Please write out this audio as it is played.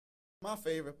My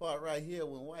favorite part right here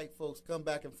when white folks come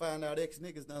back and find out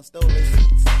ex-niggas done stole their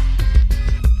seats.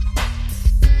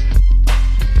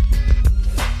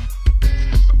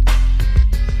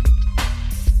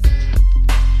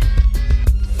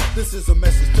 This is a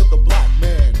message to the black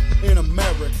man in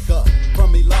America.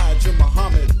 From Elijah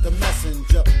Muhammad, the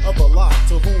messenger of Allah,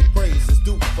 to whom praise is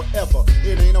due forever.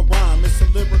 It ain't a rhyme, it's a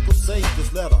lyrical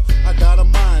savior's letter. I got a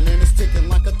mind and it's ticking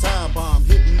like a time bomb,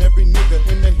 hitting every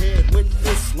nigga in the head with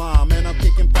Islam. And I'm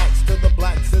kicking backs to the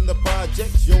blacks in the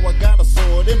projects. Yo, I got a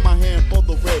sword in my hand for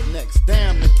the rednecks.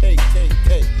 Damn the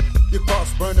KKK. Your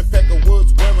cross burning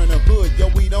Peckerwoods wearing a hood. Yo,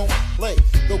 we don't play.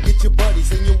 Go get your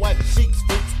buddies and your white sheiks,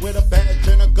 freaks with a badge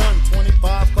and a gun.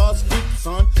 25 cars deep,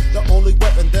 son. The only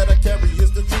weapon that I carry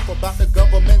is the truth about the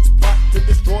government's plot to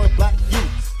destroy black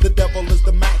youth. The devil is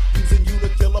the Mac, using you to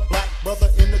kill a black brother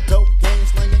in the dope game,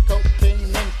 slinging cocaine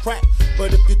and crack.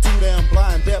 But if you're too damn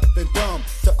blind, deaf, and dumb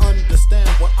to understand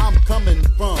where I'm coming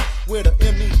from, we're the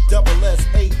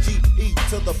MESSAGE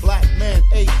to the black man,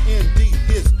 AND,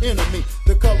 his enemy.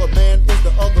 The color man is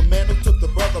the other man who took the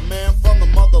brother man from the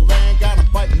motherland, got him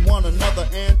fighting one another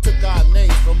and took our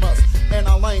names from us. And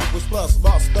our language plus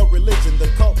lost the religion, the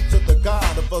culture, the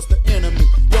God of us, the enemy.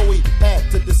 Yo, he had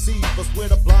to deceive us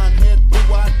with a blind head,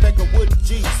 blue-eyed Peckerwood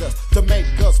Jesus to make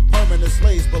us permanent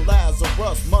slaves. But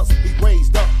Lazarus must be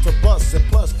raised up to bust and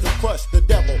plus to crush the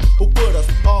devil who put us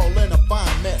all in a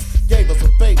fine mess. Gave us a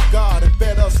fake God and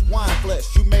fed us wine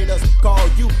flesh. You made us call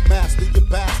you master, you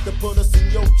bastard. Put us in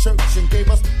your church and gave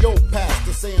us your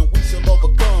pastor, saying we shall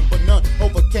overcome, but none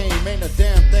overcame. Ain't a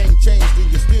damn thing changed and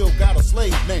you still got a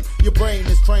slave name. Your brain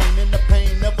is trained in the pain,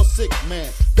 never sick man.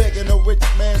 Begging a rich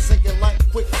man, sinking like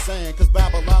quicksand. Cause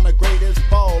Babylon the great is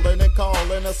falling and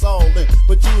calling us all in.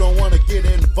 But you don't wanna get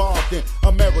involved in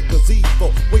America's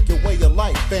evil, wicked way of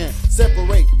life and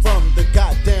separate from the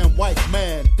goddamn white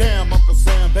man. Damn, Uncle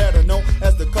Sam, better known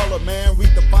as the color man.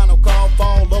 Read the final call,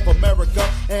 fall of America.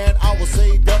 And our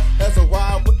savior has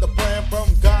arrived with the plan from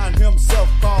God himself,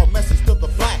 called Message to the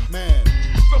Black Man.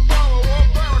 The follower of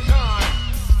Farrakhan,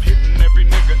 hitting every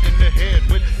nigga in the head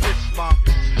with Islam.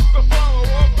 The follower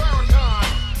of Farrakhan,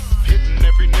 hitting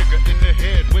every nigga in the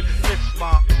head with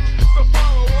Islam. The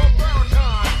follower of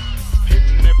Farrakhan,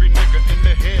 hitting every nigga in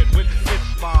the head with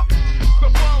Islam. The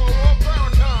follower of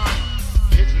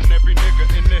Farrakhan, hitting every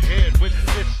nigga in the head with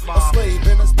Islam. A slave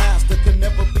and his master can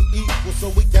never be equal, so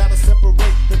we gotta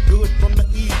separate the good from the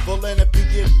evil. And if you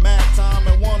get mad time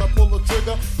and wanna pull a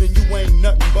trigger, then you ain't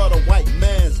nothing but a white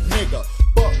man's nigga.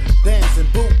 Buck dancing,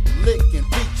 boot licking,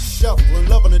 feet shuffling,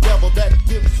 loving the devil that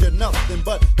gives you nothing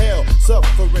but hell,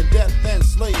 suffering, death, and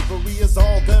slavery is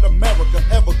all that America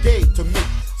ever gave to me.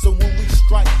 So when we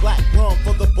strike black, run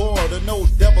for the border. No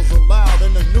devils allowed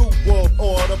in the new world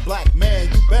order. Black man,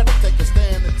 you better take a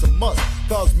stand, it's a must.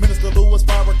 Cause Minister Louis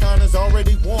Farrakhan has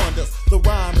already warned us. The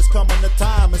rhyme is coming, the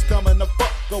time is coming to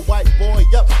fuck a white boy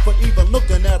up for even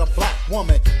looking at a black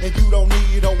woman. And you don't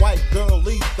need a white girl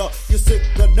either. You're sick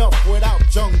enough without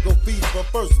jungle fever.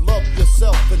 First love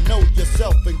yourself and know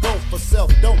yourself and go for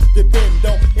self. Don't depend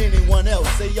on anyone else.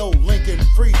 Say yo, Lincoln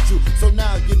freed you. So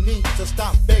now you need to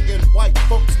stop begging white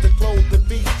folks to clothe and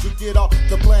feed you. Get off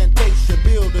the plantation,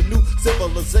 build a new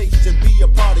civilization. Be a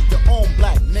part of your own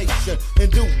black nation and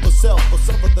do for self or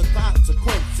suffer the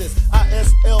consequences.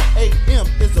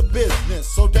 ISLAM is a business.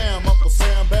 So damn, Uncle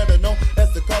Sam, better know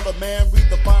as the color man. Read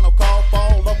the final call,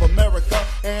 fall of America.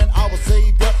 And our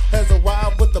savior has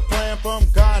arrived with the plan from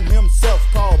God himself,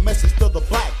 called Message to the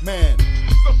Black Man.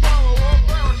 The follower of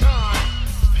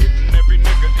Farrakhan, hitting every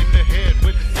nigga in the head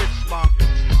with Islam.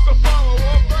 The follower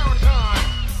of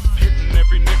Farrakhan, hitting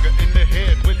every nigga in the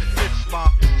head with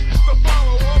Islam. The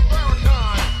follower of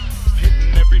Farrakhan,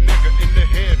 hitting every nigga in the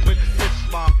head with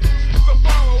Islam. The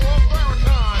follower of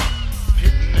Farrakhan,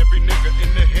 hitting every nigga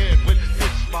in the head with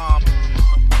Islam.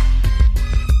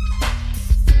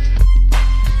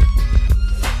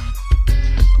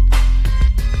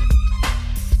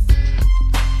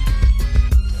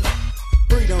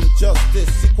 Freedom,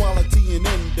 justice, equality, and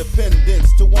independence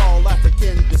to all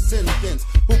African descendants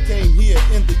who came here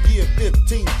in the year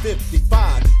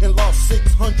 1555 and lost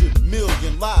 600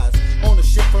 million lives on a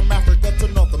ship from Africa to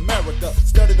North America.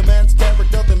 Study the man's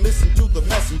character, then listen to the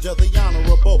messenger, the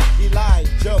Honorable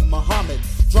Elijah Muhammad.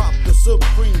 Drop the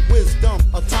supreme wisdom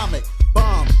atomic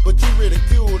bomb, but you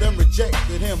ridiculed and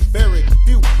rejected him. Very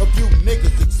few of you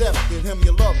niggas accepted him.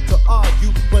 You love to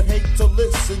argue, but hate to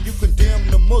listen. You condemn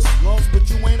the Muslims, but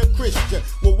you ain't a Christian.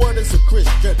 Well, what is a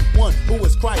Christian? One who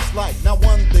is Christ-like, not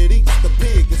one that eats the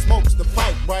pig and smokes the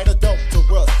pipe, right?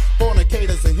 Adulterous,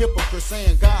 fornicators and hypocrites,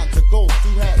 saying God's a ghost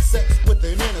who had sex with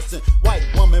an innocent white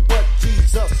woman. But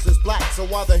Jesus is black, so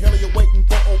why the hell are you waiting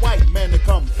for a white man?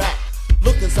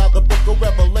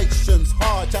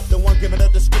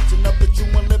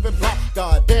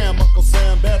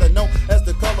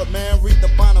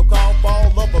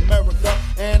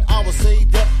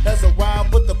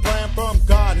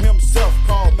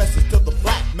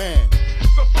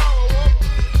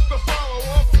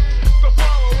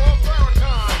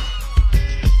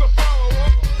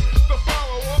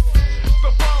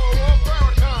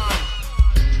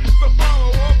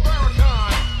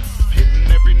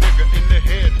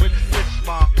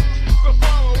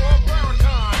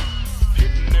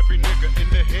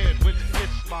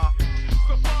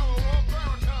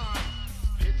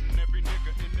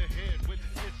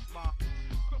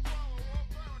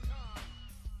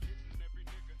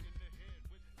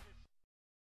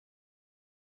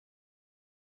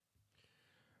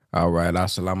 All right,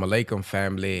 assalamu alaikum,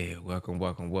 family. Welcome,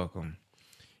 welcome, welcome.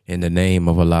 In the name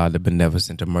of Allah, the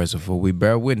beneficent, the merciful, we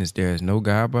bear witness there is no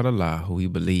God but Allah, who we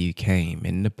believe came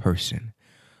in the person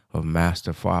of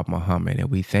Master Father Muhammad. And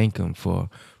we thank him for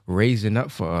raising up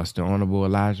for us the Honorable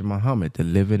Elijah Muhammad, the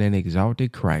living and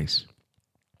exalted Christ.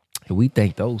 And we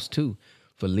thank those two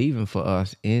for leaving for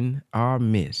us in our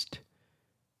midst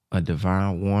a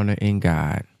divine warner in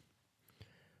God,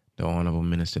 the Honorable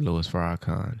Minister Louis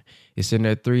Farrakhan. It's in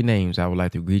their three names. I would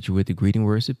like to greet you with the greeting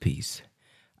words of peace.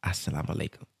 Assalamu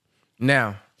alaikum.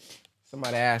 Now,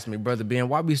 somebody asked me, Brother Ben,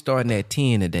 why we starting at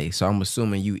 10 today? So I'm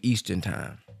assuming you Eastern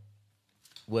time.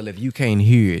 Well, if you can't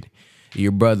hear it,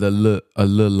 your brother a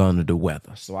little under the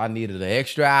weather. So I needed an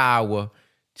extra hour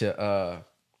to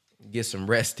get some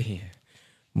rest in.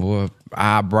 Boy,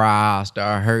 eyebrows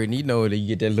start hurting. You know, you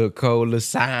get that little cold, little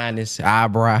sinus,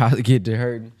 eyebrows get to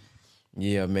hurting.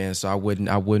 Yeah, man. So I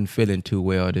wasn't feeling too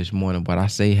well this morning, but I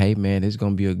say, hey, man, it's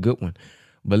gonna be a good one.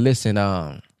 But listen,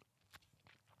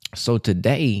 so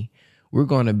today we're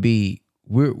gonna be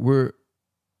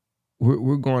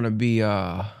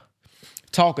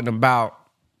talking about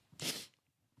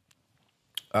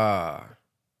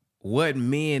what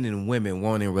men and women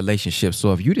want in relationships.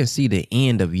 So if you didn't see the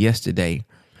end of yesterday,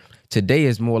 today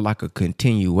is more like a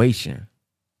continuation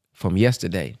from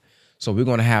yesterday. So we're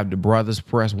gonna have the brothers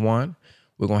press 1.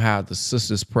 We're gonna have the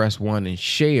sisters press 1 and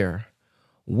share.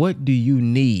 What do you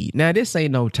need? Now, this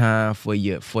ain't no time for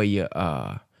your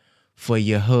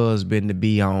husband to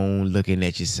be on looking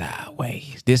at you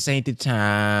sideways. This ain't the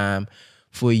time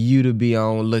for you to be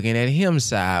on looking at him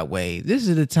sideways. This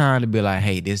is the time to be like,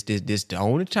 hey, this the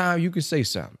only time you can say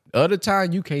something. Other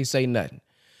time you can't say nothing.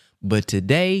 But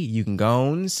today you can go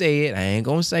on and say it. I ain't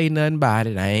gonna say nothing about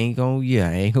it. I ain't gonna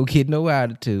get no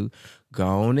attitude. Go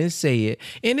on and say it.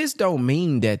 And this don't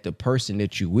mean that the person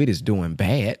that you with is doing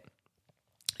bad.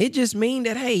 It just means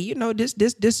that, hey, you know, this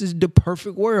is the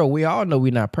perfect world. We all know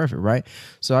we're not perfect, right?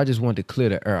 So I just wanted to clear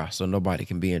the air so nobody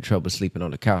can be in trouble sleeping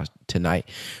on the couch tonight.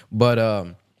 But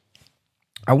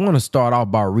I want to start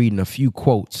off by reading a few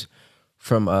quotes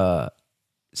from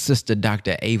Sister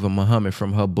Dr. Ava Muhammad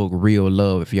from her book, Real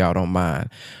Love, if y'all don't mind.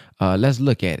 Let's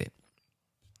look at it.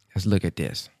 Let's look at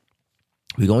this.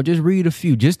 We're going to just read a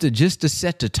few just to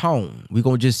set the tone. We're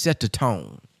going to just set the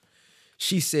tone.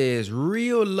 She says,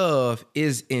 real love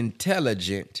is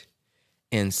intelligent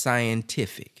and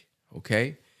scientific.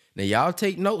 Okay? Now, y'all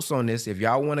take notes on this. If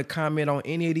y'all want to comment on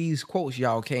any of these quotes,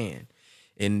 y'all can.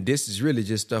 And this is really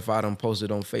just stuff I done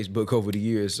posted on Facebook over the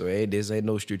years. So, hey, this ain't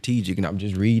no strategic. And I'm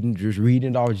just reading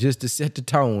it all just to set the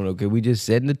tone. Okay? We just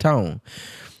setting the tone.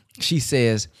 She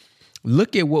says,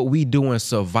 look at what we do in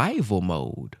survival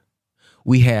mode.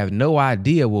 We have no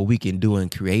idea what we can do in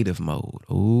creative mode.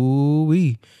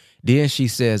 Ooh-wee. Then she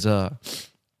says,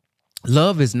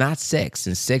 love is not sex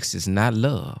and sex is not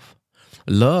love.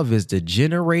 Love is the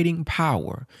generating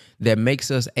power that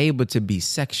makes us able to be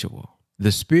sexual.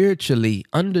 The spiritually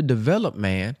underdeveloped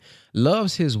man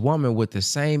loves his woman with the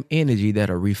same energy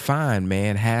that a refined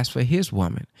man has for his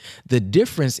woman. The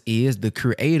difference is the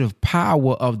creative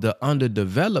power of the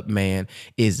underdeveloped man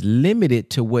is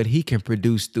limited to what he can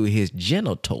produce through his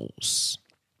genitals.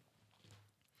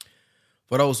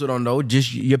 For those who don't know,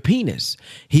 just your penis.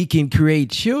 He can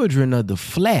create children of the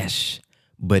flesh,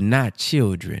 but not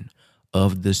children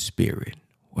of the spirit.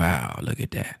 Wow, look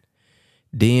at that.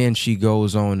 Then she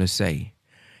goes on to say,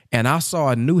 and I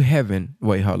saw a new heaven.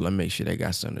 Wait, hold on, let me make sure that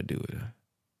got something to do with it.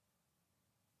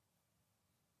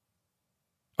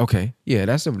 Okay, yeah,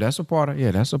 that's a part of.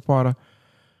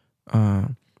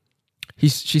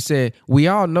 She said, we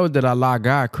all know that Allah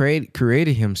God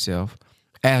created himself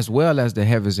as well as the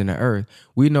heavens and the earth.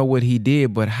 We know what he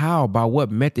did, but how, by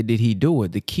what method did he do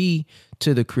it? The key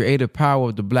to the creative power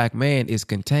of the black man is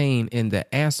contained in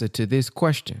the answer to this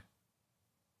question.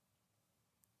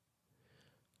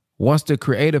 Once the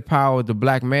creative power of the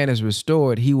black man is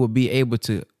restored, he will be able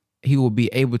to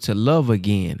love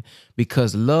again,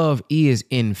 because love is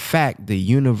in fact the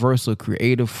universal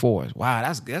creative force. Wow,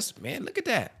 that's man, look at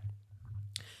that.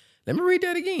 Let me read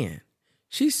that again.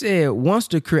 She said, once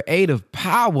the creative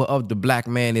power of the black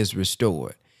man is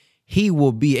restored, he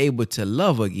will be able to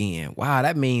love again. Wow,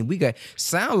 that means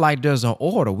sound like there's an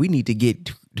order. We need to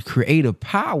get the creative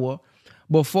power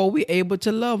before we're able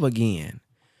to love again.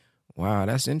 Wow,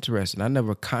 that's interesting. I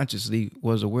never consciously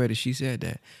was aware that she said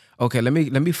that. Okay, let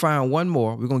me find one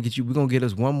more. We're gonna get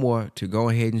us one more to go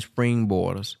ahead and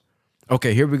springboard us.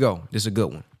 Okay, here we go. This is a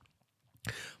good one.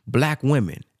 Black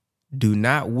women do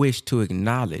not wish to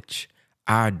acknowledge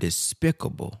our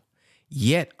despicable,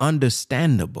 yet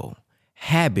understandable,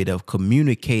 habit of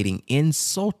communicating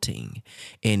insulting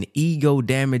and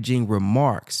ego-damaging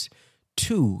remarks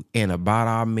to and about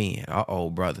our men.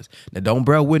 Brothers. Now, don't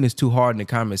bear witness too hard in the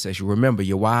comment section. Remember,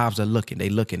 your wives are looking. They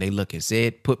looking.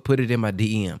 Said, put it in my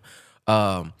DM.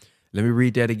 Let me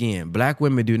read that again. Black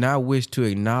women do not wish to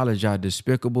acknowledge our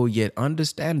despicable yet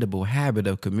understandable habit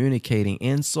of communicating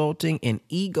insulting and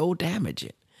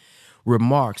ego-damaging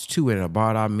remarks to and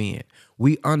about our men.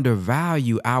 We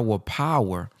undervalue our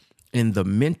power in the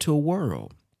mental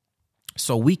world,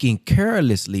 so we can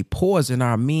carelessly poison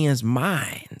our men's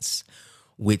minds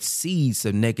with seeds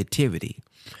of negativity.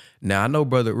 Now, I know,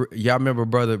 y'all remember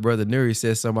brother Nuri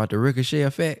said something about the ricochet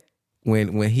effect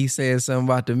when he said something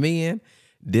about the men.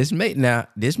 This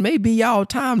may be y'all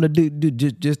time to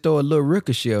just throw a little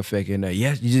ricochet effect in there.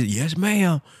 Yes,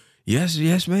 ma'am.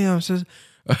 Yes, ma'am.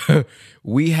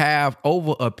 We have,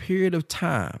 over a period of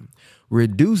time,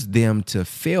 reduced them to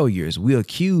failures. We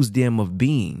accuse them of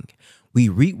being. We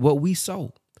reap what we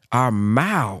sow. Our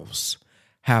mouths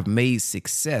have made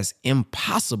success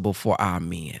impossible for our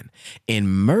men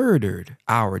and murdered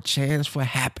our chance for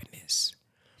happiness.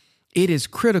 It is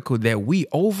critical that we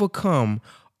overcome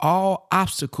all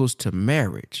obstacles to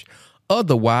marriage.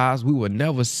 Otherwise, we will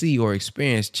never see or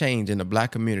experience change in the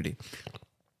Black community.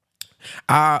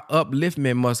 Our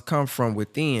upliftment must come from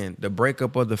within. The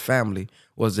breakup of the family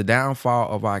was the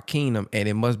downfall of our kingdom, and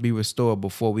it must be restored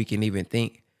before we can even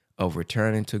think of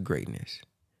returning to greatness.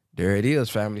 There it is,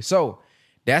 family. So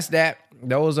that's that.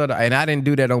 Those are and I didn't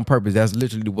do that on purpose. That's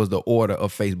literally was the order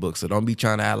of Facebook. So don't be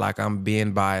trying to act like I'm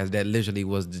being biased. That literally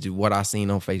was what I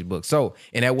seen on Facebook. So,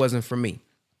 and that wasn't for me.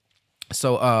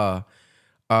 So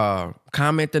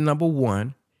comment the number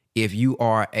 1 if you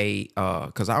are a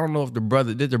because I don't know if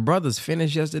did the brothers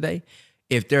finish yesterday?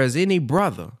 If there's any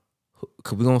brother,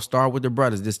 we're gonna start with the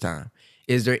brothers this time.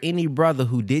 Is there any brother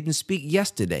who didn't speak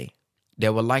yesterday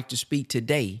that would like to speak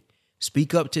today?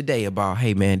 Speak up today about,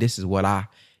 hey man, this is what I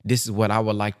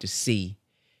would like to see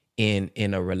in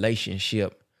a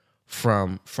relationship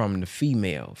from the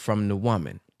female, from the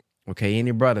woman. Okay,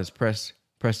 any brothers, press,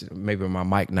 maybe my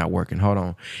mic not working. Hold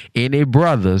on. Any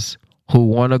brothers who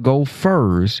want to go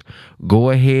first, go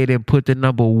ahead and put the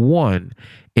number 1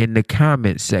 in the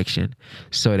comment section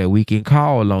so that we can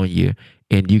call on you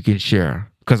and you can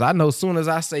share. Because I know as soon as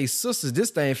I say sisters,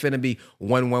 this thing finna be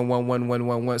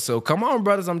 1. So come on,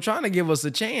 brothers. I'm trying to give us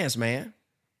a chance, man.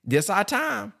 This our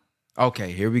time.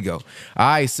 Okay, here we go. All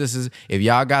right, sisters. If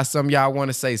y'all got something y'all want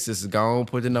to say, sisters, go on,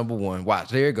 put the number 1. Watch.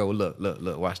 There you go. Look.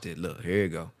 Watch this. Look. Here you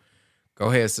go. Go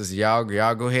ahead, sisters. Y'all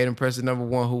go ahead and press the number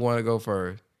 1 who want to go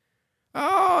first.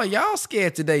 Oh, y'all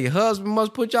scared today. Your husband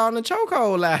must put y'all in the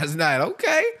chokehold last night.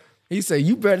 Okay. He said,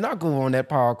 you better not go on that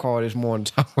power call this morning.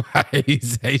 He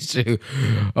say, shoot.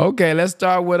 Okay, let's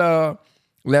start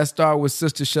with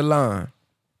Sister Shalon.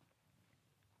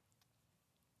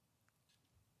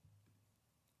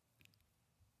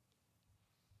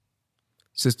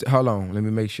 Sister, hold on. Let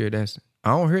me make sure I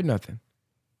don't hear nothing.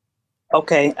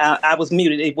 Okay, I was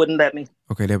muted. It wouldn't let me.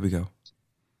 Okay, there we go.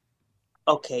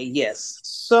 Okay, yes.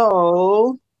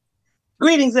 So,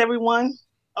 greetings, everyone.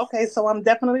 Okay, so I'm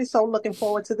definitely so looking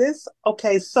forward to this.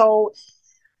 Okay, so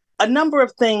a number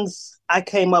of things I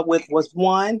came up with was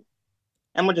 1,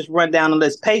 I'm going to just run down the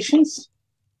list. Patience,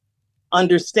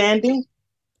 understanding,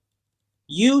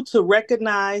 you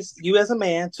as a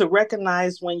man, to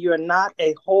recognize when you're not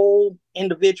a whole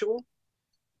individual.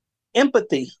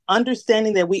 Empathy,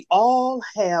 understanding that we all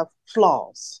have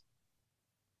flaws.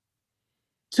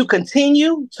 To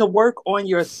continue to work on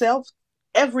yourself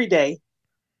every day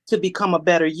to become a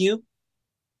better you.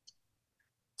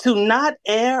 To not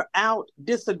air out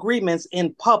disagreements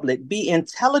in public. Be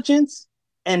intelligent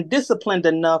and disciplined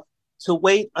enough to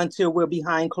wait until we're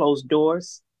behind closed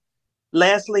doors.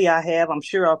 Lastly, I'm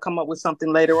sure I'll come up with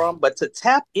something later on, but to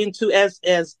tap into,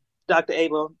 as Dr.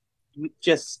 Abel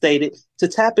just stated, to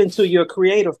tap into your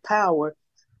creative power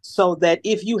so that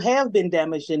if you have been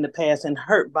damaged in the past and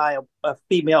hurt by a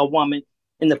female woman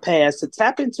in the past, to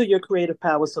tap into your creative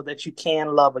power so that you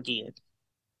can love again.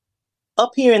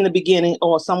 Up here in the beginning,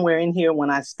 or somewhere in here when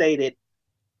I stated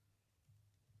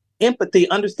empathy,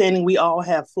 understanding we all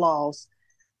have flaws,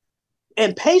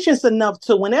 and patience enough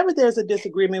to, whenever there's a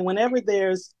disagreement, whenever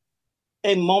there's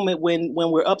a moment when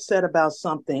we're upset about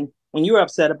something, when you're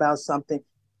upset about something,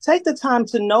 take the time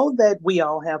to know that we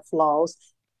all have flaws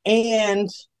and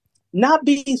not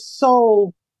be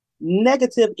so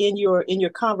negative in your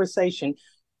conversation,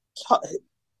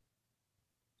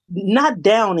 not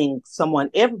downing someone.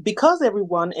 Because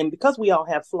we all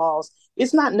have flaws,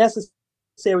 it's not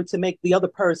necessary to make the other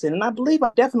person, and I believe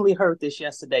I definitely heard this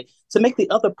yesterday, to make the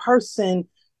other person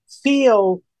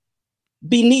feel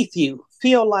beneath you,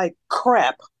 feel like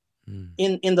crap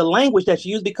Mm. in the language that's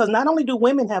used, because not only do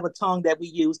women have a tongue that we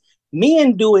use,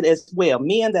 men do it as well.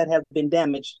 Men that have been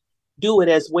damaged do it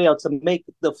as well to make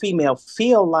the female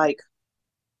feel like,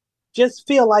 just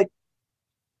feel like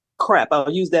crap.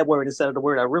 I'll use that word instead of the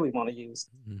word I really want to use.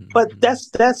 But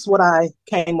Mhm. that's what I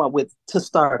came up with to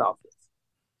start off with.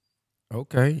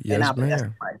 Okay. And Yes, I'll pass the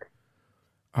ma'am. mic.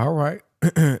 All right.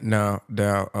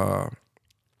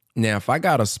 Now, if I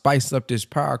gotta spice up this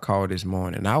power call this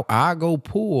morning, I go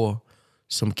pull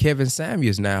some Kevin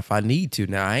Samuels now if I need to.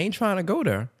 Now I ain't trying to go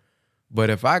there, but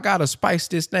if I gotta spice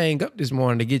this thing up this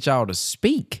morning to get y'all to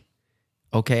speak,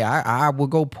 okay, I will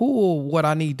go pull what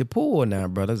I need to pull now,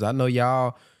 brothers. I know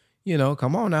y'all,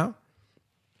 come on now.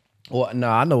 Well, no,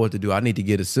 I know what to do. I need to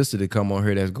get a sister to come on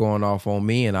here that's going off on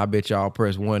me, and I bet y'all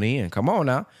press one in. Come on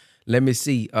now. Let me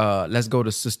see. Let's go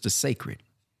to Sister Sacred.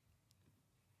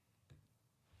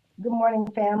 Good morning,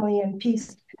 family, and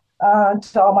peace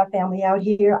to all my family out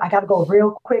here. I got to go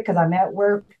real quick because I'm at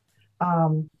work.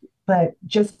 Um, but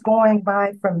just going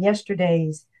by from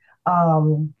yesterday's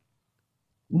um,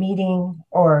 meeting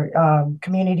or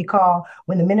community call,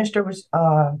 when the minister was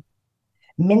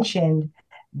mentioned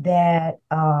that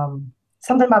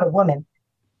something about a woman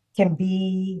can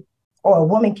be, or a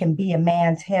woman can be a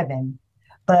man's heaven,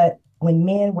 but when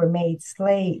men were made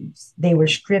slaves, they were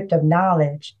stripped of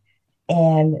knowledge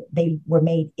and they were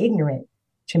made ignorant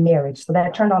to marriage. So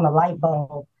that turned on a light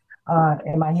bulb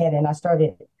in my head, and I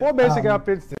started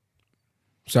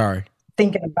Sorry.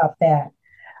 thinking about that.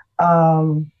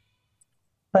 Um,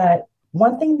 but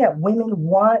one thing that women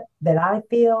want that I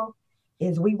feel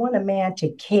is we want a man to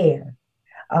care.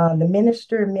 The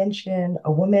minister mentioned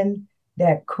a woman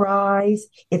that cries.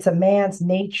 It's a man's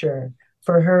nature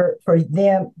for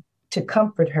them to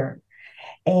comfort her.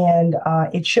 And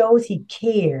it shows he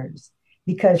cares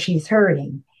because she's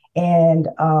hurting, and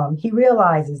he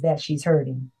realizes that she's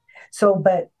hurting. So,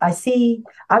 but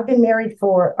I've been married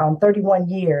for 31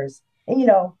 years, and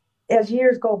as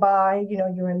years go by,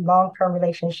 you're in long-term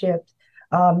relationships,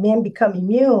 men become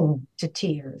immune to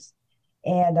tears,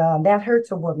 and that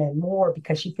hurts a woman more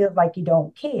because she feels like you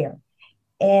don't care.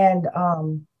 And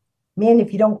men,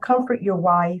 if you don't comfort your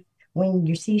wife when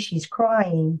you see she's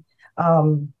crying,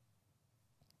 um,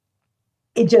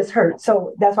 it just hurts.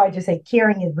 So that's why I just say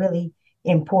caring is really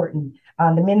important.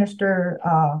 The minister,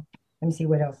 let me see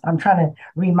what else. I'm trying to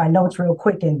read my notes real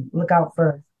quick and look out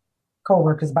for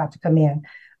coworkers about to come in.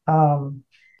 Um,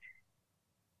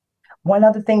 One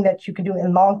other thing that you can do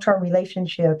in long-term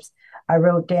relationships, I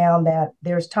wrote down that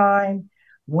there's time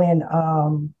when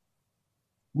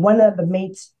one of the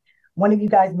mates, one of you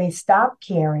guys may stop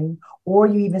caring, or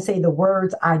you even say the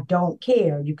words, I don't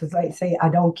care. You could like say, I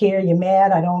don't care, you're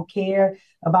mad, I don't care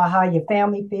about how your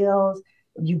family feels,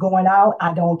 you going out,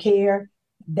 I don't care.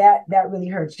 That really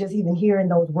hurts. Just even hearing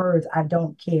those words, I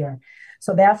don't care.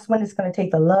 So that's when it's going to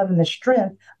take the love and the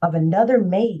strength of another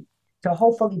mate to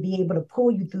hopefully be able to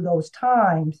pull you through those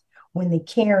times when the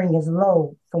caring is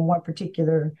low from one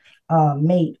particular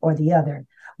mate or the other.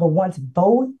 But once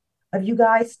both of you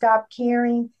guys stop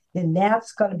caring, then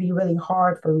that's going to be really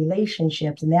hard for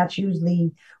relationships. And that's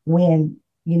usually when,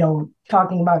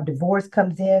 talking about divorce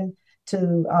comes in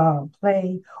to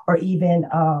play, or even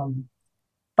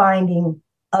finding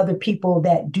other people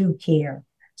that do care.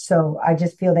 So I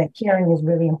just feel that caring is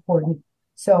really important.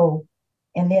 So,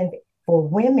 and then for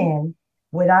women,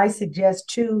 what I suggest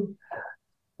too,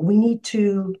 we need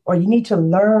to, or you need to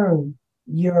learn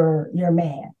your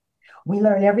man. We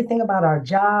learn everything about our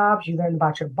jobs. You learn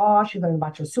about your boss. You learn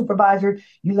about your supervisor.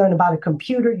 You learn about a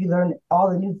computer. You learn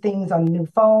all the new things on the new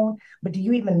phone. But do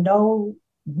you even know?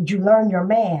 Did you learn your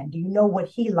man? Do you know what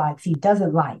he likes, he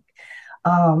doesn't like?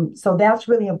 So that's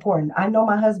really important. I know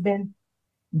my husband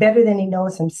better than he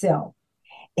knows himself.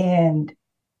 And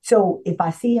so if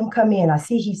I see him come in, I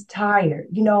see he's tired,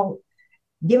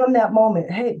 give him that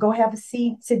moment. Hey, go have a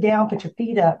seat, sit down, put your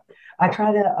feet up. I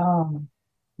try to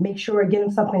make sure I get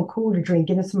him something cool to drink,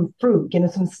 get him some fruit, get him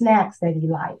some snacks that he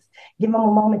likes, give him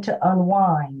a moment to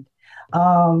unwind.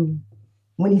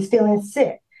 When he's feeling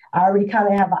sick, I already kind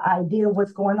of have an idea of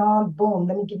what's going on. Boom,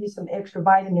 let me give you some extra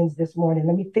vitamins this morning.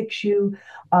 Let me fix you.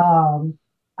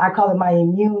 I call it my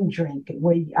immune drink,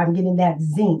 where I'm getting that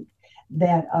zinc,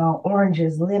 that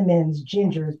oranges, lemons,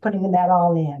 gingers, putting that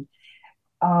all in.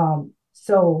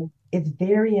 So it's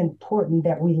very important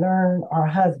that we learn our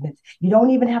husbands. You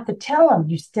don't even have to tell them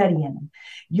you're studying them.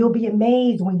 You'll be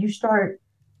amazed when you start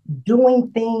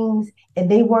doing things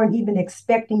and they weren't even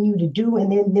expecting you to do,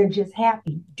 and then they're just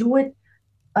happy. Do it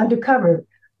undercover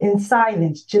in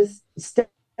silence. Just study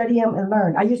them and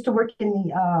learn. I used to work in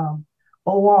the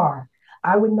OR.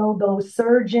 I would know those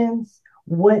surgeons,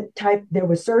 what type. There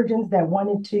were surgeons that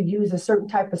wanted to use a certain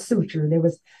type of suture. There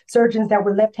was surgeons that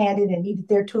were left-handed and needed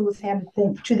their tools handed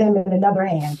to them in another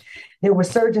hand. There were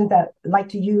surgeons that like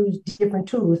to use different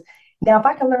tools. Now, if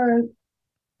I can learn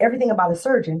everything about a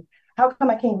surgeon, how come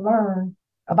I can't learn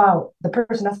about the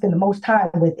person I spend the most time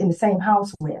with in the same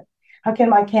house with? How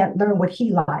come I can't learn what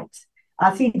he likes?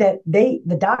 I see that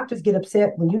the doctors get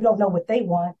upset when you don't know what they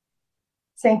want.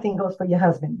 Same thing goes for your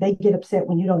husband. They get upset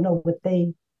when you don't know what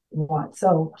they want.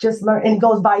 So just learn, and it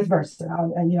goes vice versa.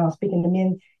 And I'm speaking to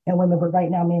men and women, but right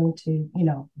now mainly to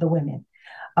the women.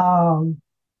 Um,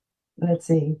 let's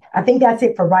see. I think that's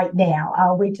it for right now.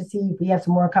 I'll wait to see if we have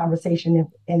some more conversation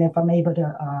if I'm able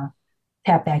to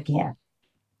tap back in.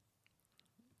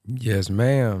 Yes,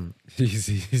 ma'am. He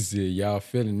said, y'all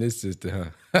feeling this,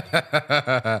 sister,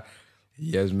 huh?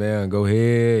 Yes, ma'am. Go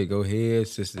ahead,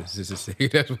 sister. That's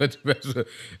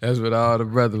what all the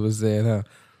brothers was saying, huh?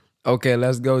 Okay,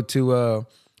 let's go to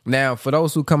now. For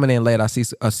those who coming in late, I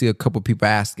see a couple people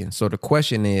asking. So the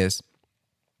question is,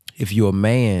 if you're a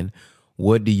man,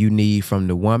 what do you need from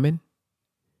the woman?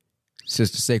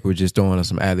 Sister Sacred just throwing us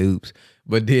some alley oops.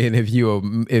 But then if you're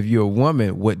a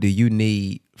woman, what do you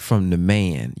need from the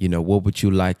man? What would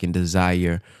you like and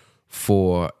desire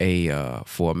for a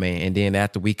man? And then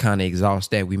after we kind of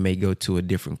exhaust that, we may go to a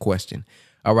different question.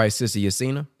 All right, Sister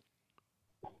Yasina.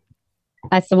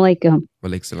 Assalamu alaikum.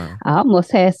 Walaikum salam. I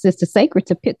almost had Sister Sacred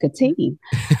to pick a team.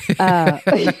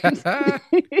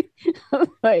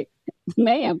 Like,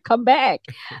 ma'am, come back.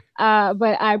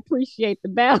 But I appreciate the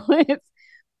balance.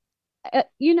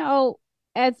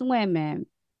 As women,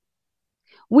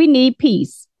 we need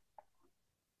peace.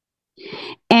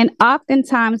 And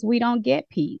oftentimes we don't get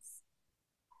peace.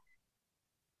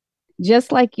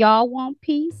 Just like y'all want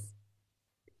peace,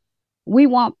 we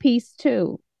want peace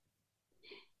too.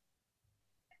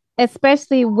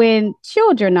 Especially when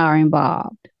children are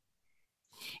involved.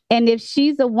 And if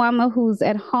she's a woman who's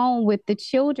at home with the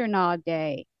children all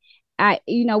day,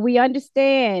 we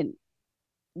understand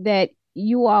that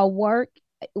you all work,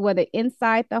 whether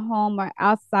inside the home or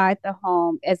outside the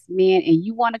home as men, and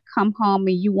you want to come home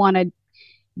and you want to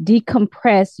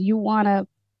decompress, you want to,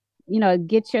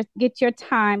 get your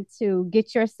time to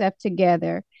get yourself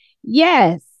together.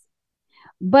 Yes.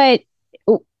 But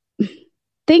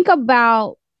think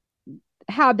about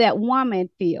how that woman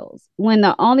feels when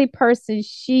the only person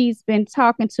she's been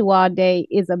talking to all day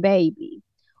is a baby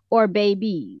or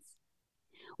babies.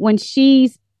 When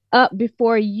she's up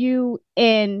before you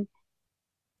and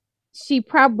she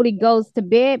probably goes to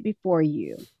bed before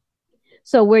you.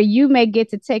 So where you may get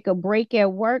to take a break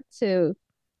at work to,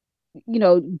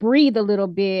 breathe a little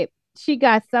bit, she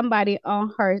got somebody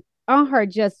on her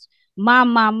just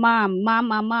mom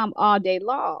all day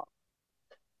long.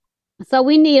 So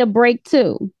we need a break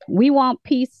too. We want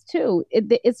peace too.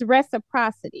 It's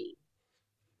reciprocity.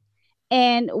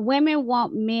 And women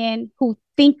want men who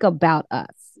think about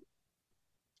us.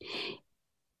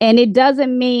 And it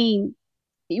doesn't mean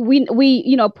we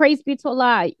praise be to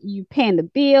Allah, you paying the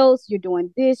bills, you're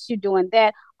doing this, you're doing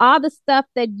that, all the stuff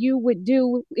that you would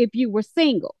do if you were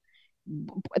single.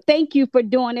 Thank you for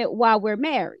doing it while we're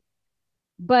married.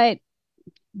 But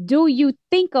do you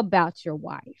think about your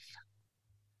wife?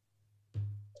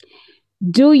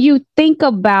 Do you think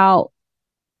about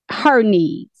her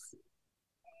needs?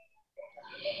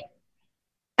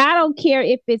 I don't care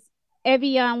if it's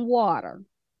Evian water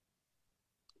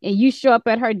and you show up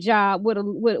at her job with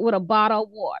a bottle of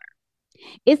water.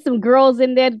 It's some girls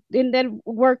in that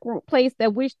workplace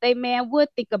that wish their man would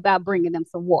think about bringing them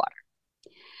some water.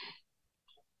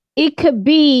 It could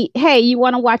be, hey, you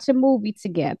want to watch a movie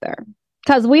together?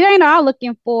 Because we ain't all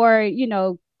looking for,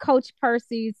 Coach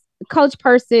purses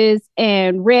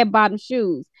and red bottom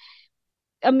shoes.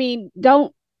 I mean,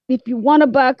 if you want to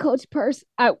buy a Coach purse,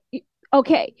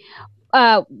 okay.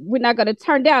 We're not going to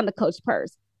turn down the Coach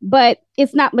purse, but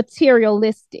it's not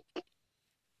materialistic.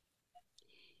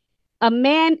 A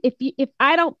man, if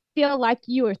I don't feel like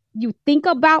you think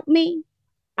about me,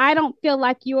 I don't feel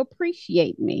like you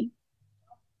appreciate me.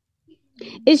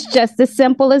 It's just as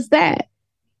simple as that.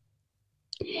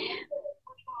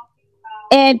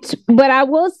 But I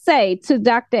will say to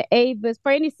Dr. Avis,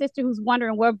 for any sister who's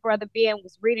wondering where Brother Ben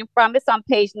was reading from, it's on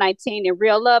page 19 in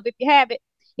Real Love, if you have it,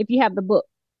 if you have the book.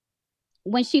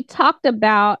 When she talked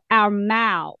about our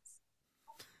mouths,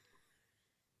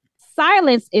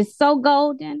 silence is so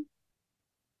golden.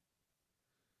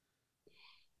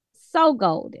 So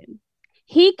golden.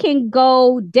 He can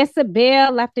go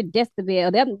decibel after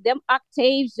decibel. Them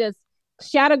octaves just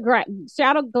shatter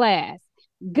glass.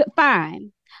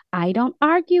 Fine. I don't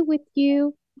argue with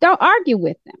you. Don't argue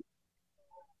with them.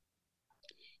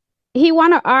 He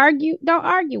want to argue, don't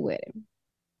argue with him.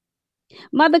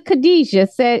 Mother Khadijah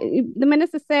said, the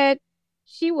minister said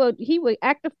he would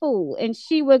act a fool, and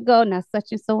she would go, now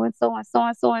such and so and so and so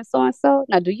and so and so and so.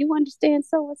 Now, do you understand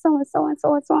so and so and so and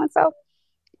so and so and so?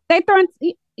 They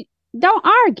don't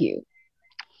argue.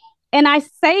 And I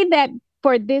say that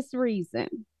for this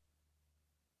reason.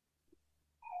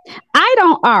 I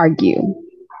don't argue.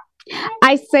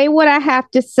 I say what I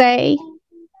have to say,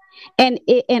 and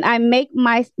I make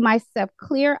myself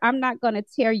clear. I'm not going to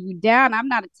tear you down. I'm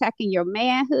not attacking your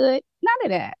manhood. None of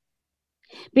that.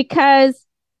 Because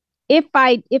if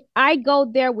I go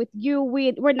there with you,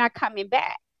 we're not coming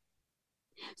back.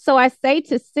 So I say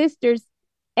to sisters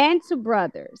and to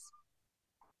brothers,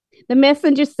 the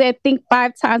messenger said, think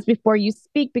 5 times before you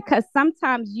speak, because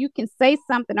sometimes you can say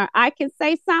something or I can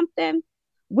say something.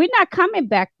 We're not coming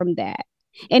back from that.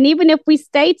 And even if we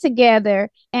stay together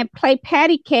and play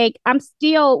patty cake, I'm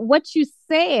still, what you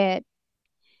said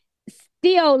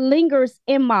still lingers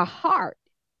in my heart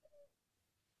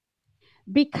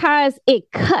because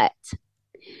it cut.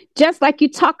 Just like you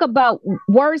talk about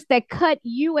words that cut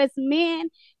you as men,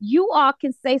 you all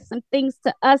can say some things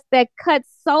to us that cut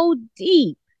so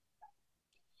deep,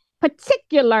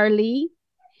 particularly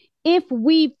if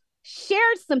we've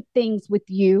shared some things with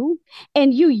you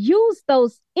and you use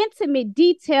those intimate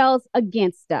details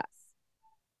against us.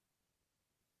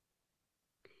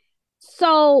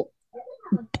 So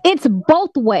it's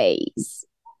both ways.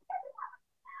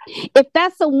 If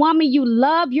that's a woman you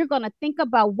love, you're going to think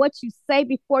about what you say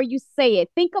before you say it.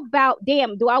 Think about,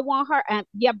 damn, do I want her?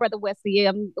 Yeah, Brother Wesley, yeah,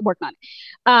 I'm working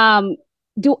on it.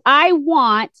 Do I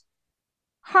want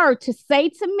her to say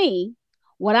to me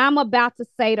what I'm about to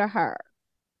say to her?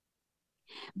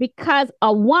 Because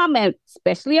a woman,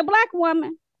 especially a Black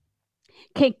woman,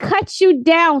 can cut you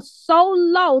down so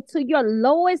low to your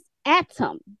lowest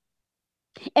atom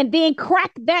and then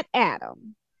crack that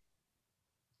atom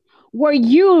where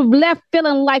you left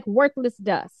feeling like worthless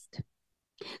dust.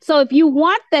 So if you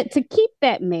want that to keep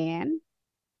that man,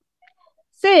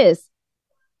 sis,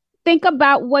 think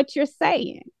about what you're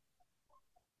saying.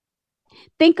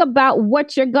 Think about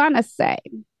what you're gonna say.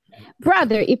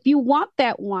 Brother, if you want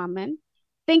that woman,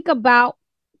 think about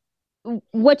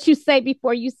what you say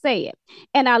before you say it.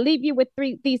 And I'll leave you with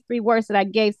these 3 words that I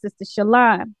gave Sister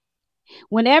Shalon.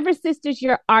 Whenever, sisters,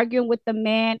 you're arguing with the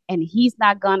man and he's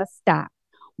not gonna stop,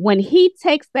 when he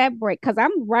takes that break, because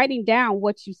I'm writing down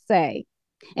what you say,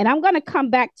 and I'm gonna come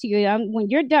back to you. When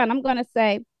you're done, I'm gonna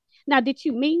say, now, did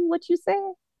you mean what you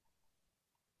said?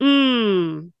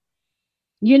 You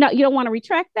don't want to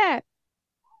retract that?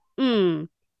 3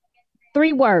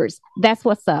 words. That's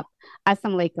what's up.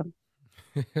 Assalamu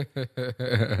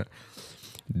alaikum.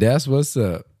 That's what's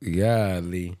up.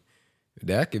 Golly.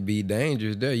 That could be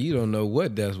dangerous there. You don't know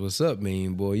what that's what's up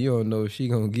mean, boy. You don't know if she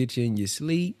gonna get you in your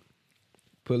sleep,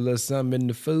 put a little something in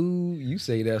the food. You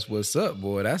say that's what's up,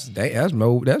 boy. That's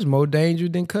more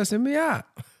dangerous than cussing me out.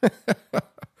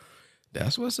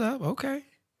 That's what's up. Okay.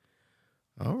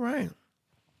 All right.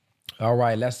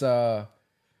 Let's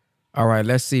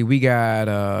see. We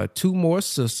got 2 more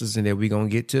sisters, and then we're gonna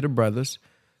get to the brothers.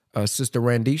 Sister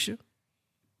Randisha.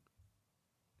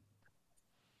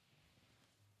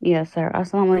 Yes, sir.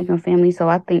 Assalamu alaikum, family. So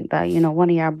I think that,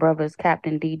 one of y'all brothers,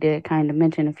 Captain D, did kind of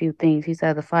mention a few things. He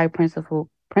said the 5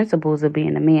 principles of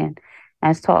being a man,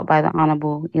 as taught by the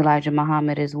Honorable Elijah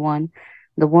Muhammad, is 1,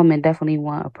 the woman definitely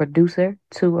want a producer,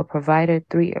 2, a provider,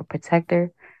 3, a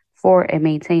protector, 4, a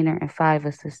maintainer, and 5,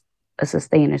 a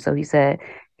sustainer. So he said,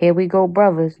 here we go,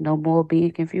 brothers, no more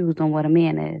being confused on what a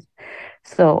man is.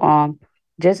 So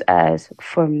just as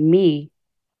for me,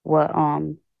 what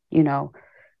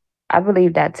I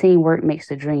believe that teamwork makes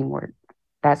the dream work.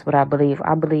 That's what I believe.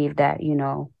 I believe that,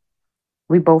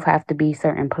 we both have to be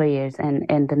certain players,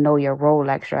 and to know your role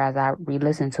lecture as I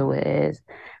re-listen to it is,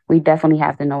 we definitely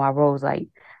have to know our roles. Like,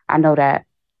 I know that,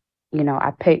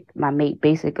 I picked my mate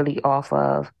basically off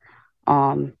of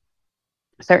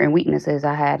certain weaknesses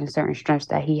I had and certain strengths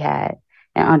that he had,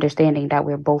 and understanding that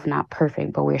we're both not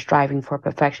perfect, but we're striving for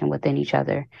perfection within each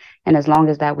other. And as long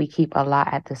as that we keep Allah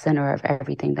at the center of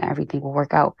everything, then everything will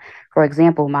work out. For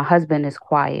example, my husband is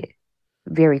quiet,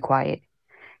 very quiet.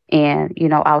 And,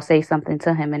 I'll say something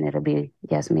to him and it'll be,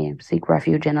 yes, ma'am, seek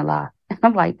refuge in Allah. And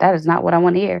I'm like, that is not what I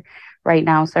want to hear right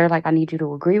now, sir. Like, I need you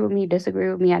to agree with me, disagree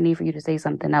with me. I need for you to say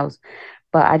something else.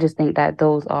 But I just think that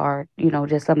those are,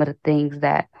 just some of the things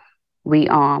that we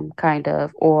kind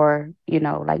of, or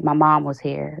like my mom was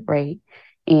here, right,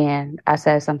 and I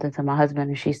said something to my husband,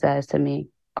 and she says to me,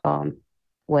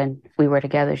 when we were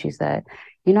together, she said,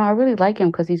 I really like him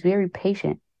because he's very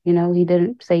patient. He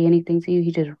didn't say anything to you,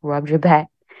 he just rubbed your back.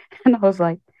 And I was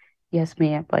like, Yes,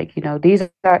 ma'am. Like, these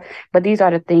are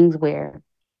the things where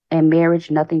in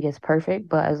marriage, nothing is perfect,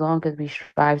 but as long as we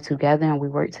strive together and we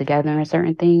work together in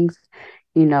certain things,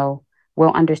 you know,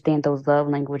 we'll understand those love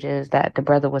languages that the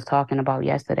brother was talking about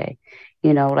yesterday.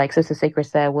 Like Sister Sacred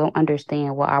said, we'll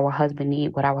understand what our husband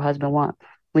need, what our husband want.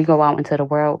 We go out into the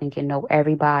world and can know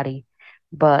everybody,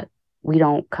 but we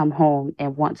don't come home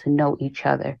and want to know each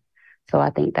other. So I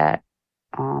think that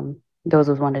those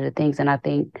was one of the things. And I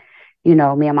think, me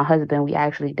and my husband, we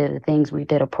actually did the things, we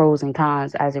did a pros and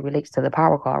cons as it relates to the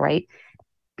power call, right?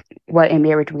 What in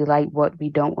marriage we like, what we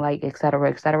don't like, et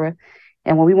cetera, et cetera.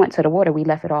 And when we went to the water, we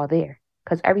left it all there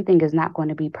because everything is not going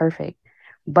to be perfect.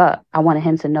 But I wanted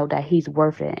him to know that he's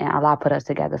worth it, and Allah put us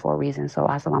together for a reason. So,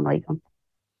 assalamu alaikum.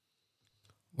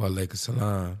 Wa alaikum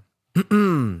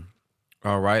salam.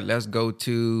 All right, let's go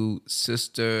to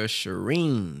Sister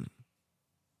Shireen.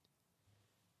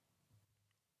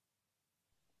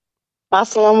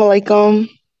 Assalamu alaikum.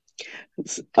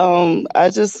 I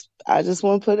just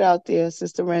want to put it out there,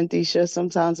 Sister Randisha.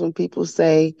 Sometimes when people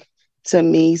say to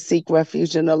me, seek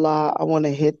refuge in Allah, I want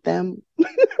to hit them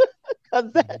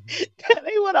because that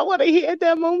ain't what I want to hear at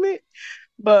that moment.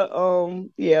 But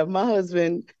yeah, my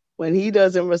husband, when he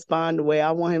doesn't respond the way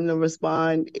I want him to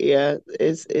respond, yeah,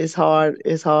 it's hard.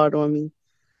 It's hard on me.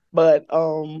 But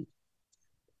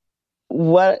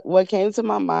what came to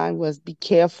my mind was be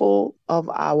careful of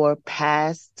our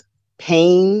past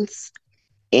pains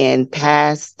and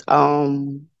past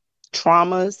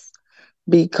traumas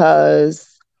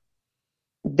because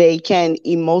they can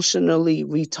emotionally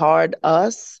retard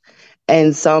us,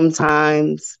 and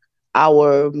sometimes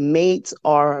our mates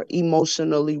are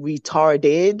emotionally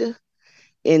retarded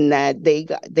in that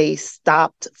they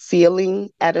stopped feeling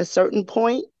at a certain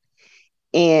point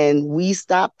and we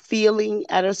stopped feeling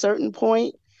at a certain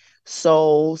point.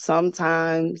 So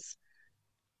sometimes,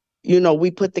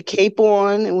 we put the cape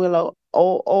on and we're like,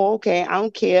 oh, okay, I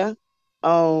don't care.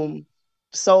 Um,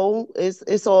 so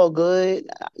it's all good.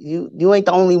 You ain't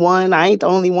the only one. I ain't the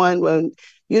only one. When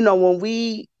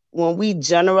we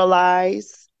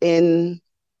generalize in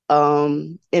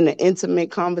an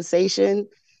intimate conversation,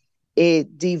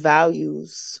 it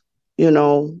devalues, you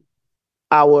know,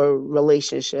 our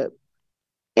relationship.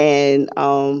 And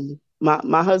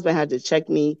my husband had to check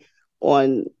me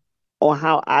on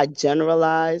how I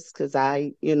generalize because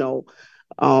I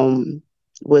um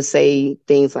would say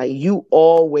things like you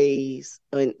always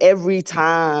and every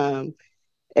time,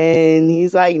 and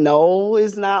he's like, no,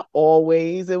 it's not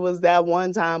always. It was that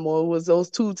one time or it was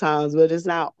those two times, but it's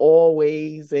not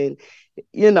always. And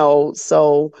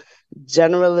so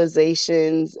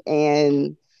generalizations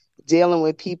and dealing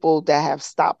with people that have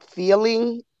stopped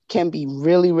feeling can be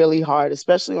really, really hard,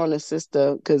 especially on a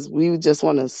sister, because we just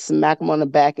want to smack them on the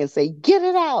back and say, get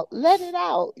it out, let it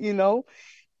out.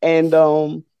 And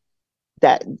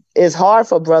that it's hard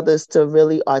for brothers to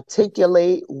really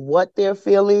articulate what they're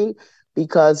feeling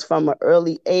because from an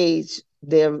early age,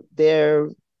 their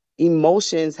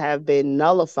emotions have been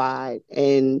nullified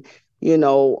and, you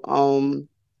know, um,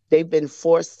 they've been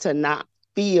forced to not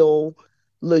feel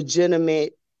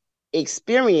legitimate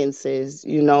experiences.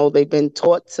 They've been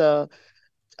taught to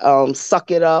suck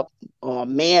it up or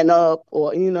man up,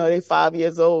 or they're 5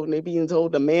 years old and they're being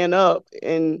told to man up,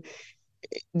 and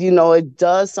it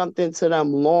does something to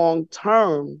them long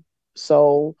term.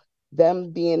 So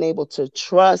them being able to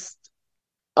trust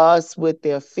us with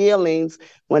their feelings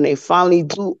when they finally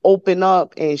do open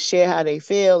up and share how they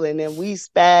feel, and then we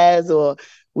spaz or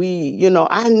we,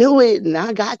 I knew it and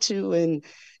I got you, and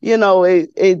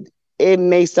it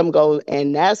makes them go,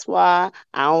 and that's why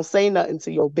I don't say nothing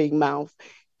to your big mouth.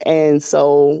 And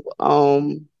so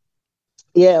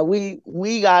yeah,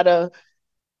 we gotta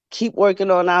keep working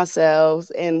on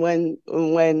ourselves, and when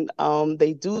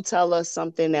they do tell us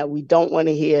something that we don't want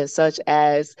to hear, such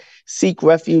as seek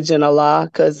refuge in Allah,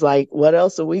 because like what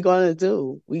else are we going to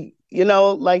do?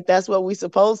 Like that's what we're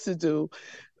supposed to do,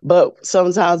 but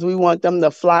sometimes we want them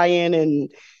to fly in and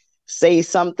say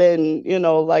something,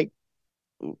 like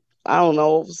I don't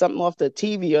know, something off the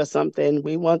TV or something.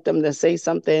 We want them to say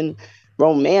something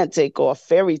romantic or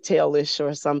fairy tale-ish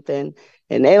or something,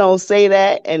 and they don't say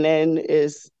that, and then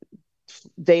it's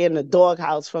they in the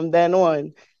doghouse from then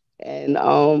on. And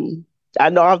I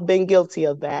know I've been guilty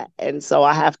of that. And so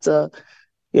I have to,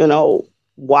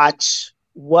 watch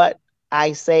what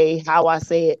I say, how I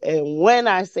say it, and when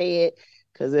I say it.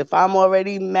 Because if I'm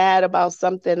already mad about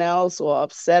something else or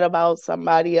upset about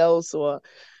somebody else or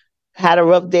had a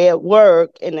rough day at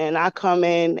work, and then I come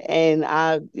in and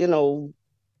I,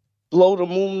 blow the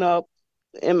moon up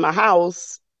in my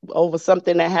house over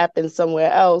something that happened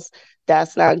somewhere else,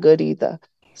 that's not good either.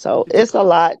 So it's a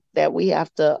lot that we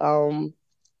have to,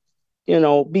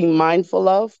 be mindful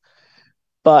of.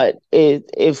 But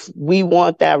if we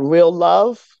want that real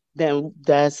love, then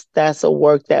that's a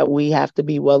work that we have to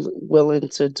be willing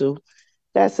to do.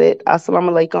 That's it.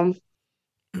 Assalamu alaikum.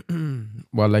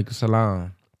 Walaikum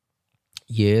salam.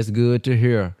 Yeah, it's good to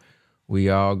hear. We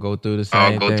all go through the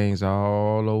same things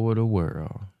all over the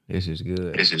world. This is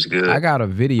good. I got a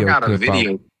video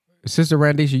clip. Sister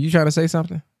Randisha, you trying to say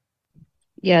something?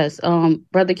 Yes.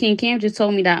 Brother King Cam just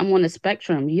told me that I'm on the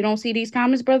spectrum. You don't see these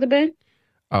comments, Brother Ben?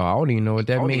 Oh, I don't even know what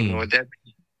that means.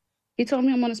 He told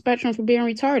me I'm on the spectrum for being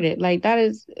retarded. Like, that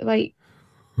is like,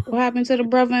 what happened to the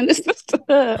brother and the sister?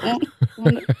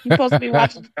 You supposed to be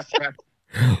watching.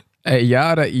 Hey,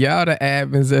 y'all the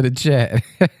admins of the chat.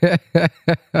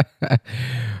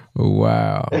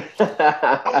 Wow.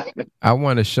 I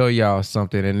want to show y'all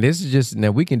something, and this is just,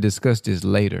 now we can discuss this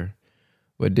later,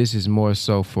 but this is more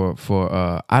so for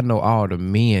I know all the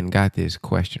men got this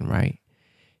question, right?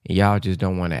 And y'all just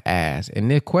don't want to ask. And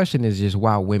the question is just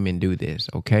why women do this,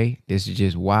 okay? This is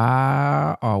just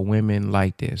why are women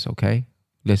like this, okay?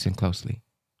 Listen closely.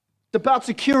 It's about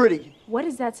security. What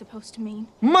is that supposed to mean?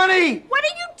 Money! What are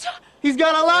you talking? He's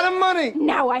got a lot of money.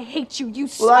 Now I hate you, you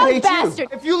Well, I smug hate bastard.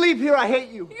 you. If you leave here, I hate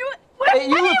you. What I hate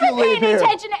you have if you you been leave paying here.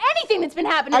 attention to anything that's been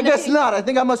happening? I guess not. I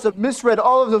think I must have misread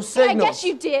all of those I signals. guess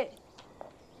you did.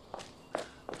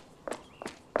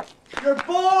 You're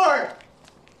bored.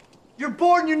 You're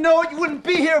bored and you know it. You wouldn't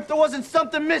be here if there wasn't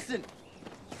something missing.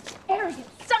 Arrogant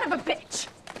son of a bitch.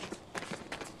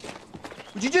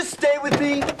 Would you just stay with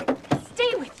me?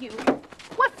 Stay with you.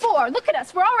 What for? Look at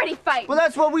us. We're already fighting. Well,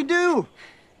 that's what we do.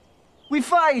 We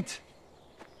fight.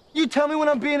 You tell me when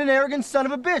I'm being an arrogant son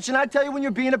of a bitch, and I tell you when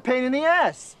you're being a pain in the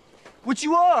ass. Which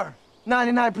you are,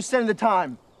 99% of the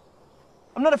time.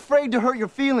 I'm not afraid to hurt your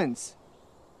feelings.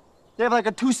 They have like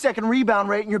a 2-second rebound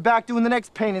rate, and you're back doing the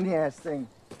next pain in the ass thing.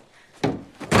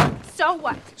 So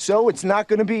what? So it's not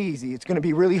gonna be easy. It's gonna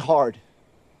be really hard.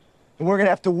 And we're gonna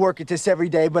have to work at this every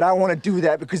day, but I wanna do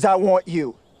that because I want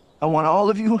you. I want all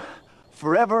of you,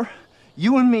 forever,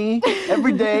 you and me,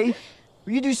 every day.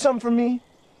 Will you do something for me?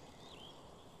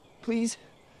 Please?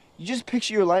 You just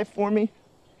picture your life for me?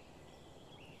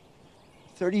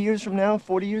 30 years from now,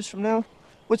 40 years from now?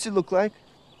 What's it look like?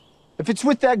 If it's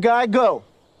with that guy, go.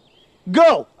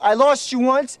 Go! I lost you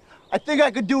once. I think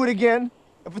I could do it again.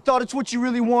 If I thought it's what you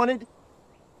really wanted.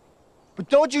 But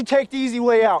don't you take the easy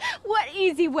way out. What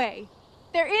easy way?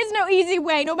 There is no easy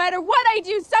way. No matter what I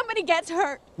do, somebody gets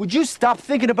hurt. Would you stop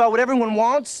thinking about what everyone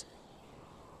wants?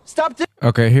 Stop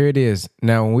Okay, here it is.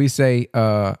 Now, when we say,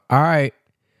 all right,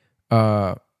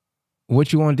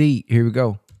 what you want to eat? Here we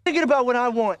go. thinking about what I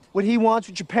want, what he wants,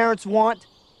 what your parents want.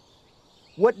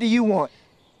 What do you want?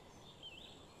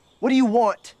 What do you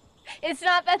want? It's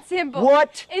not that simple.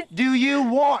 What do you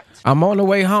want? I'm on the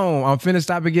way home. I'm finna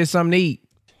stop and get something to eat.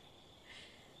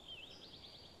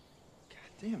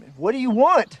 Damn it. What do you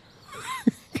want?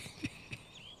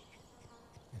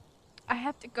 I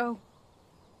have to go.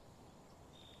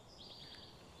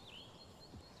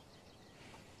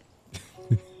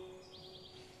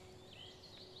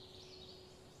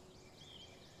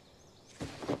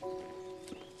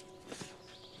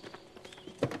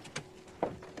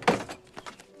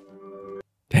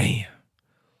 Damn.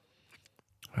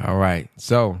 All right.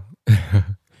 So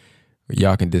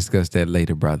y'all can discuss that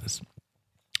later, brothers.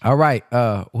 All right.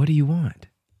 What do you want?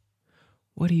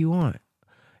 What do you want?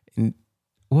 And,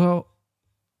 well,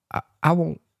 I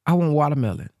want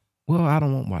watermelon. Well, I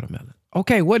don't want watermelon.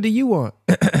 Okay, what do you want?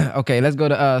 Okay, let's go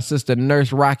to Sister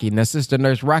Nurse Rocky. Now, Sister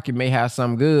Nurse Rocky may have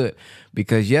something good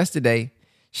because yesterday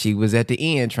she was at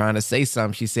the end trying to say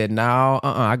something. She said, no,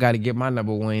 I got to get my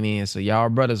number one in. So y'all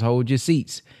brothers, hold your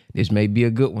seats. This may be a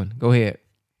good one. Go ahead.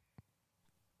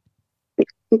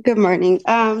 Good morning.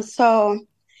 So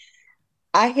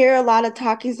I hear a lot of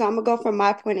talking, so I'm gonna go from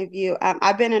my point of view.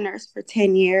 I've been a nurse for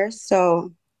 10 years,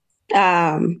 so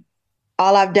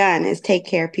all I've done is take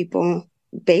care of people.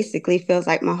 Basically, feels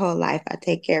like my whole life. I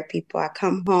take care of people. I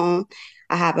come home,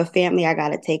 I have a family, I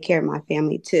gotta take care of my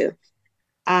family too.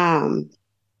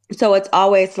 So it's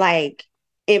always like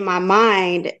in my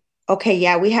mind, okay,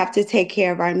 yeah, we have to take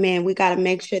care of our men. We got to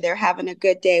make sure they're having a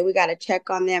good day. We got to check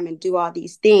on them and do all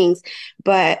these things.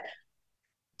 But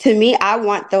to me, I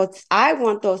want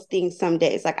those things some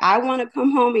days. Like I want to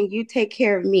come home and you take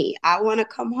care of me. I want to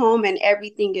come home and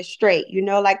everything is straight. You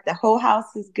know, like the whole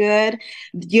house is good.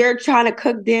 You're trying to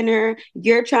cook dinner.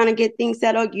 You're trying to get things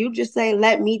settled. You just say,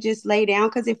 let me just lay down.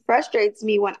 Because it frustrates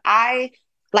me when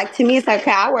to me, it's like,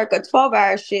 okay, I work a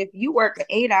 12-hour shift. You work an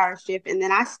 8-hour shift. And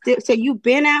then so you've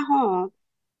been at home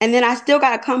And then I still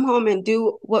got to come home and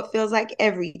do what feels like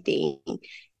everything.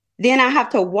 Then I have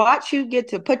to watch you get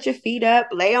to put your feet up,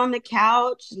 lay on the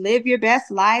couch, live your best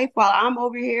life while I'm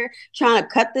over here trying to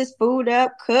cut this food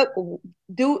up, cook,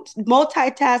 do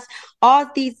multitask, all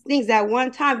these things at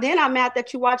one time. Then I'm mad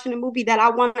that you're watching a movie that I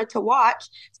wanted to watch.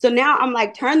 So now I'm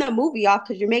like, turn the movie off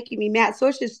because you're making me mad. So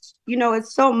it's just,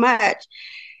 it's so much.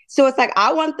 So it's like,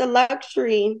 I want the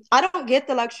luxury. I don't get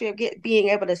the luxury of being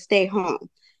able to stay home,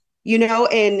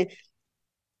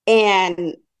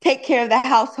 and take care of the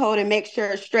household and make sure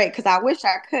it's straight, because I wish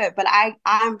I could, but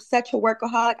I'm such a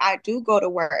workaholic. I do go to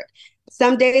work.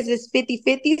 Some days it's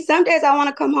 50-50. Some days I want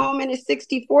to come home and it's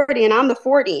 60-40 and I'm the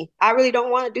 40. I really don't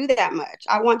want to do that much.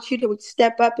 I want you to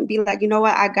step up and be like, you know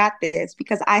what, I got this,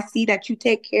 because I see that you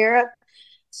take care of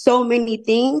so many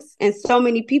things and so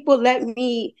many people. Let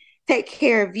me take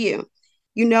care of you,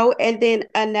 And then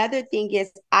another thing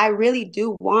is, I really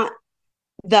do want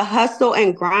the hustle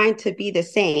and grind to be the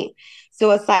same. So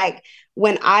it's like,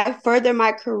 when I further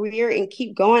my career and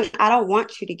keep going, I don't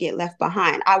want you to get left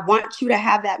behind. I want you to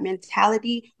have that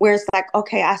mentality where it's like,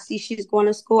 okay, I see she's going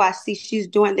to school. I see she's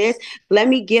doing this. Let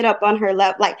me get up on her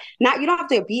level. Like, not, you don't have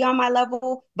to be on my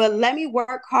level, but let me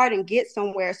work hard and get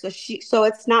somewhere. So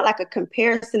it's not like a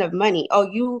comparison of money. Oh,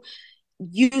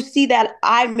 you see that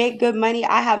I make good money,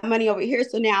 I have money over here.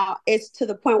 So now it's to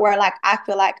the point where like, I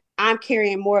feel like I'm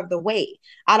carrying more of the weight.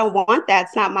 I don't want that.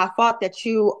 It's not my fault that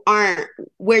you aren't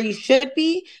where you should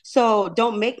be. So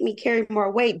don't make me carry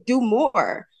more weight. Do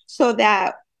more so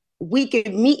that we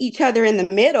can meet each other in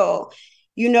the middle.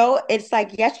 It's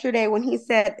like yesterday when he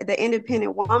said the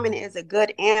independent woman is a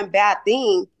good and bad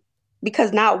thing,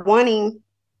 because not wanting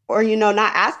or,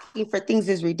 not asking for things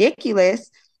is ridiculous.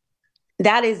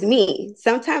 That is me.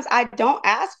 Sometimes I don't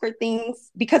ask for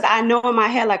things because I know in my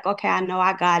head, like, okay, I know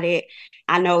I got it.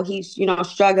 I know he's,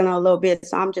 struggling a little bit.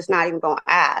 So I'm just not even going to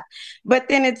ask. But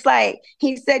then it's like,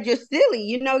 he said, you're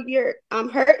silly. I'm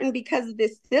hurting because of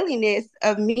this silliness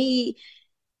of me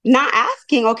not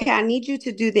asking, okay, I need you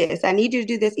to do this. I need you to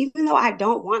do this, even though I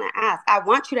don't want to ask. I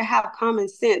want you to have common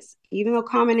sense, even though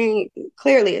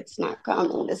clearly it's not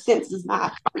common. The sense is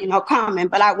not, common,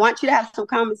 but I want you to have some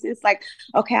common sense. Like,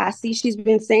 okay, I see she's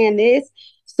been saying this,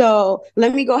 so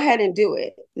let me go ahead and do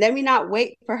it. Let me not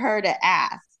wait for her to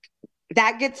ask.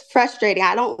 That gets frustrating.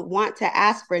 I don't want to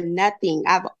ask for nothing.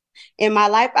 In my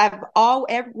life,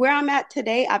 where I'm at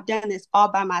today, I've done this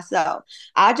all by myself.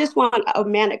 I just want a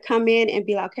man to come in and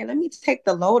be like, okay, let me take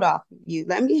the load off of you.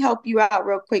 Let me help you out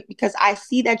real quick, because I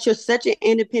see that you're such an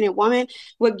independent woman.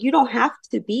 Well, you don't have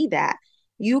to be that.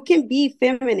 You can be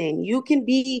feminine. You could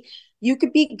be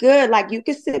good. Like, you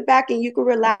can sit back and you can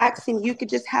relax, and you could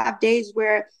just have days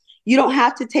where you don't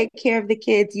have to take care of the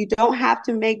kids. You don't have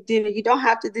to make dinner. You don't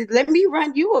have to let me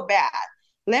run you a bath.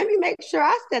 Let me make sure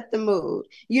I set the mood,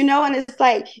 and it's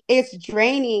like, it's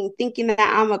draining thinking that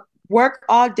I'm going to work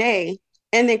all day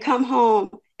and then come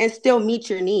home and still meet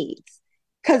your needs.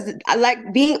 Because,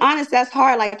 like, being honest, that's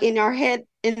hard. Like, in our head,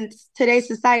 in today's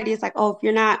society, it's like, oh, if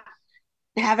you're not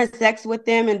having sex with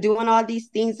them and doing all these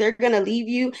things, they're going to leave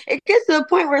you. It gets to a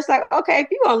point where it's like, okay, if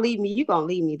you're going to leave me, you're going to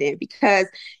leave me then, because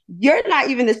you're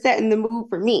not even setting the mood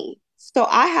for me. So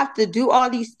I have to do all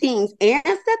these things and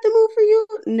set the mood for you?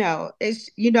 No,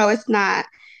 it's not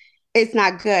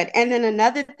good. And then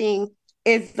another thing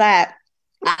is that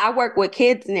I work with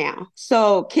kids now.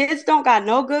 So kids don't got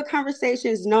no good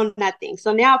conversations, no nothing.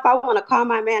 So now if I want to call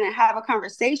my man and have a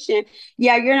conversation,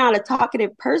 yeah, you're not a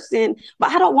talkative person, but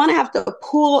I don't want to have to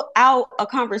pull out a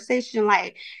conversation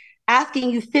like asking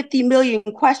you 50 million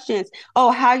questions. Oh,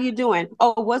 how you doing?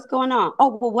 Oh, what's going on?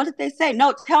 Oh, well, what did they say?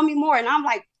 No, tell me more. And I'm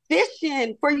like,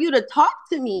 fishing for you to talk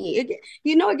to me.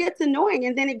 It gets annoying.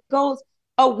 And then it goes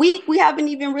a week we haven't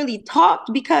even really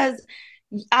talked, because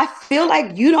I feel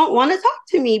like you don't want to talk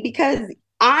to me, because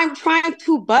I'm trying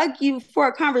to bug you for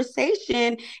a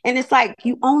conversation. And it's like,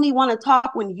 you only want to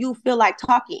talk when you feel like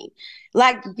talking.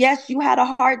 Like, yes, you had a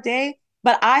hard day,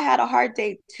 but I had a hard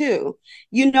day too,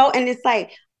 and it's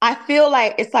like, I feel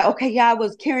like it's like, okay, yeah, I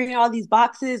was carrying all these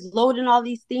boxes, loading all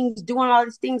these things, doing all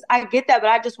these things. I get that, but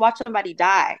I just watched somebody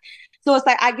die. So it's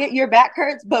like, I get your back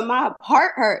hurts, but my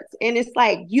heart hurts. And it's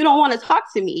like, you don't want to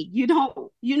talk to me. You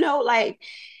don't, like,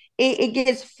 it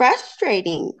gets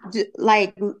frustrating.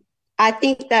 Like, I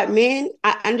think that men,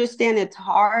 I understand it's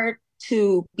hard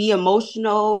to be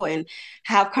emotional and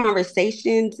have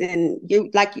conversations. And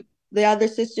you, like the other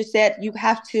sister said, you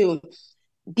have to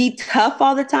be tough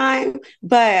all the time,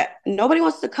 but nobody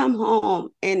wants to come home,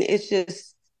 and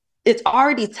it's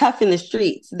already tough in the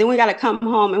streets. Then we got to come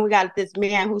home and we got this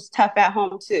man who's tough at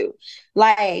home too.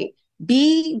 Like,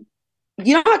 you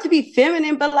don't have to be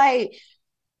feminine, but like,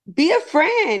 be a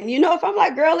friend. You know, if I'm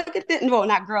like, girl, look at this. No,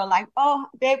 not girl, like, oh,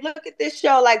 babe, look at this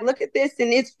show. Like, look at this.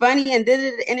 And it's funny. And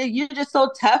you're just so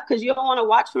tough because you don't want to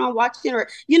watch what I'm watching. Or,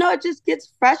 you know, it just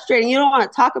gets frustrating. You don't want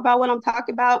to talk about what I'm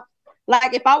talking about.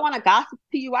 Like, if I want to gossip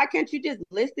to you, why can't you just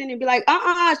listen and be like,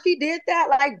 she did that?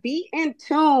 Like, be in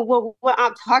tune with what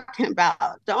I'm talking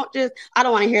about. Don't just, I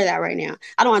don't want to hear that right now.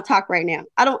 I don't want to talk right now.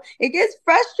 It gets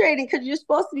frustrating because you're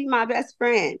supposed to be my best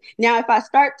friend. Now, if I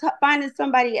start finding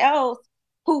somebody else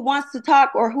who wants to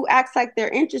talk or who acts like they're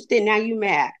interested, now you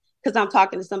mad because I'm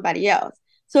talking to somebody else.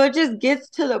 So it just gets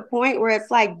to the point where it's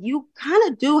like, you kind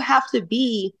of do have to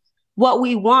be what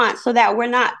we want so that we're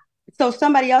not, so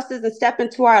somebody else doesn't step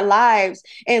into our lives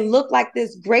and look like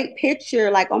this great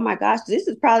picture, like, oh my gosh, this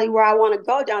is probably where I want to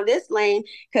go down this lane,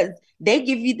 because they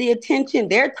give you the attention.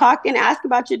 They're talking, ask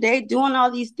about your day, doing all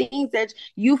these things that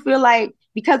you feel like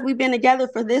because we've been together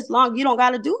for this long, you don't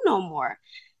got to do no more.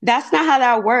 That's not how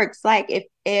that works. Like,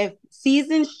 if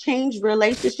seasons change,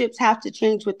 relationships have to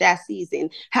change with that season.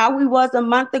 How we was a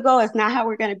month ago is not how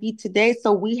we're going to be today.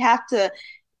 So we have to,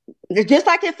 just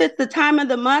like if it's the time of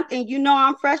the month and you know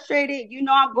I'm frustrated, you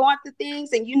know I'm going through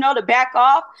things, and you know to back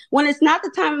off. When it's not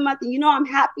the time of month and you know I'm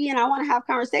happy and I want to have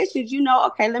conversations, you know,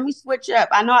 okay, let me switch up.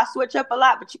 I know I switch up a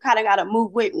lot, but you kind of got to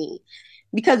move with me,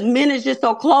 because men is just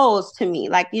so close to me.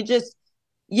 Like, you're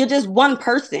just one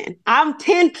person. I'm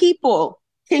 10 people.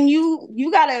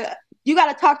 You gotta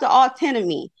talk to all 10 of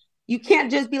me. You can't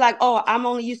just be like, oh, I'm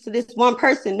only used to this one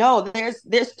person. No,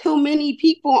 there's too many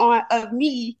people of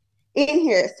me in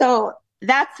here. So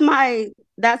that's my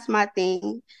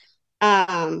thing.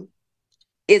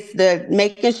 It's the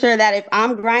making sure that if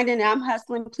I'm grinding and I'm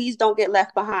hustling, please don't get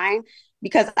left behind,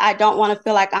 because I don't want to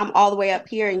feel like I'm all the way up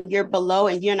here and you're below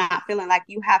and you're not feeling like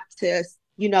you have to,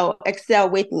 you know, excel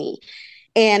with me.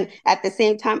 And at the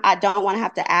same time, I don't want to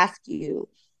have to ask you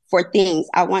for things.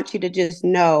 I want you to just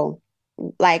know,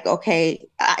 like, okay,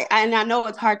 I know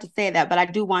it's hard to say that, but I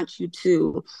do want you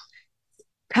to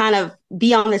kind of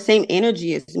be on the same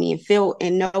energy as me and feel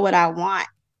and know what I want,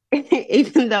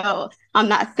 even though I'm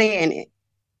not saying it.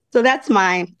 So that's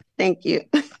mine. Thank you.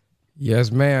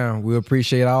 Yes, ma'am. We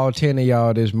appreciate all 10 of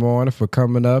y'all this morning for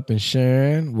coming up and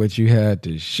sharing what you had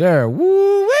to share.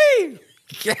 Woo-wee!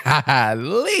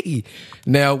 Golly.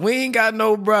 Now, we ain't got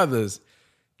no brothers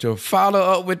to follow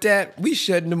up with that. We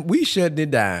shutting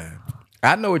it down.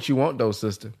 I know what you want though,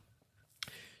 sister.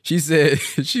 She said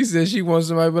she wants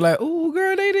somebody to be like, oh,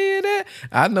 girl, they did that.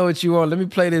 I know what you want. Let me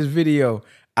play this video.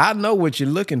 I know what you're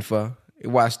looking for.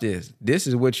 Watch this. This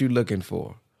is what you're looking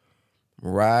for.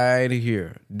 Right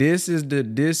here. This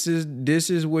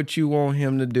is what you want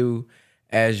him to do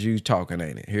as you talking,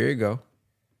 ain't it? Here you go.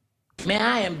 Man,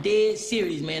 I am dead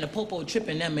serious, man. The popo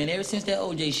tripping that, man. Ever since that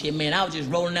OJ shit, man, I was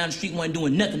just rolling down the street, wasn't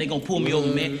doing nothing. They gonna pull me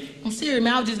over, man. I'm serious,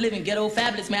 man. I was just living ghetto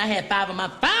fabulous, man. I had 5 of my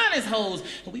finest hoes,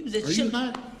 and we was just chilling.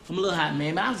 I'm a little hot,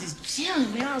 man. But I was just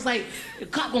chilling, man. I was like, the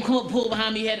cop gonna come up, pull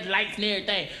behind me, had the lights and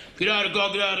everything. Get out of the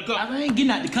car, get out of the car. I ain't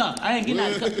getting out the car.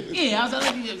 Yeah, I was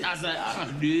like,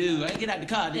 oh, dude, I ain't getting out the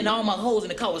car. Then all my hoes in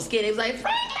the car was scared. They was like,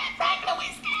 Franklin, we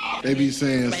scared. They be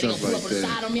saying stuff like that.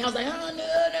 Side on me. I was like, oh,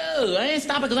 no. I ain't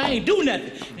stopping because I ain't do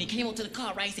nothing. And he came up to the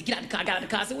car, right? He said, get out the car, got out the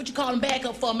car. I said, what you calling back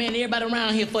up for, man? Everybody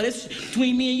around here for this.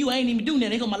 Between me and you, I ain't even do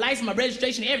nothing. They got my license, my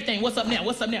registration, everything. What's up now?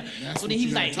 So then he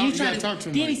was like, he started,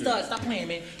 stop playing,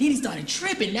 man. Then he started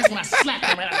tripping. That's when I slapped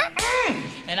him.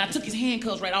 And I took his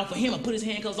handcuffs right off of him. I put his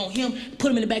handcuffs on him,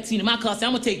 put him in the backseat of my car. Said,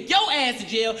 I'm going to take your ass to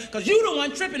jail because you the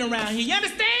one tripping around here. You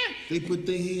understand? They put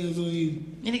their hands on you.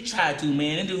 And they tried to,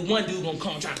 man. And one dude going to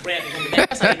come try to grab me.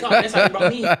 That's how they call it. That's how they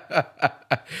brought me in.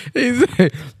 He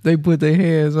said, they put their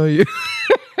hands on you.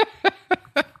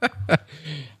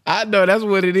 I know that's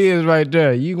what it is right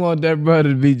there. You want that brother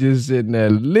to be just sitting there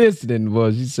listening, boy.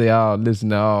 You say, oh, listen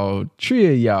to all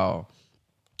 3 of y'all.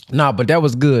 No, but that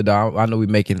was good, dog. I know we're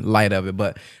making light of it,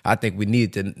 but I think we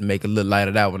need to make a little light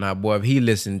of that one. Now, boy, if he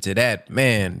listened to that,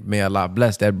 man, may Allah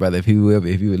bless that brother if he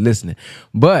was listening.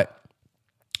 But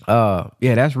yeah,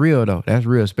 that's real though. That's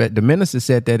real. The minister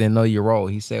said that in Know Your Role.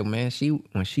 He said, man,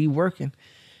 when she working,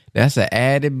 that's an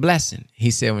added blessing.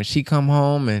 He said when she come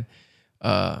home and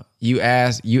you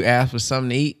ask for something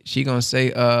to eat, she gonna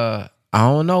say, I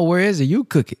don't know, where is it? You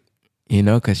cook it, you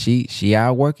know, cause she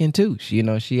out working too.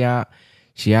 She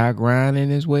out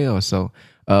grinding as well. So,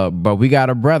 but we got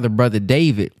a brother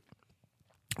David.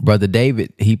 Brother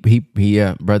David,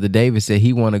 Brother David said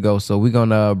he want to go. So we're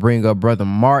gonna bring up Brother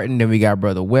Martin. Then we got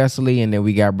Brother Wesley, and then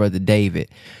we got Brother David.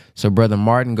 So Brother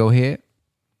Martin, go ahead.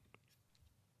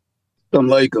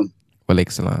 Alaikum.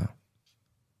 Walaikum salam.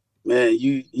 Man,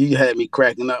 you had me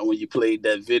cracking up when you played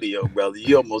that video, brother.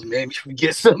 You almost made me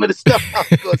forget some of the stuff I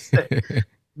was gonna say.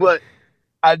 But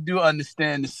I do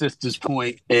understand the sister's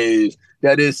point, and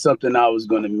that is something I was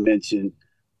going to mention.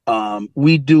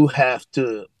 We do have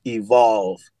to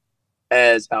evolve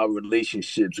as our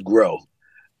relationships grow.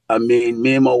 I mean,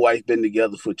 me and my wife been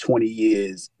together for 20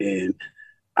 years, and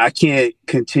I can't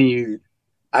continue.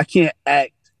 I can't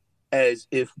act as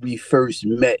if we first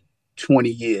met 20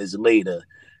 years later,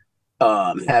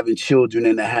 having children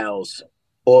in the house,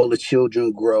 all the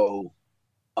children grow,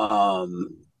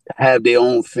 um, have their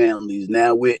own families.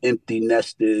 Now we're empty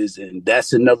nesters, and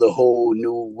that's another whole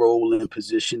new role and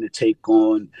position to take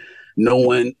on. No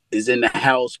one is in the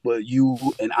house but you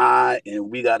and I, and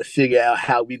we got to figure out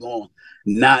how we going to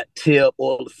not tear up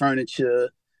all the furniture,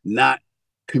 not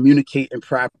communicating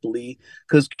properly,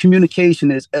 because communication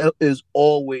is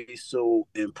always so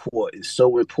important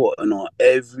on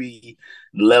every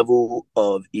level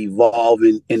of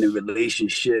evolving in a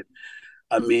relationship.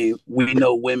 I mean, we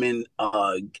know women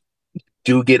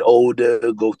do get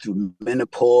older, go through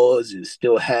menopause, and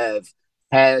still have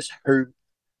past hurt.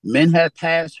 Men have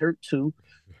past hurt too.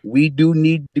 We do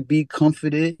need to be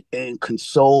comforted and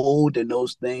consoled and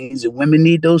those things, and women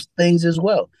need those things as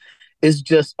well. It's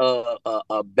just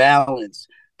a balance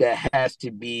that has to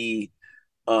be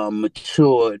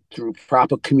matured through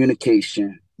proper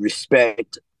communication,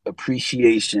 respect,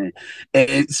 appreciation.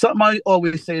 And something I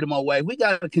always say to my wife, we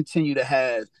got to continue to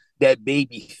have that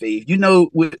baby faith. You know,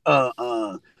 with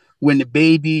when the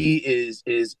baby is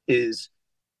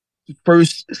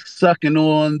first sucking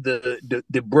on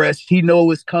the breast, he know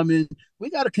it's coming.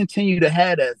 We got to continue to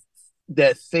have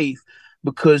that faith,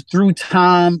 because through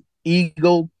time,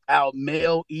 our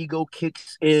male ego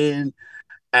kicks in,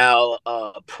 our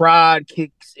pride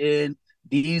kicks in.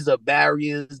 These are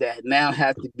barriers that now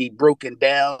have to be broken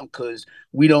down, because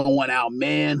we don't want our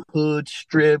manhood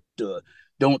stripped, or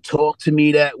don't talk to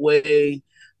me that way.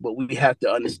 But we have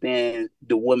to understand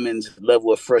the woman's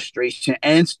level of frustration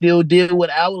and still deal with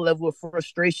our level of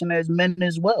frustration as men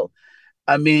as well.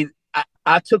 I mean, I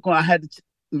had to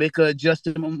make an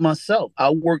adjustment myself. I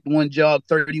worked one job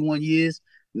 31 years.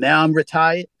 Now I'm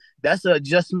retired. That's an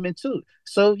adjustment too.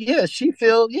 So yeah, she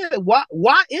feel, yeah,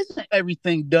 why isn't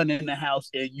everything done in the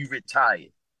house and you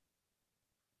retired?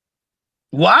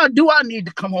 Why do I need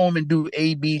to come home and do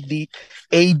A, B,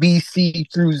 C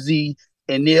through Z?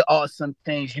 And there are some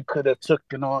things you could have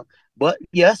taken on. But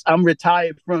yes, I'm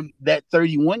retired from that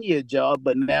 31-year job,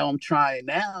 but now I'm trying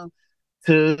now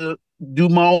to do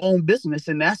my own business.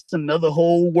 And that's another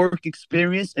whole work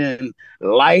experience, and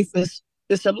life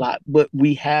it's a lot. But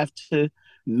we have to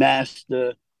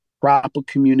master proper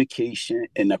communication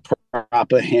and the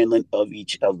proper handling of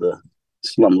each other.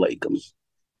 Slum Lakem.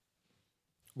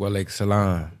 Well, like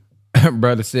Salam.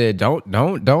 Brother said, don't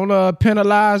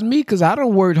penalize me, because I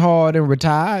don't work hard and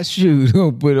retired. Shoot,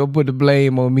 don't put the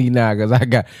blame on me now, because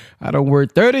I don't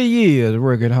work 30 years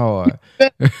working hard.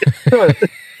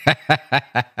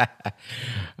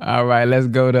 All right, let's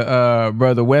go to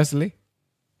Brother Wesley.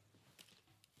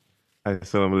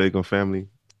 Assalamu alaikum, family.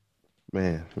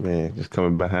 Man, just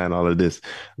coming behind all of this.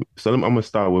 So I'm gonna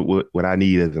start with what I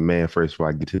need as a man first before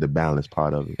I get to the balance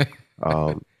part of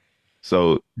it.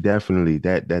 So definitely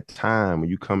that time when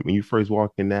you first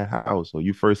walk in that house, or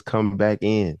you first come back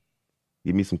in,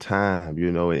 give me some time,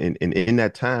 and in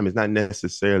that time, it's not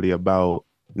necessarily about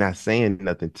not saying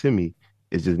nothing to me.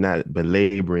 It's just not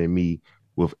belaboring me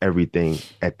with everything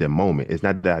at the moment. It's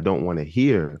not that I don't want to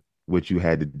hear what you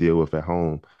had to deal with at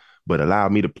home, but allow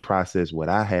me to process what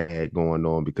I had going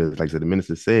on, because like I said, the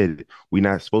minister said, we're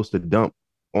not supposed to dump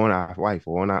on our wife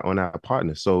or on our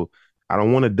partner. So I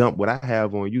don't want to dump what I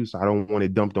have on you, so I don't want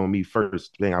it dumped on me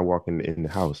first thing I walk in the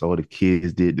house. All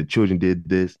the children did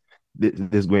this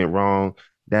went wrong,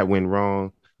 that went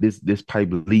wrong, this pipe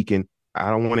leaking. I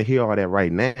don't want to hear all that right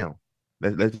now.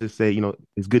 Let's just say,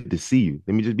 it's good to see you.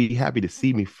 Let me just be happy to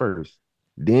see me first.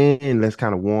 Then let's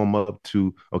kind of warm up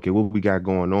to, okay, what we got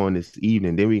going on this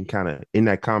evening. Then we can kind of, in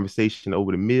that conversation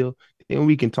over the meal, then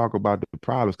we can talk about the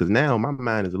problems, because now my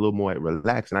mind is a little more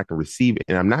relaxed and I can receive it.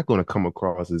 And I'm not going to come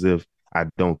across as if I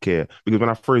don't care, because when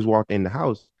I first walk in the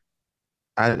house,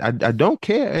 I don't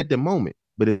care at the moment,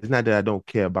 but it's not that I don't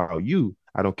care about you.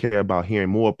 I don't care about hearing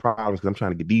more problems, because I'm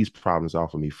trying to get these problems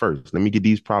off of me first. Let me get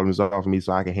these problems off of me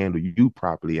so I can handle you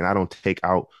properly, and I don't take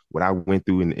out what I went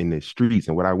through in the streets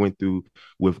and what I went through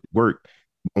with work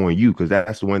on you, because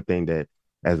that's the one thing that,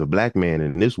 as a Black man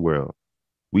in this world,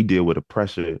 we deal with a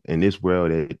pressure in this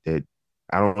world that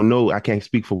I don't know. I can't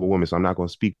speak for a woman, so I'm not going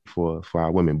to speak for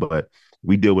our women, but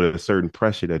we deal with a certain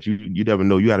pressure that you never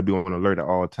know. You got to be on alert at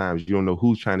all times. You don't know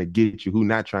who's trying to get you, who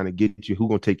not trying to get you, who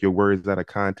going to take your words out of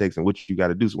context, and what you got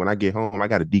to do. So when I get home, I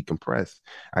got to decompress.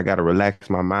 I got to relax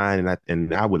my mind,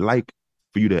 and I would like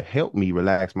for you to help me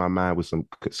relax my mind with some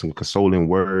consoling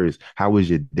words. How was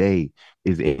your day?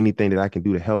 Is there anything that I can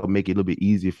do to help make it a little bit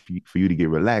easier for you to get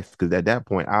relaxed? Because at that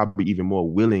point, I'll be even more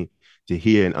willing to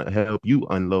hear and help you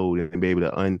unload and be able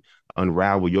to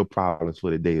unravel your problems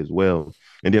for the day as well.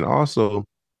 And then also,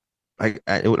 like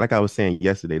I was saying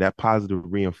yesterday, that positive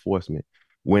reinforcement.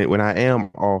 When I am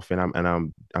off and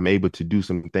I'm able to do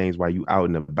some things while you out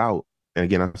and about. And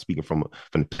again, I'm speaking from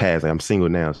the past. Like I'm single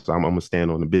now, so I'm gonna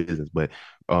stand on the business. But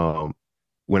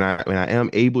when I am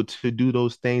able to do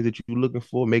those things that you're looking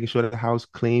for, making sure that the house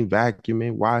clean,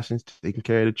 vacuuming, washing, taking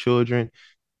care of the children,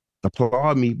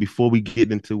 applaud me before we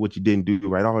get into what you didn't do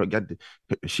right. All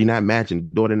she not matching,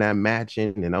 daughter not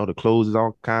matching, and all the clothes is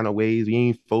all kind of ways. You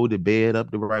ain't fold the bed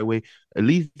up the right way. At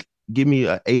least give me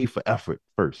an A for effort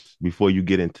first before you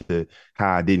get into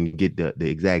how I didn't get the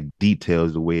exact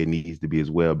details the way it needs to be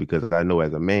as well. Because I know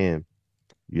as a man,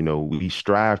 we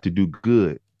strive to do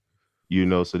good.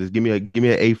 So just give me an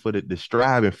A for the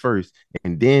striving first,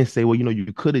 and then say, well,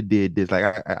 you could have did this.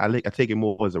 Like I take it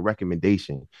more as a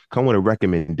recommendation. Come with a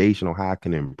recommendation on how I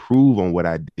can improve on what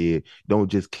I did. Don't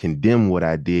just condemn what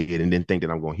I did and then think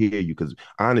that I'm going to hear you. Because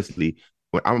honestly,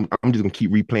 I'm just going to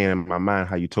keep replaying in my mind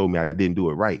how you told me I didn't do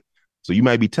it right. So you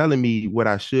might be telling me what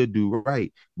I should do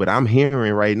right, but I'm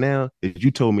hearing right now that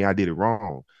you told me I did it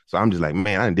wrong. So I'm just like,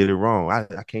 man, I did it wrong.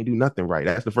 I can't do nothing right.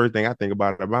 That's the first thing I think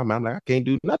about in my mind. I'm like, I can't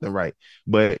do nothing right.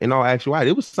 But in all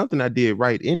actuality, it was something I did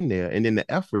right in there. And then the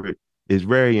effort is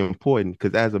very important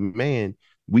because as a man,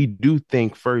 we do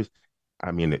think first.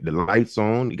 I mean, the lights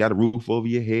on, you got a roof over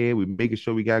your head. We're making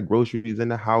sure we got groceries in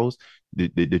the house.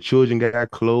 The children got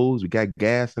clothes. We got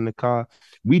gas in the car.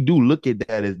 We do look at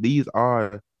that as these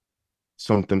are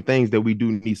some things that we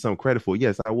do need some credit for.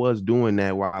 Yes, I was doing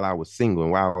that while I was single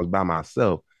and while I was by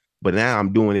myself. But now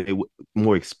I'm doing it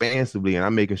more expansively, and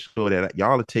I'm making sure that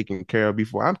y'all are taken care of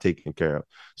before I'm taken care of.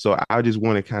 So I just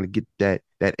want to kind of get that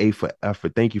A for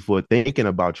effort. Thank you for thinking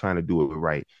about trying to do it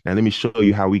right. Now let me show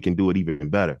you how we can do it even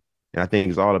better. And I think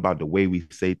it's all about the way we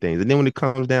say things. And then when it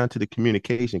comes down to the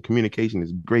communication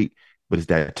is great, but it's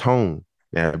that tone.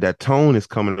 Now, if that tone is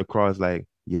coming across like,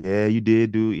 yeah, you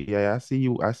did do. Yeah, I see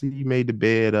you made the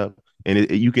bed up. And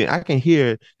I can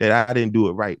hear that I didn't do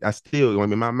it right. I still,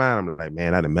 in my mind, I'm like,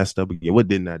 man, I done messed up again. What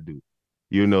didn't I do?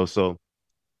 So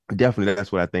definitely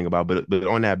that's what I think about. But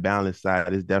on that balance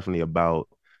side, it's definitely about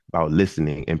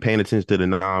listening and paying attention to the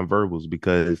nonverbals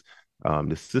because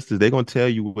the sisters, they're gonna tell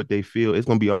you what they feel. It's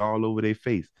gonna be all over their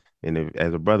face. And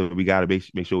as a brother, we got to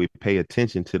make sure we pay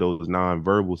attention to those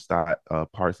nonverbal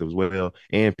parts as well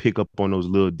and pick up on those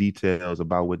little details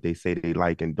about what they say they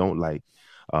like and don't like.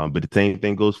 But the same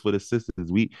thing goes for the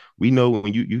sisters. We know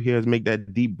when you hear us make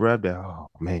that deep breath that, oh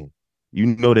man,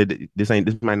 that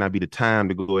this might not be the time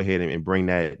to go ahead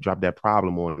and drop that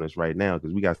problem on us right now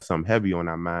because we got something heavy on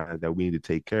our minds that we need to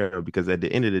take care of because at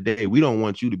the end of the day, we don't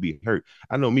want you to be hurt.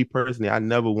 I know me personally, I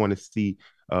never want to see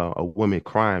a woman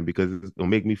crying because it's gonna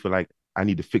make me feel like I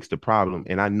need to fix the problem.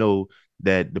 And I know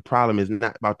that the problem is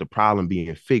not about the problem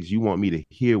being fixed. You want me to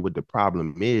hear what the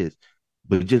problem is.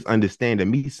 But just understand that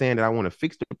me saying that I want to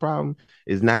fix the problem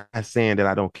is not saying that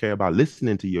I don't care about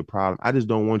listening to your problem. I just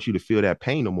don't want you to feel that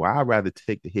pain no more. I'd rather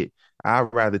take the hit.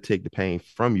 I'd rather take the pain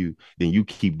from you than you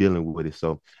keep dealing with it.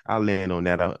 So I'll land on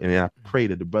that. And I pray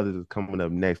that the brothers is coming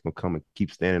up next will come and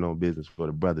keep standing on business for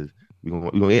the brothers.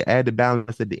 We're gonna add the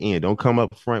balance at the end. Don't come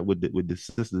up front with the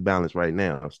sisters balance right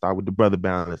now. Start with the brother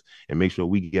balance and make sure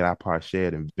we get our part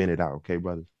shared and vent it out. Okay,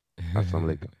 brothers?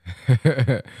 Assalamu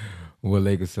alaikum.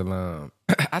 Walaikum salam.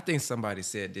 I think somebody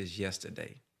said this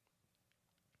yesterday.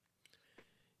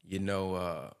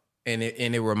 And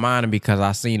it reminded me because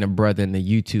I seen a brother in the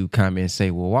YouTube comment say,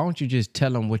 "Well, why don't you just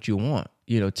tell them what you want?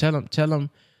 Tell them."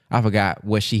 I forgot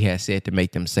what she had said to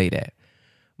make them say that,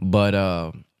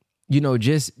 but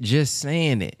just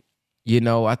saying it.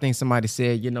 I think somebody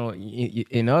said,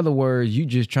 in other words, you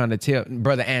just trying to tell.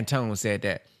 Brother Antone said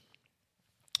that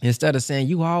instead of saying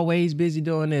you always busy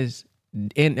doing this.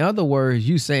 In other words,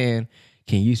 you saying,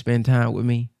 can you spend time with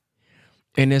me?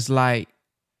 And it's like,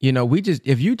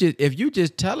 if you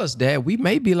just tell us that, we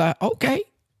may be like, okay,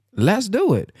 let's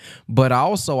do it. But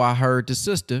also I heard the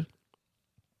sister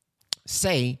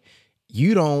say,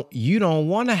 you don't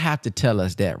want to have to tell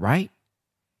us that, right?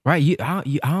 Right? I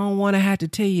don't want to have to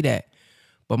tell you that.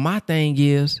 But my thing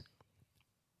is,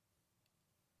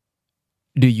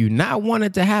 do you not want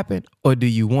it to happen or do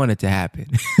you want it to happen?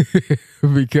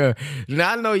 Because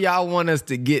I know y'all want us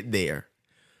to get there.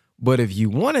 But if you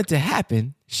want it to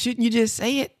happen, shouldn't you just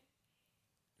say it?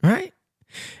 Right?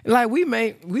 Like we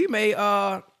may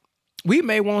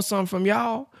want something from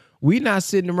y'all. We not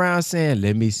sitting around saying,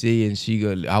 let me see,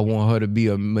 and I want her to be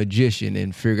a magician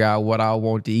and figure out what I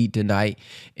want to eat tonight.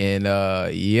 And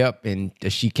and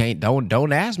she can't,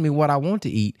 don't ask me what I want to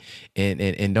eat,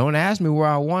 and don't ask me where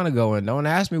I want to go, and don't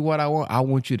ask me what I want. I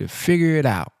want you to figure it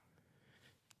out.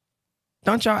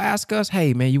 Don't y'all ask us,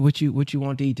 hey man, what you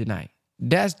want to eat tonight?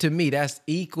 That's, to me, that's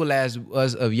equal as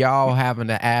us of y'all having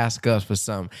to ask us for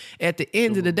something. At the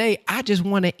end of the day, I just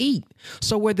want to eat.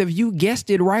 So whether you guessed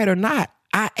it right or not,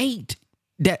 I ate.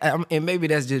 That, and maybe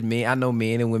that's just me. I know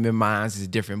men and women minds is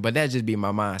different, but that just be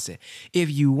my mindset.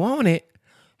 If you want it,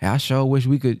 I sure wish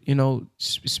we could,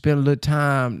 spend a little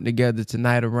time together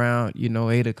tonight around,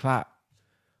 8 o'clock.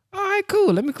 All right,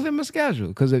 cool. Let me clear my schedule.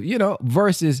 Because,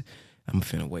 versus I'm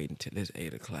finna wait until it's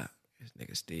 8 o'clock. This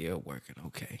nigga still working.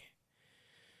 Okay.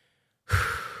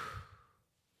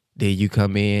 Then you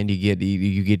come in,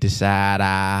 you get the side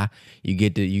eye, you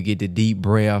get the deep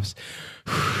breaths.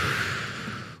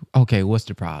 Okay, what's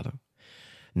the problem?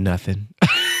 Nothing.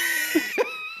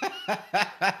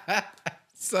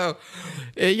 So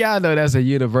y'all know that's a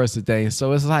universal thing.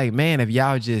 So it's like, man, if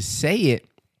y'all just say it,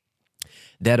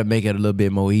 that'll make it a little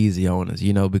bit more easy on us,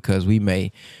 because we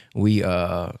may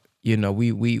forget.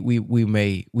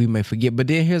 But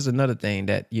then here's another thing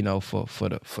that,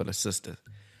 for the sisters,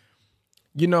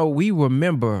 we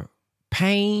remember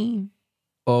pain,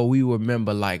 or we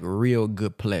remember like real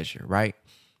good pleasure, right?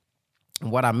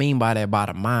 And what I mean by that, by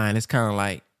the mind, it's kind of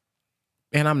like,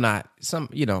 and I'm not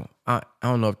I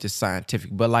don't know if this is scientific,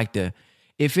 but like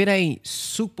if it ain't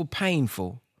super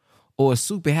painful or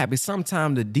super happy,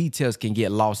 sometimes the details can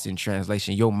get lost in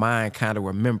translation. Your mind kind of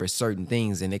remembers certain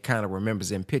things, and it kind of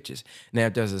remembers in pictures. Now,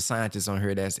 if there's a scientist on here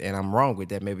and I'm wrong with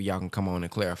that, maybe y'all can come on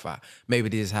and clarify. Maybe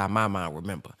this is how my mind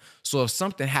remember. So if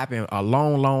something happened a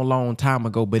long, long, long time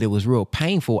ago, but it was real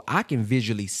painful, I can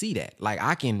visually see that. Like,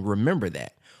 I can remember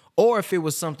that. Or if it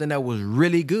was something that was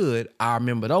really good, I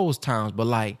remember those times. But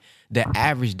like the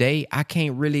average day, I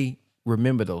can't really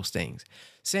remember those things.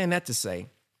 Saying that to say,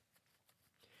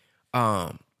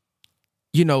 some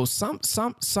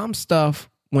stuff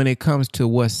when it comes to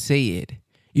what's said,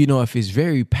 if it's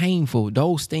very painful,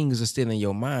 those things are still in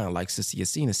your mind. Like Sister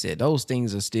Yasina said, those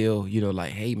things are still,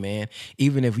 like, hey man,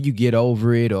 even if you get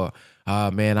over it, or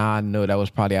man, I know that was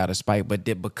probably out of spite, but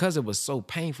because it was so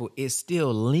painful, it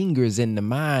still lingers in the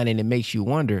mind, and it makes you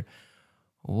wonder,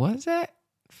 was that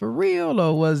for real,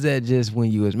 or was that just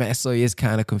when you was mad? So it's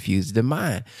kind of confused the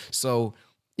mind. So,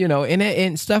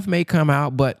 and stuff may come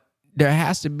out, but there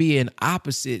has to be an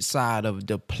opposite side of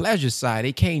the pleasure side.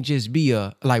 It can't just be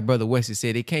like Brother Wesley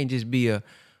said, it can't just be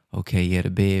okay, yeah, the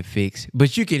bed fixed.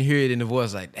 But you can hear it in the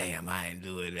voice like, damn, I didn't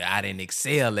do it. I didn't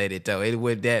excel at it though. It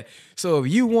with that. So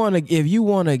if you wanna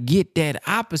get that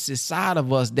opposite side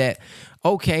of us, that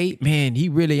okay, man, he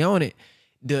really on it.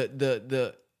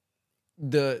 The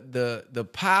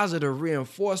positive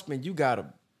reinforcement, you gotta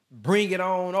bring it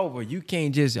on over. You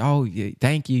can't just, oh, yeah,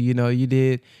 thank you, you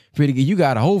did pretty good. You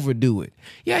got to overdo it.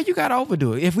 Yeah, you got to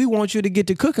overdo it. If we want you to get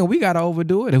to cooking, we got to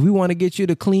overdo it. If we want to get you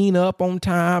to clean up on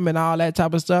time and all that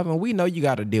type of stuff, and we know you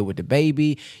got to deal with the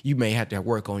baby, you may have to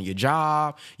work on your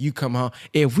job, you come home.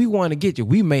 If we want to get you,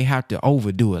 we may have to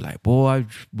overdo it. Like, boy,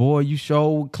 you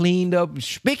sure cleaned up,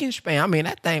 spick and span. I mean,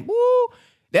 that thing, woo,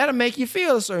 that'll make you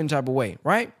feel a certain type of way,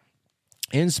 right?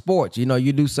 In sports,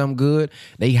 you do something good,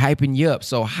 they hyping you up.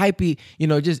 So hype,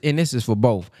 and this is for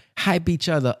both, hype each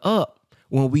other up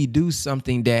when we do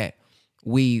something that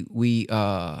we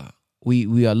are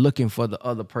looking for the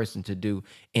other person to do,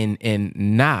 and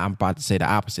not, I'm about to say the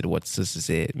opposite of what the sister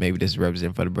said. Maybe this is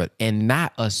representing for the brother, and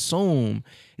not assume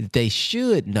that they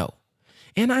should know.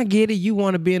 And I get it. You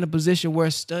want to be in a position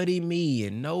where study me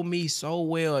and know me so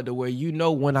well to where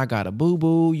when I got a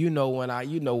boo-boo,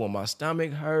 when my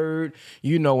stomach hurt,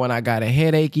 when I got a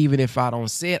headache, even if I don't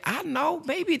say it. I know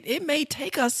maybe it may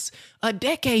take us a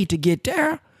decade to get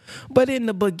there, but in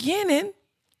the beginning,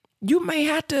 you may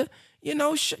have to,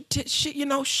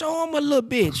 show them a little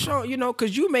bit,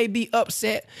 because you may be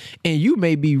upset, and you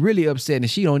may be really upset,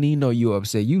 and she don't even know you're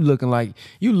upset. You looking like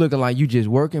you just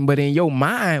working, but in your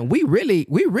mind, we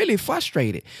really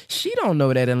frustrated. She don't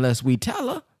know that unless we tell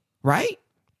her, right?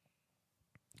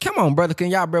 Come on, brother, can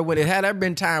y'all bear with it? Had there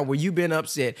been time where you been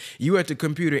upset, you at the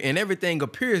computer, and everything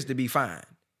appears to be fine,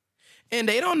 and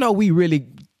they don't know we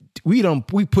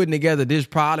putting together this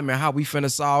problem and how we finna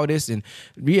solve this, and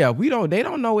they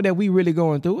don't know that we really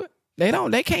going through it.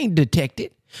 They can't detect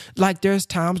it. Like there's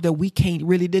times that we can't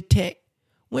really detect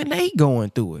when they going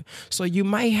through it. So you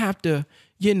might have to,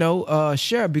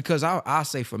 share, because I'll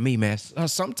say for me, man,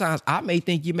 sometimes I may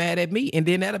think you're mad at me, and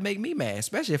then that'll make me mad,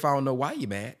 especially if I don't know why you're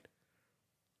mad.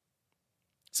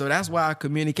 So that's why I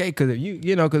communicate.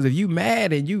 Because if you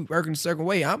mad and you working a certain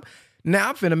way, I'm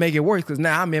finna make it worse because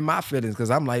now I'm in my feelings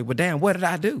because I'm like, well, damn, what did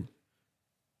I do?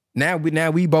 Now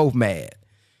we both mad.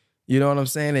 You know what I'm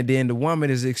saying? And then the woman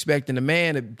is expecting the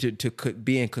man to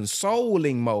be in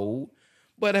consoling mode.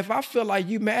 But if I feel like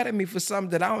you mad at me for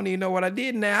something that I don't even know what I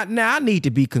did, now I need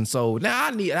to be consoled.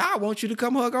 I want you to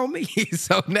come hug on me.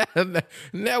 So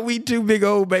now we two big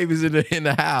old babies in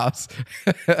the house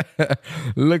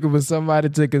looking for somebody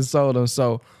to console them.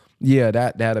 So yeah,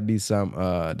 that'll be some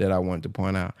that I wanted to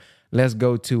point out. Let's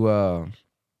go to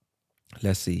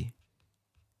let's see.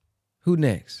 Who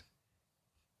next?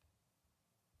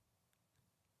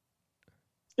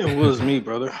 It was me,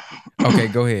 brother. Okay,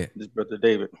 go ahead. This brother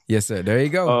David. Yes, sir. There you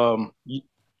go.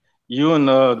 You and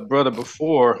the brother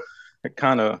before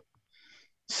kind of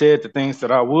said the things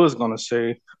that I was gonna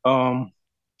say. So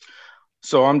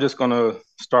I'm just gonna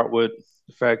start with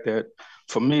the fact that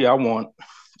for me, I want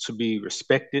to be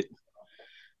respected,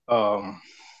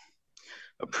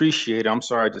 appreciated. I'm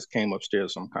sorry, I just came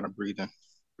upstairs, so I'm kind of breathing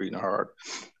hard.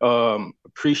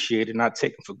 Appreciated, not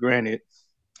taken for granted,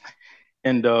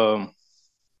 and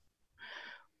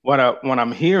what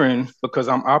I'm hearing, because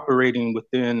I'm operating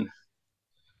within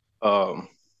the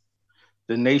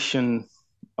nation,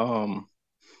 I'm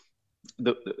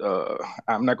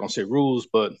not gonna say rules,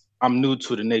 but I'm new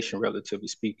to the nation, relatively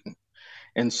speaking,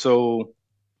 and so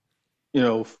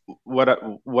what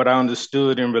I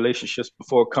understood in relationships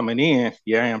before coming in.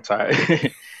 Yeah, I am tired.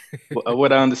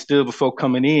 What I understood before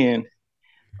coming in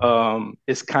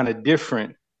is kind of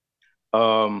different.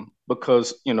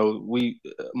 Because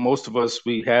most of us,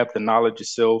 we have the knowledge of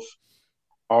self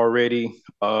already.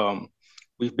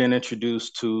 We've been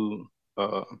introduced to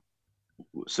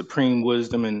supreme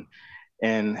wisdom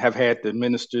and have had the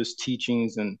ministers'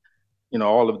 teachings and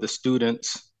all of the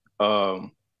students.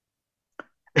 Not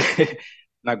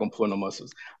gonna pull no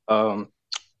muscles.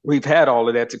 We've had all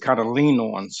of that to kind of lean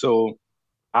on. So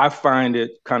I find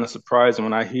it kind of surprising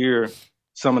when I hear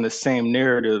some of the same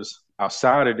narratives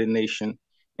outside of the nation,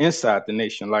 inside the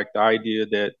nation, like the idea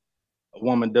that a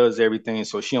woman does everything,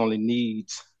 so she only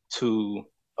needs to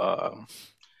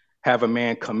have a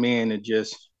man come in and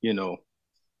just be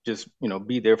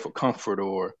there for comfort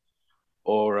or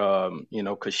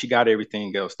because she got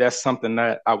everything else. That's something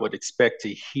that I would expect to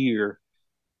hear,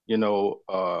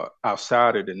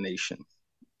 outside of the nation.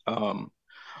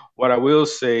 What I will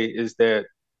say is that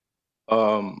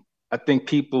I think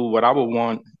what I would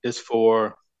want is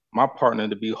for my partner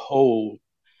to be whole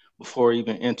before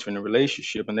even entering a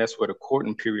relationship, and that's where the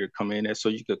courting period come in. And so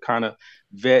you could kind of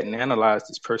vet and analyze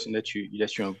this person that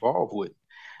you're involved with.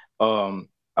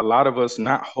 A lot of us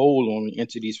not whole when we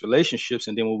enter these relationships,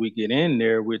 and then when we get in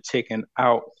there, we're taking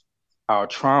out our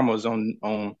traumas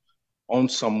on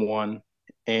someone,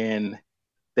 and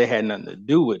they had nothing to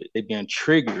do with it. They're being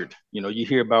triggered. You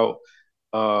hear about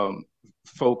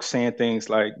folks saying things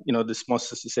like, this one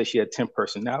sister said she had 10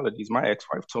 personalities. My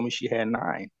ex-wife told me she had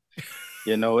 9.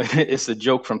 It's a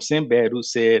joke from Sinbad who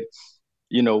said,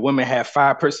 women have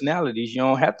 5 personalities. You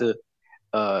don't have to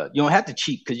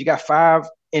cheat because you got 5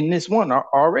 in this one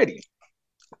already.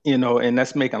 And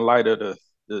that's making light of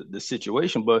the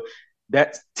situation. But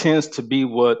that tends to be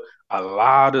what a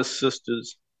lot of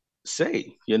sisters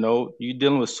say. You're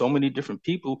dealing with so many different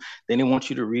people, then they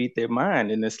want you to read their mind.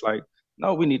 And it's like,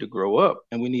 no, we need to grow up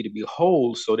and we need to be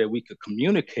whole so that we could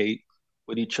communicate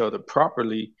with each other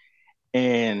properly.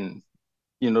 And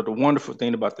the wonderful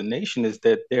thing about the nation is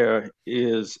that there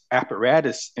is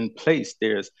apparatus in place.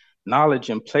 There's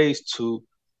knowledge in place to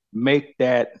make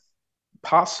that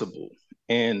possible.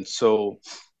 And so,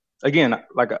 again,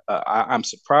 like I'm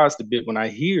surprised a bit when I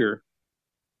hear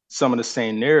some of the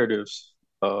same narratives.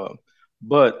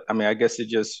 But I mean, I guess it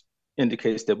just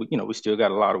indicates that we still got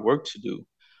a lot of work to do.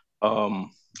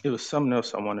 It was something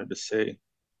else I wanted to say.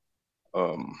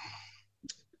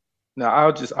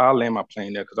 Now I'll land my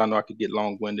plane there because I know I could get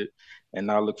long-winded, and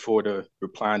I look forward to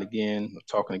replying again or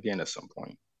talking again at some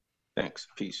point. Thanks.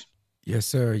 Peace. Yes,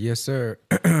 sir. Yes, sir.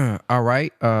 All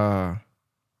right.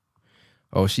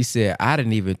 She said, I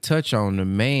didn't even touch on the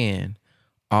man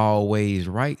always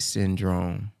right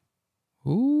syndrome.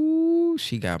 Ooh,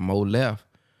 she got more left.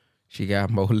 She got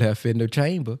more left in the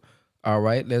chamber. All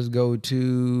right, let's go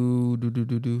to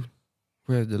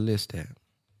where's the list at?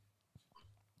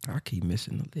 I keep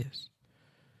missing the list.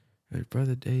 There's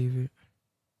Brother David.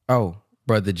 Oh,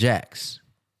 Brother Jax.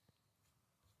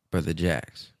 Brother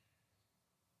Jax.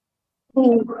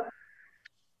 Assalamu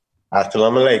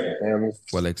alaikum, family.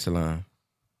 Walaikum salam.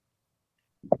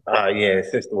 Yeah, the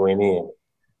sister went in.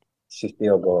 She's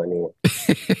still going in.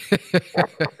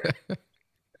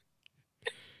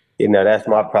 That's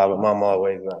my problem. I'm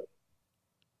always right.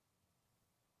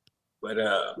 But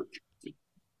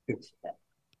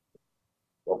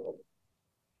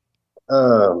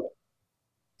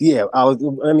yeah,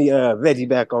 let me veggie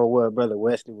back on what Brother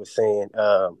Wesley was saying.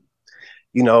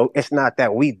 It's not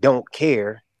that we don't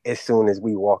care as soon as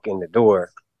we walk in the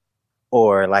door,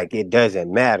 or like it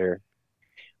doesn't matter,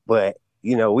 but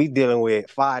we dealing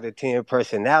with 5 to 10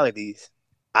 personalities.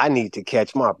 I need to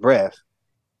catch my breath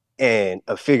and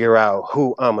figure out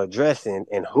who I'm addressing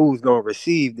and who's going to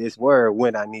receive this word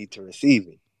when I need to receive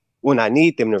it, when I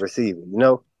need them to receive it,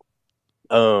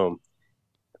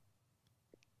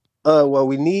 what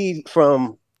we need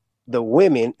from the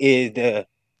women is the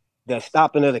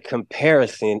stopping of the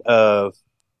comparison of,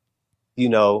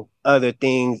 other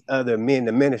things, other men.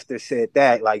 The minister said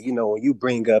that, like, when you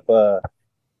bring up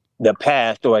the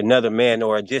past or another man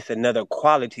or just another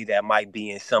quality that might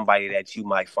be in somebody that you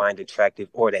might find attractive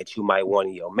or that you might want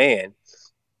in your man,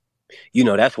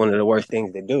 that's one of the worst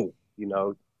things to do.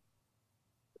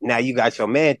 Now you got your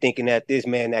man thinking that this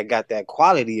man that got that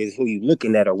quality is who you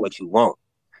looking at or what you want.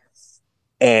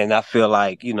 And I feel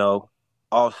like,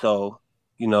 also,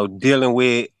 dealing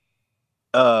with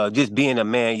just being a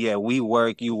man. Yeah, we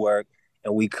work, you work,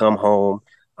 and we come home.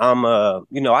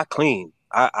 I clean.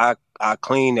 I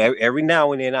clean every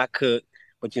now and then. I cook,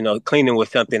 but cleaning was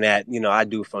something that I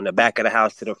do from the back of the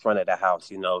house to the front of the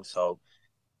house. So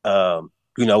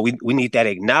we need that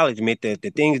acknowledgement that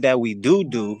the things that we do,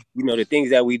 the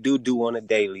things that we do on a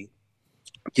daily,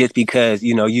 just because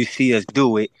you see us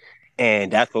do it,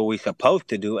 and that's what we're supposed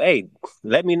to do. Hey,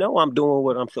 let me know I'm doing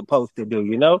what I'm supposed to do. Let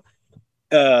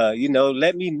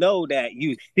me know that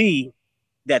you see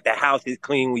that the house is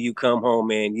clean when you come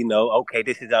home, and okay,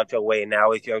 this is out your way, and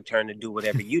now it's your turn to do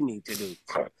whatever you need to do.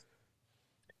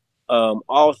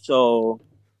 Also,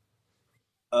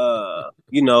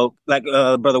 like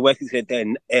Brother Wesley said,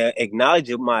 that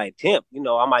acknowledge my attempt.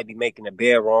 I might be making the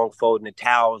bed wrong, folding the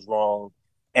towels wrong,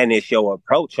 and it's your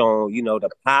approach on, the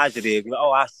positive.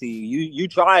 Oh, I see you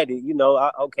tried it.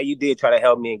 Okay, you did try to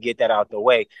help me and get that out the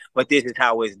way, but this is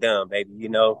how it's done, baby.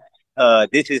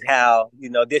 This is how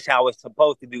this how it's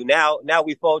supposed to do. Now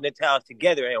we folding the towels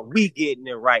together and we getting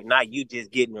it right, not you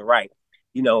just getting it right.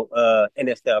 And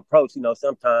it's the approach.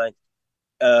 Sometimes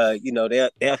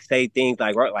they'll say things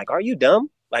like, are you dumb?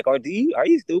 Like, are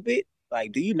you stupid?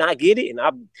 Like, do you not get it?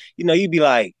 And you'd be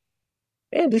like,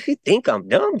 man, does she think I'm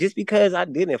dumb just because I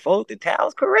didn't fold the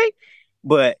towels correct?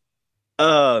 But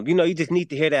you just need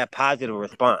to hear that positive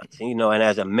response. And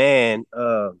as a man,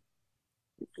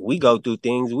 we go through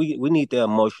things. We need the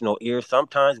emotional ear.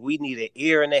 Sometimes we need an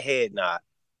ear and a head nod.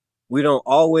 We don't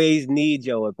always need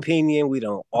your opinion. We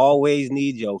don't always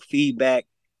need your feedback.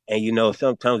 And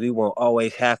sometimes we won't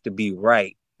always have to be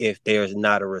right if there's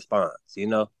not a response.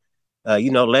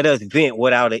 Let us vent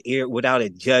without an ear, without a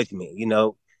judgment.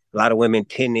 A lot of women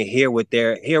tend to hear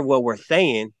what we're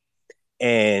saying,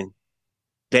 and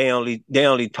they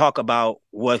only talk about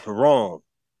what's wrong.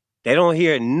 They don't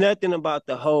hear nothing about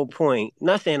the whole point.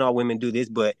 Not saying all women do this,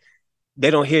 but they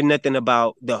don't hear nothing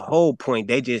about the whole point.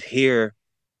 They just hear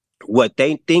what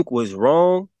they think was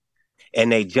wrong,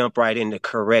 and they jump right in to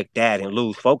correct that and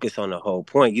lose focus on the whole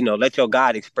point. Let your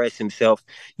God express himself.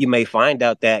 You may find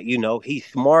out that, he's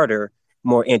smarter,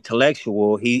 more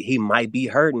intellectual. He might be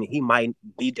hurting. He might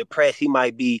be depressed. He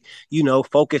might be,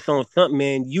 focused on something,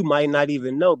 and you might not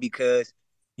even know because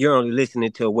you're only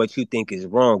listening to what you think is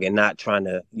wrong and not trying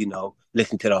to,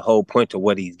 listen to the whole point of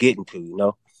what he's getting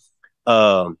to,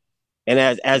 And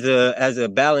as a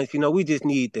balance, we just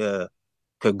need to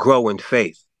grow in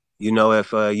faith.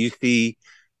 If you see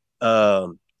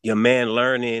your man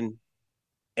learning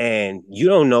and you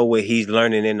don't know what he's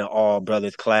learning in the All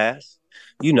Brothers class,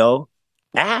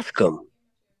 ask him.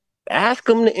 Ask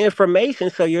them the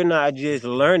information, so you're not just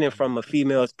learning from a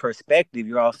female's perspective.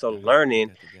 You're also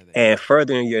learning and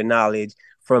furthering your knowledge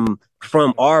from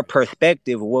our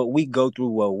perspective, what we go through,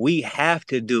 what we have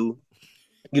to do,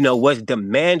 what's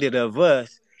demanded of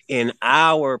us in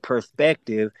our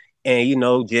perspective.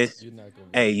 And, just,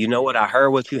 hey, you know what? I heard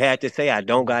what you had to say. I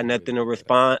don't got nothing to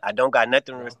respond. I don't got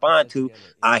nothing to respond to.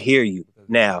 I hear you.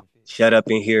 Now, shut up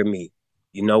and hear me.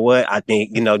 You know what? I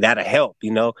think, that'll help,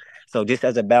 So just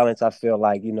as a balance, I feel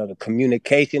like, the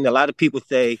communication, a lot of people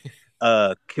say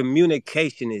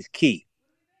communication is key.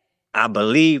 I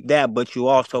believe that, but you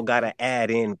also got to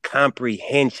add in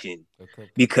comprehension,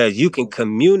 because you can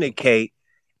communicate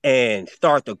and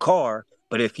start the car,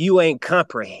 But if you ain't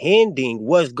comprehending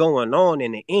what's going on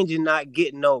and the engine not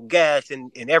getting no gas and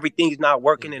everything's not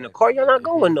working in the car, you're not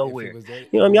going nowhere. You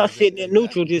know what I mean? Y'all sitting in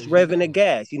neutral just revving the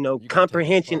gas. You know,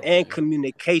 comprehension and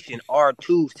communication are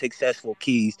two successful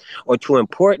keys or two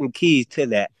important keys to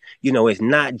that. You know, it's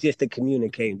not just the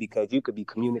communicating, because you could be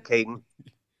communicating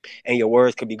and your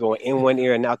words could be going in one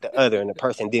ear and out the other, and the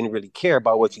person didn't really care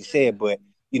about what you said, but,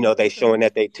 you know, they showing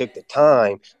that they took the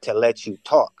time to let you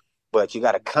talk. But you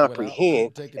got to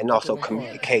comprehend and also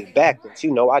communicate back that,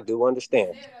 you know, I do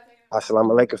understand.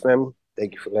 Assalamu alaikum, family.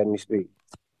 Thank you for letting me speak.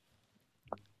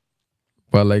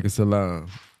 Walaikum salam.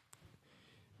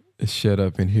 Shut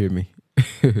up and hear me.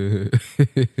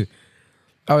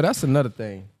 Oh, that's another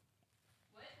thing.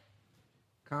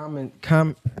 Hold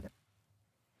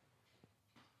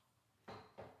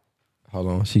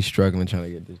on, she's struggling trying to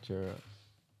get this chair up.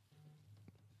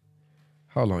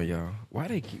 Hold on, y'all. Why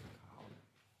they keep...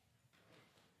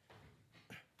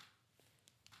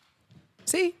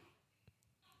 See?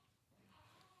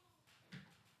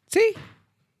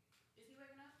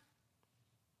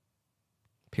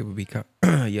 People be yeah,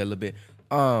 a little bit.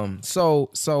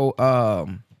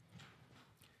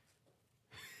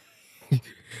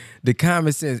 The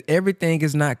common sense. Everything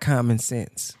is not common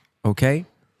sense. Okay?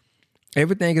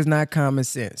 Everything is not common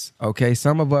sense. Okay?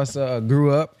 Some of us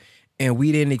grew up and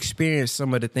we didn't experience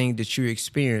some of the things that you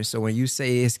experienced. So when you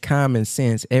say it's common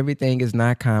sense, everything is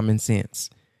not common sense.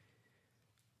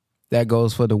 That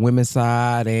goes for the women's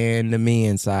side and the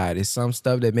men's side. It's some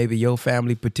stuff that maybe your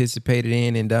family participated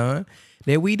in and done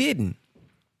that we didn't.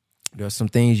 There's some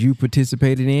things you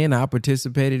participated in, I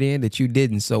participated in that you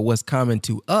didn't. So what's common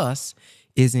to us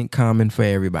isn't common for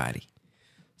everybody.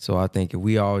 So I think if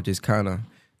we all just kind of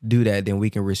do that, then we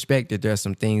can respect that there's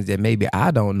some things that maybe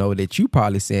I don't know that you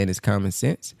probably saying is common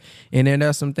sense. And then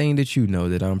there's some things that you know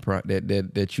that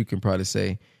that you can probably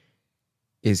say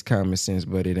is common sense,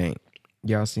 but it ain't.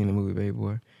 Y'all seen the movie Baby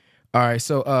Boy? All right,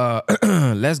 so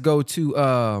let's go to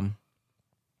oh,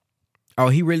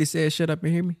 he really said shut up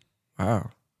and hear me? Wow.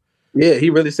 Yeah,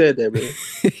 he really said that, man.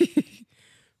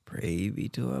 Praise be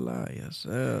to Allah, yes,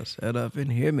 sir. Shut up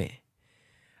and hear me.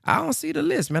 I don't see the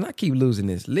list, man. I keep losing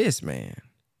this list, man.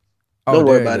 Oh, don't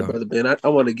worry about it, Brother Ben. I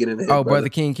want to get in there. Oh, Brother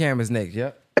King Cam is next,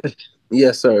 yep.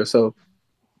 Yes, sir. So,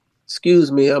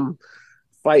 excuse me, I'm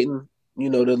fighting,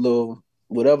 you know, the little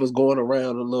whatever's going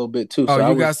around a little bit too. Oh,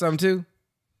 so you got something too?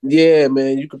 Yeah,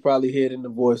 man. You could probably hear it in the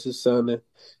voice. It's sounding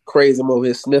crazy. I'm over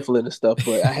here sniffling and stuff,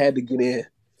 but I had to get in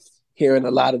hearing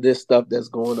a lot of this stuff that's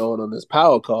going on this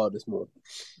power call this morning.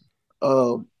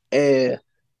 And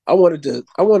I wanted to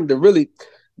really,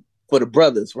 for the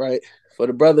brothers, right? For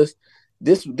the brothers,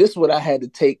 this is what I had to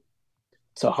take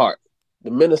to heart.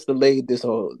 The minister laid this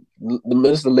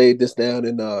down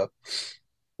in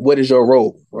what is your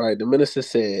role, right? The minister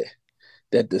said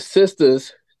that the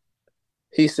sisters,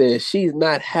 he said she's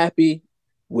not happy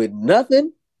with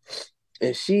nothing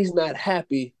and she's not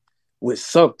happy with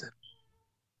something.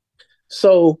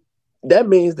 So that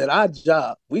means that our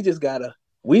job, we just gotta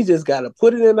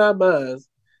put it in our minds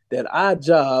that our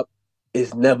job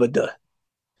is never done.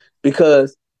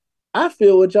 Because I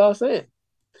feel what y'all saying.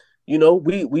 You know,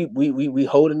 we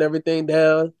holding everything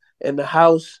down in the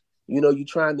house. You know, you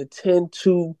trying to tend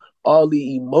to all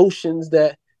the emotions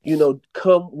that, you know,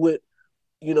 come with,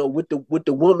 you know, with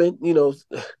the woman. You know,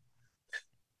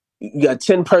 you got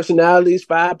 10 personalities,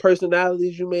 5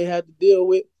 personalities you may have to deal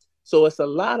with. So it's a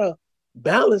lot of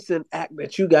balancing act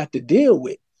that you got to deal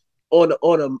with on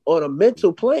a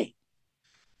mental plane.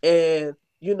 And,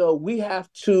 you know, we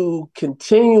have to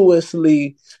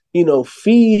continuously, you know,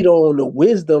 feed on the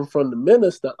wisdom from the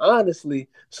minister, honestly,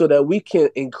 so that we can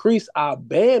increase our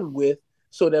bandwidth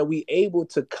so that we able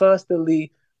to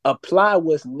constantly apply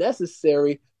what's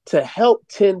necessary to help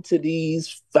tend to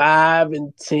these 5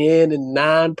 and 10 and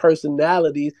 9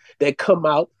 personalities that come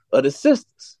out of the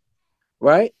sisters,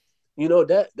 right? You know,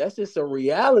 that's just a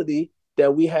reality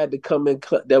that we had to come in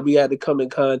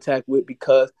contact with,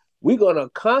 because we're gonna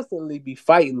constantly be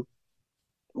fighting,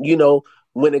 you know,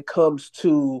 when it comes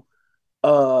to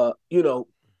you know,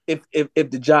 if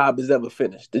the job is ever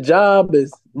finished. The job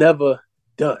is never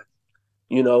done,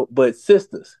 you know, but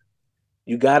sisters,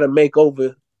 you gotta make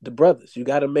over the brothers. You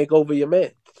gotta make over your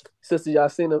man. Sister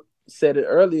Yasina said it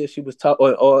earlier. She was talking,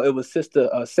 or it was Sister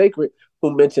Sacred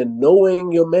who mentioned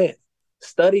knowing your man,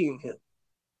 studying him,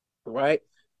 right?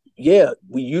 Yeah,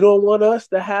 you don't want us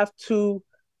to have to,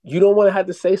 you don't want to have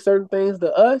to say certain things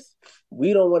to us.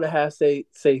 We don't want to have say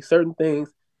certain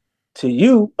things to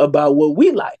you about what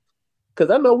we like.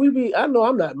 Because I know maybe I'm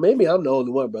the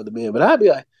only one, Brother Ben, but I'd be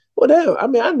like, well, damn, I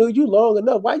mean, I knew you long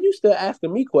enough. Why you still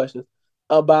asking me questions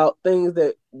about things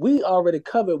that we already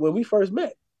covered when we first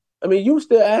met. I mean, you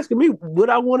still asking me what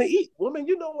I want to eat. Woman,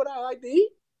 you know what I like to eat.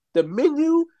 The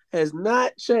menu has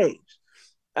not changed.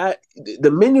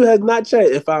 The menu has not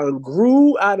changed. If I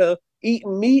grew out of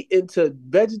eating meat into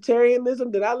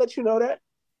vegetarianism, then I'll let you know that.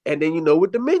 And then you know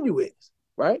what the menu is,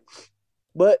 right?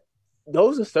 But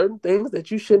those are certain things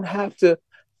that you shouldn't have to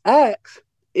ask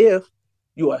if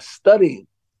you are studying.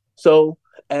 So,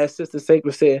 as Sister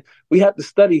Sacred said, we have to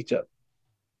study each other.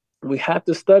 We have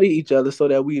to study each other so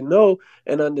that we know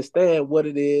and understand what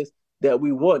it is that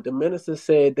we want. The minister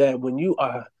said that when you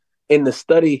are in the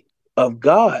study of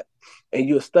God and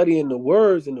you're studying the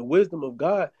words and the wisdom of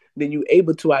God, then you're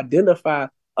able to identify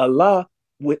Allah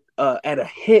with at a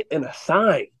hit and a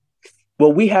sign.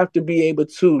 Well, we have to be able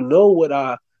to know what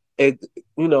our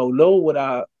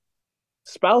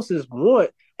spouses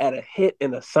want at a hit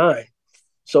and a sign.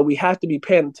 So we have to be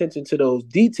paying attention to those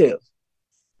details.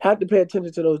 Have to pay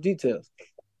attention to those details.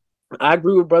 I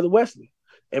agree with Brother Wesley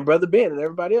and Brother Ben and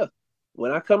everybody else.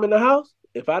 When I come in the house,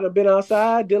 if I'd have been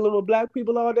outside dealing with black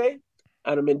people all day,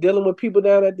 I'd have been dealing with people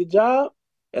down at the job,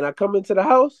 and I come into the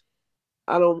house,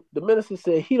 the minister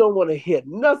said he don't want to hear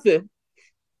nothing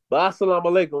but assalamu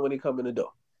alaikum when he come in the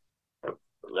door.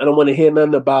 I don't want to hear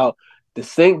nothing about the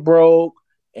sink broke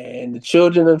and the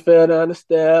children done fell down the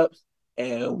steps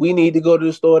and we need to go to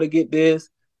the store to get this.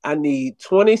 I need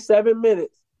 27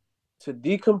 minutes to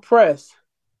decompress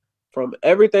from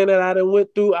everything that I done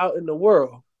went through out in the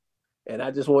world. And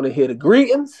I just want to hear the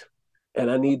greetings, and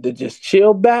I need to just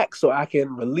chill back so I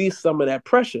can release some of that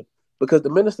pressure. Because the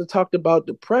minister talked about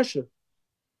the pressure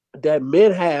that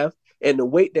men have and the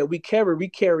weight that we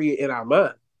carry it in our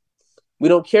mind. We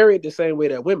don't carry it the same way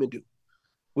that women do.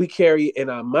 We carry it in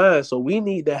our mind. So we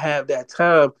need to have that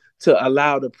time to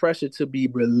allow the pressure to be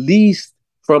released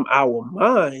from our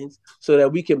minds so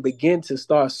that we can begin to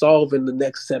start solving the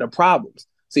next set of problems.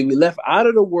 See, we left out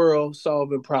of the world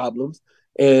solving problems,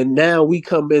 and now we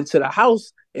come into the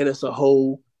house and it's a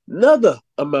whole nother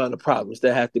amount of problems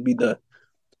that have to be done.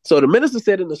 So the minister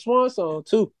said in the Swan song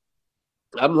too,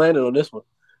 I'm landing on this one.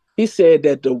 He said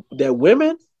that that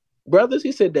women, brothers,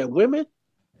 he said that women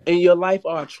in your life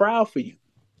are a trial for you.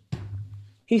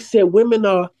 He said women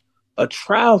are a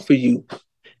trial for you.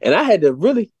 And I had to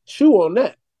really chew on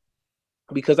that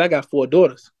because I got 4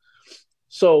 daughters.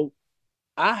 So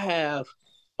based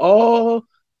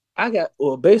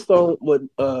on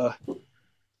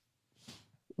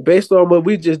what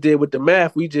we just did with the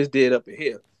math we just did up in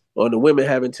here on the women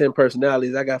having 10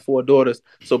 personalities, I got 4 daughters.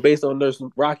 So based on Nurse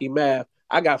Rocky math,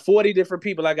 I got 40 different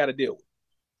people I got to deal with.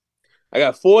 I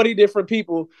got 40 different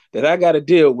people that I got to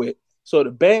deal with. So the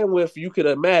bandwidth you could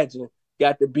imagine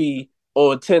got to be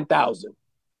on 10,000.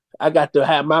 I got to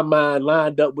have my mind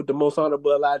lined up with the Most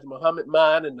Honorable Elijah Muhammad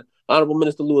mind and the Honorable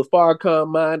Minister Louis Farrakhan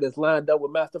mind that's lined up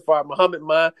with Master Fard Muhammad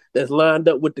mind that's lined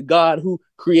up with the God who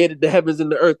created the heavens and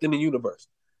the earth and the universe.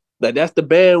 Like that's the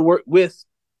bandwidth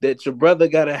that your brother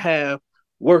got to have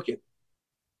working.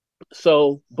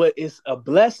 So, but it's a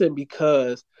blessing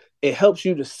because it helps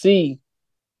you to see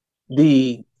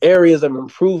the areas of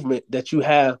improvement that you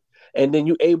have. And then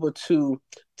you're able to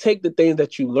take the things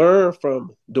that you learn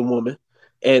from the woman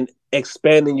and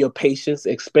expanding your patience,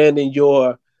 expanding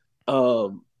your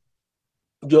ability,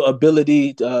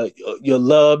 your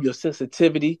love, your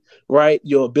sensitivity, right?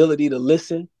 Your ability to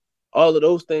listen. All of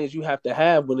those things you have to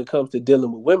have when it comes to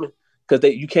dealing with women, because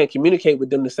you can't communicate with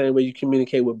them the same way you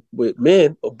communicate with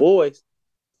men or boys.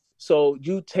 So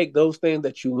you take those things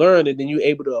that you learn and then you're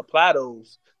able to apply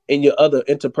those in your other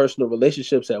interpersonal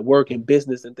relationships at work and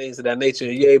business and things of that nature.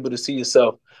 And you're able to see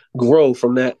yourself grow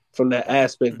from that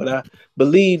aspect. But I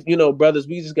believe, brothers,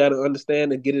 we just got to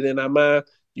understand and get it in our mind.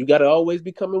 You got to always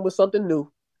be coming with something new,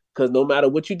 because no matter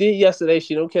what you did yesterday,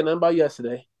 she don't care nothing about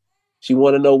yesterday. She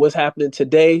want to know what's happening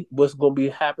today, what's going to be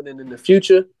happening in the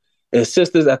future. And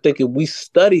sisters, I think if we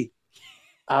study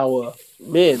our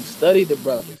men, study the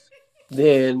brothers,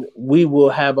 then we will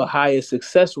have a higher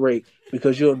success rate,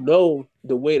 because you'll know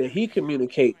the way that he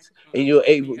communicates, and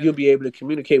you'll be able to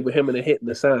communicate with him in a hit and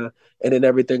a sign, and then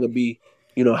everything will be,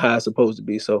 how it's supposed to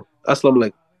be. So, assalamu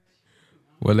alaikum.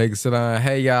 Well, like salam.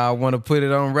 Hey, y'all, I want to put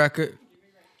it on record.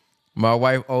 My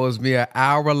wife owes me an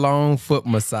hour-long foot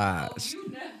massage.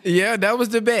 Yeah, that was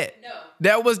the bet. No.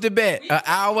 That was the bet. An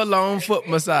hour-long foot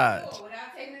massage.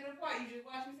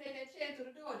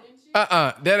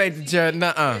 That ain't the chair.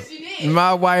 Nuh-uh.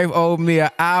 My wife owed me an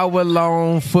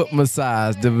hour-long foot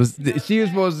massage. She was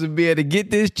supposed to be able to get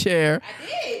this chair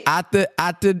out the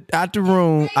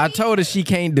room. I told her she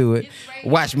can't do it.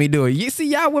 Watch me do it. You see,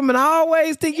 y'all women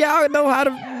always think y'all know how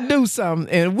to do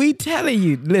something. And we telling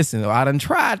you, listen, I done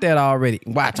tried that already.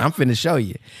 Watch, I'm finna show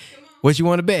you. What you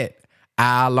want to bet?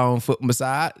 Hour-long foot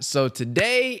massage. So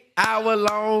today,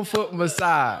 hour-long foot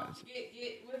massage.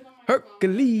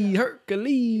 Hercules.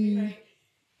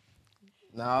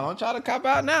 No, don't try to cop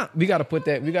out now. We gotta put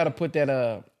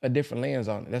that a different lens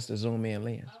on it. That's the zoom in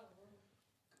lens.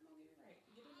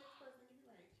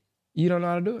 You don't know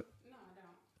how to do it? No,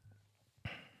 I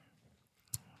don't.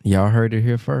 Y'all heard it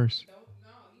here first.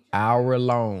 Hour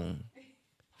long.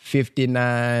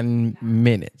 59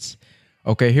 minutes.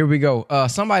 Okay, here we go.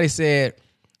 Somebody said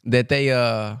that they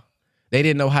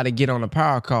didn't know how to get on the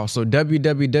power call. So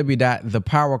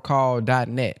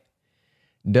www.thepowercall.net.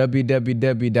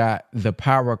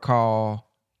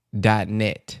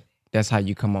 www.thepowercall.net. That's how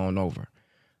you come on over.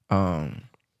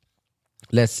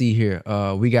 Let's see here.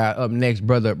 We got up next,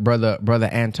 brother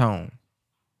Antone.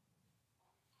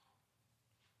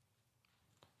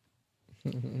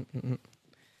 And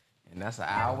that's an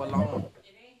hour long.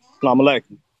 Assalamu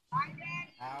alaikum.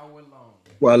 Hour long.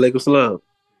 Wa alaikum salam.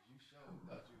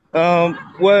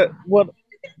 What?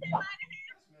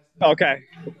 Okay,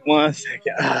 1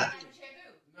 second.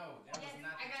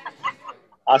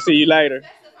 I'll see you later.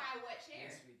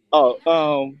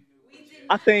 Oh,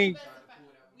 I think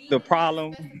the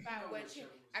problem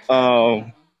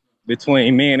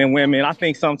between men and women, I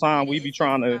think sometimes we be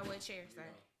trying to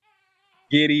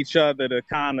get each other to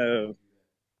kind of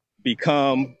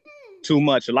become too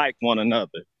much like one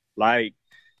another. Like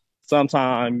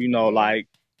sometimes,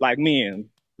 like men,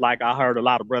 like I heard a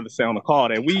lot of brothers say on the call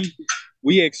that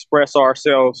we express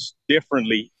ourselves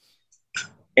differently,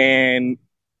 and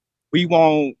we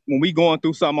won't, when we going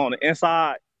through something on the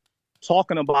inside,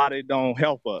 talking about it don't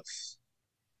help us.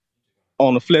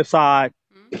 On the flip side,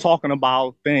 talking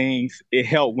about things, it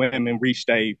help women reach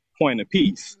their point of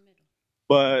peace.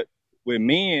 But with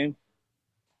men,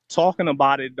 talking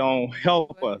about it don't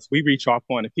help us. We reach our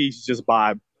point of peace just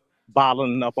by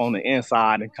bottling up on the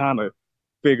inside and kind of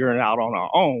figuring it out on our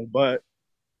own. But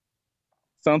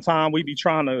sometimes we be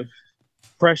trying to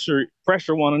pressure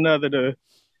one another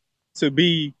to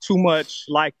be too much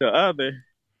like the other,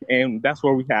 and that's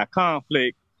where we have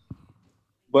conflict.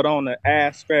 But on the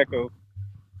aspect of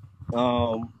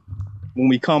when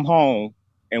we come home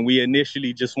and we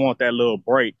initially just want that little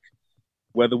break,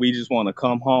 whether we just want to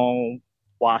come home,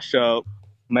 wash up,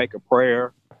 make a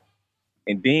prayer,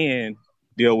 and then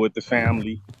deal with the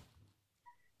family.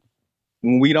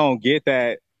 When we don't get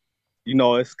that,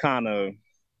 it's kind of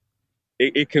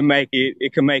it can make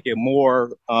it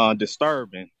more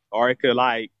disturbing, or it could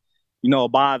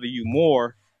bother you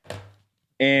more.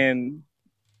 And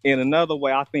in another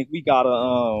way, I think we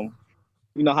gotta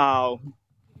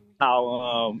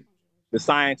how the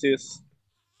scientists,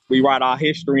 we write our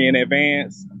history in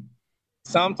advance.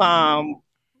 Sometimes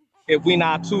if we're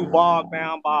not too bogged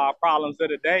down by our problems of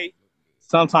the day,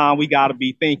 sometimes we got to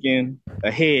be thinking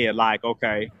ahead, like,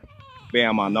 okay,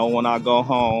 bam, I know when I go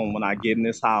home, when I get in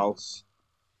this house,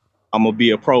 I'm going to be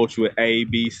approached with A,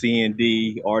 B, C, and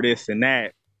D, or this and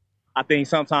that. I think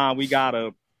sometimes we got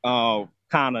to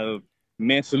kind of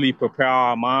mentally prepare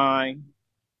our mind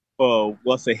for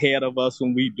what's ahead of us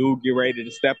when we do get ready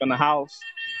to step in the house,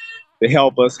 to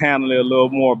help us handle it a little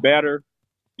more better.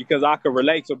 Because I could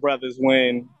relate to brothers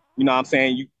when, we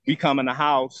come in the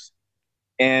house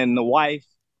and the wife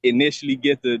initially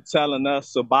get to telling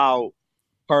us about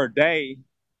her day,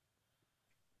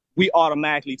 we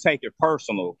automatically take it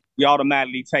personal. We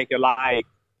automatically take it like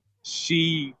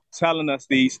she telling us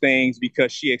these things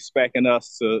because she expecting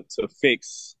us to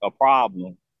fix a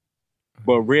problem.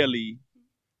 But really,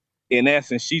 in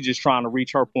essence, she just trying to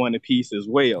reach her point of peace as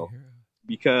well,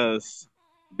 because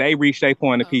they reach their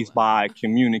point of peace by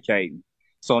communicating.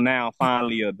 So now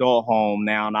finally adult home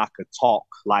now, and I could talk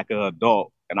like an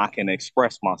adult and I can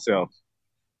express myself.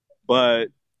 But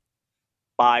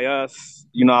by us,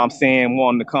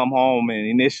 wanting to come home and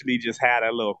initially just had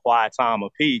a little quiet time of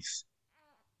peace,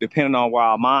 depending on where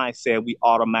our mindset, we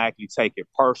automatically take it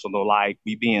personal, like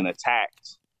we being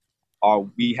attacked or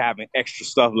we having extra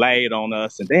stuff laid on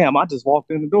us. And damn, I just walked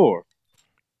in the door.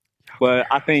 But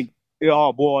I think it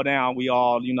all boiled down. We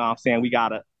all, we got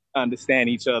to understand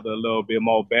each other a little bit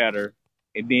more better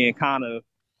and then kind of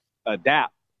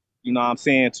adapt,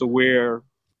 to where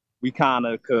we kind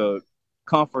of could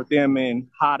comfort them in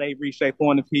how they reach their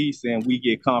point of peace, and we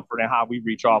get comfort in how we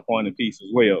reach our point of peace as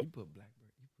well.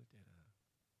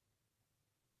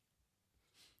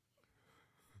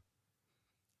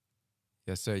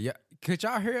 Yes, sir. Yeah. Could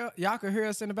y'all hear? Y'all could hear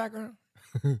us in the background?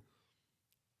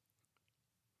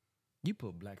 You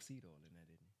put black seed oil in that,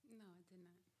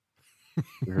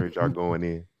 didn't We heard y'all going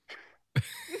in.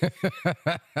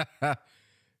 you?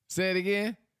 Say it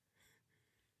again.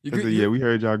 You I said, yeah, we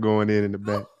heard y'all going in the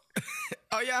back.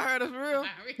 Oh, y'all heard us for real?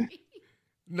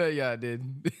 No, y'all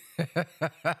didn't.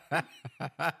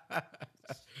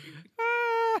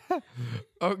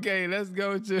 Okay, let's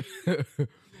go to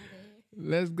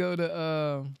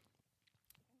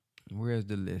where's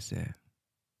the list at?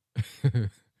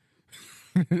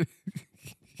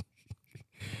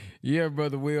 Yeah,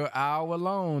 brother Will, hour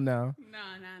long now. No.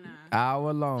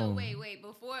 Hour long. So wait.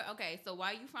 So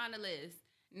while you find the list,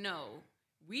 no,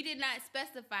 we did not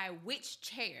specify which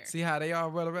chair. See how they all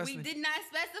brother wrestling? We did not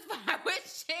specify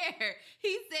which chair.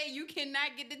 He said you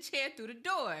cannot get the chair through the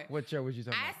door. What chair was you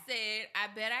talking about? I said, I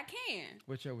bet I can.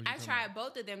 What chair was you I talking tried about?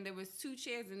 both of them. There was 2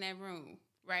 chairs in that room,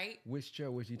 right? Which chair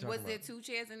was you talking about? Was there 2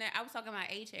 chairs in there? I was talking about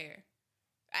a chair.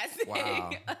 I said,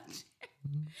 Wow.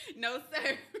 No,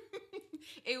 sir.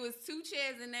 It was 2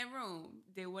 chairs in that room.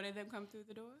 Did one of them come through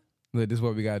the door? Look, this is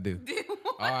what we gotta do.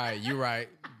 All right, you right.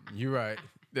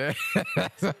 That's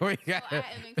what we got. So I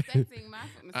am expecting my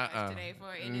foot massage today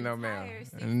for an entire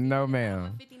 60. No, ma'am. I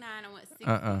want 59. I want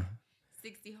 60.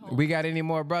 60 whole. We got any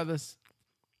more brothers?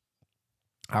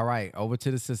 All right, over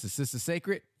to the sister. Sister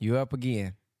Sacred, you up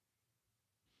again.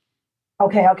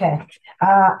 Okay.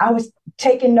 I was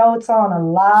taking notes on a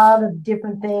lot of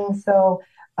different things, so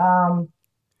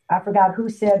I forgot who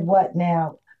said what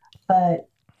now, but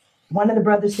one of the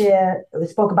brothers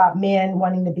spoke about men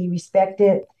wanting to be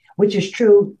respected, which is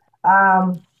true.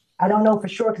 I don't know for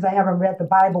sure because I haven't read the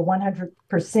Bible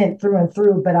 100% through and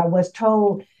through, but I was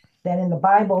told that in the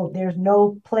Bible, there's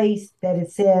no place that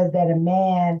it says that a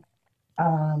man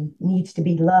needs to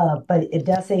be loved, but it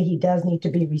does say he does need to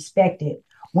be respected.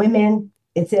 Women,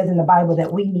 it says in the Bible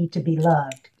that we need to be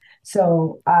loved.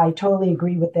 So I totally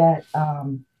agree with that.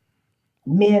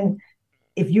 Men,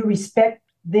 if you respect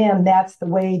them, that's the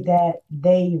way that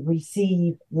they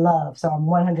receive love. So I'm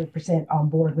 100% on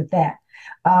board with that.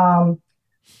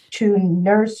 To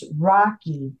Nurse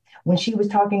Rocky, when she was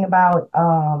talking about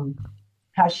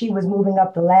how she was moving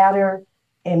up the ladder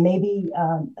and maybe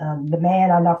the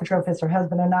man, I'm not for sure if it's her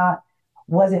husband or not,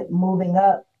 wasn't moving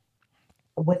up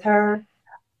with her.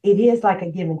 It is like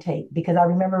a give and take, because I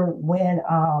remember when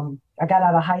I got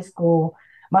out of high school,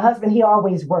 my husband, he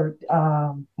always worked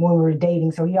when we were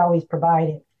dating, so he always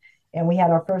provided. And we had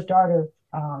our first daughter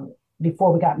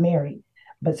before we got married.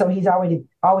 But so he's always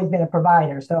been a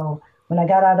provider. So when I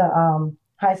got out of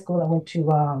high school, I went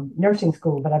to nursing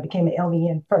school, but I became an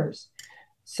LVN first.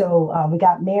 So we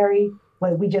got married,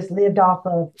 but we just lived off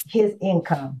of his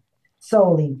income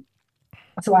solely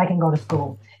so I can go to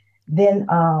school. Then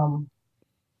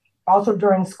also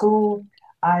during school,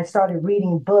 I started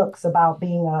reading books about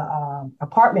being a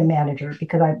apartment manager,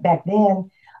 because back then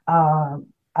I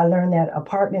learned that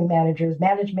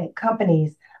management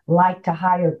companies like to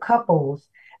hire couples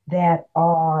that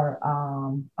are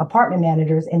apartment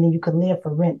managers, and then you could live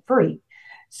for rent free.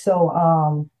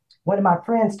 So one of my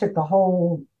friends took the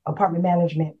whole apartment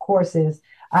management courses.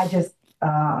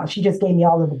 She just gave me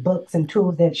all of the books and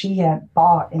tools that she had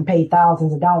bought and paid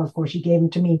thousands of dollars for. She gave them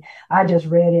to me. I just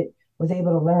read it, was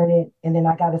able to learn it, and then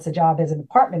I got us a job as an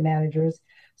apartment manager.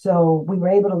 So we were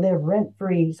able to live rent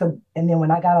free. And then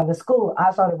when I got out of school, I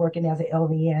started working as an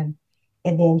LVN,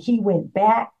 and then he went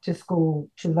back to school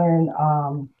to learn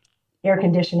air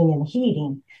conditioning and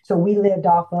heating. So we lived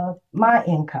off of my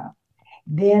income.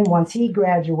 Then once he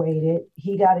graduated,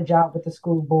 he got a job with the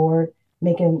school board,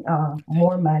 making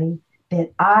more money. Then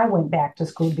I went back to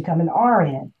school to become an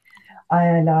RN.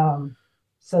 And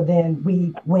so then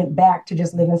we went back to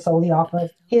just living solely off of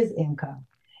his income.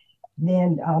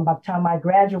 Then by the time I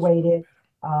graduated,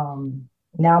 now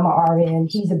I'm an RN,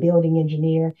 he's a building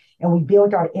engineer, and we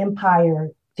built our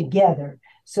empire together.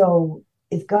 So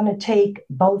it's going to take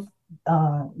both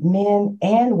men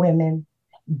and women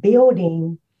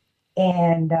building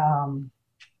and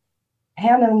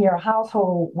handling your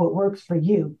household what works for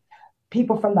you.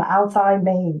 People from the outside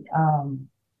may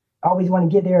always want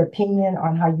to give their opinion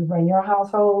on how you run your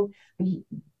household. But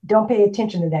don't pay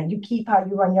attention to that. You keep how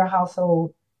you run your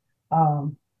household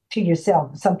to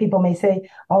yourself. Some people may say,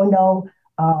 oh no,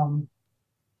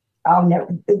 I'll never,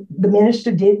 the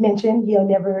minister did mention he'll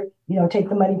never, take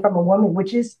the money from a woman,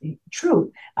 which is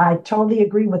true. I totally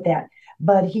agree with that.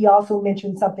 But he also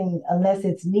mentioned something, unless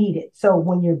it's needed. So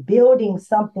when you're building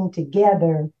something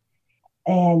together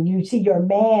and you see your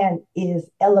man is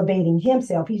elevating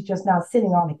himself, he's just not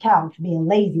sitting on the couch being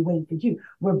lazy, waiting for you.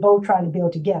 We're both trying to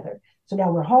build together. So now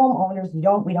we're homeowners. We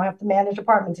don't have to manage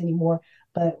apartments anymore,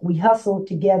 but we hustle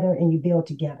together and you build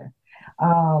together.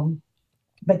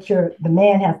 But the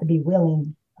man has to be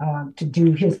willing to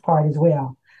do his part as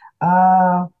well.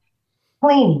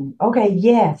 Cleaning. Okay,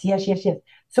 yes.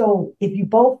 So if you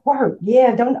both work,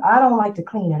 I don't like to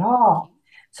clean at all.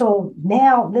 So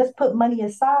now let's put money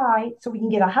aside so we can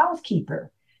get a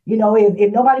housekeeper.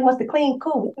 If nobody wants to clean,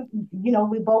 cool.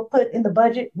 We both put in the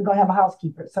budget, we're gonna have a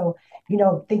housekeeper. So,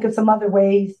 think of some other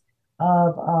ways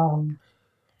of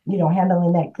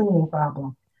handling that cleaning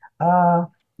problem.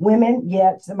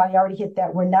 Women, somebody already hit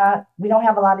that. We don't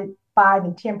have a lot of 5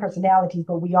 and 10 personalities,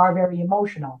 but we are very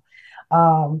emotional.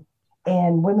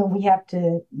 And women, we have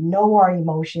to know our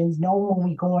emotions, know when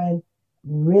we're going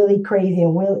really crazy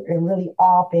and really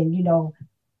off, and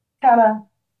kind of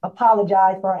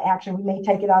apologize for our action. We may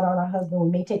take it out on our husband,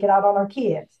 we may take it out on our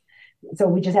kids. So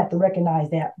we just have to recognize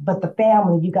that. But the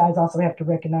family, you guys also have to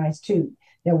recognize too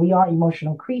that we are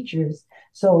emotional creatures.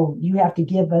 So you have to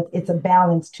give us. It's a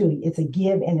balance too. It's a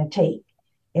give and a take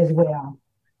as well.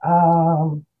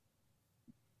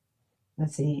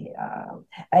 Let's see.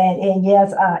 And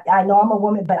yes, I know I'm a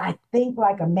woman, but I think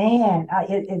like a man.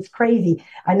 It's crazy.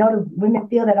 I know the women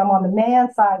feel that I'm on the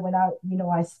man side when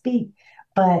I speak,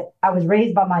 but I was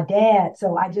raised by my dad,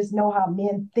 so I just know how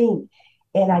men think,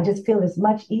 and I just feel it's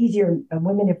much easier,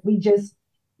 women, if we just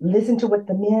listen to what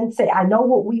the men say. I know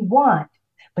what we want,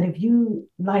 but if we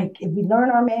learn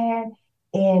our man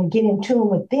and get in tune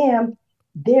with them,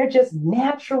 they're just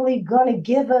naturally gonna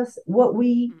give us what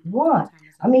we want.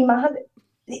 I mean, my husband,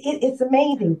 it's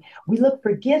amazing. We look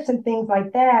for gifts and things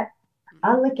like that.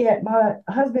 I look at my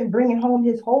husband bringing home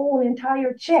his whole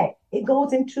entire check. It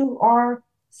goes into our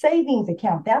savings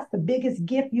account. That's the biggest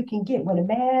gift you can get when a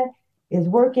man is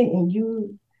working and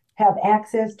you have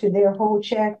access to their whole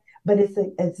check. But it's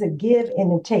a give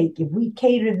and a take. If we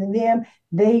cater to them,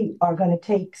 they are going to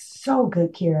take so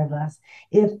good care of us.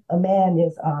 If a man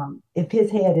is, if his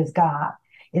head is God,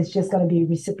 it's just going to be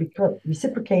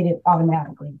reciprocated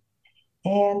automatically.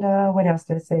 And what else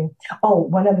did I say? Oh,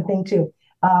 one other thing too.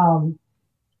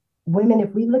 Women,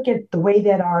 if we look at the way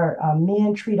that our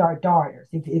men treat our daughters,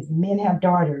 if men have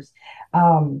daughters,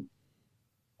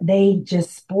 they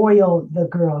just spoil the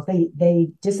girls.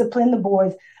 They discipline the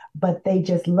boys, but they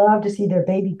just love to see their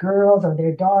baby girls or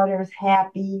their daughters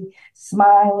happy,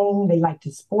 smiling. They like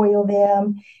to spoil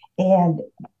them. And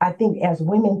I think as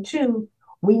women too,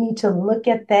 we need to look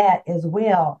at that as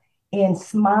well and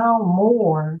smile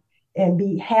more and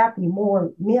be happy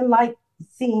more. Men like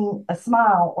seeing a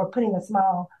smile or putting a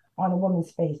smile on a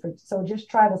woman's face. So just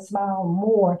try to smile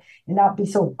more and not be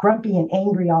so grumpy and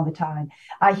angry all the time.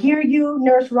 I hear you,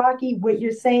 Nurse Rocky, what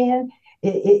you're saying.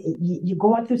 You're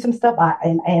going through some stuff,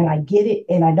 and I get it,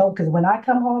 and I know, because when I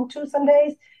come home too some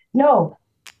days, no,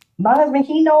 my husband,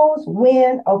 he knows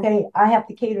when, okay, I have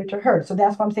to cater to her. So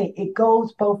that's what I'm saying. It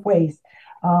goes both ways.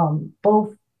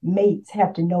 Both mates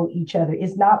have to know each other.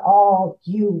 It's not all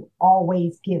you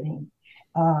always giving.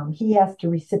 He has to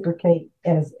reciprocate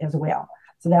as well.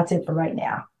 So that's it for right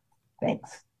now.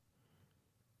 Thanks.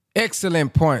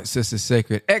 Excellent points, Sister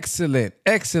Sacred.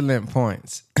 Excellent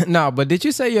points. No, but did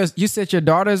you say you said your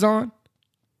daughter's on?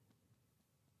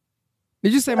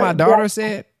 Did you say my daughter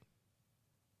said?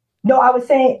 No, I was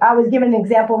giving an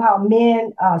example of how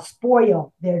men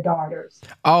spoil their daughters.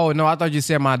 Oh, no, I thought you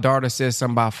said my daughter said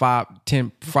something about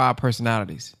 5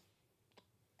 personalities.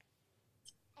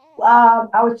 I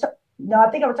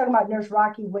think I was talking about Nurse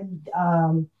Rocky when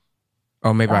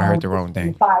oh, maybe I heard the wrong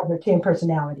thing. 5 or 10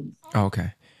 personalities.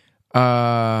 Okay.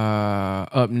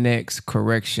 Up next,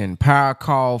 correction. Power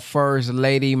call, First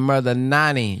Lady Mother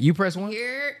Nani. You press 1?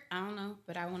 Here, I don't know,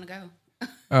 but I want to go.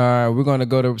 We're gonna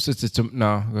go to Sister.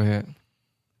 No, go ahead.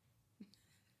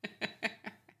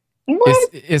 What?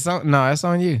 It's on. No, it's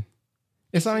on you.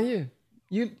 It's on you.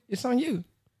 It's on you.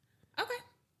 Okay,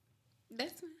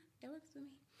 that's fine. That works for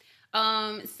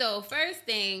me. So first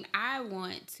thing I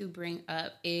want to bring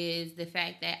up is the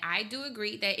fact that I do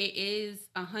agree that it is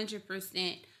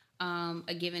 100%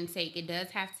 a give and take. It does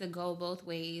have to go both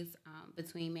ways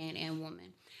between man and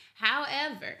woman.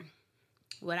 However,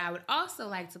 what I would also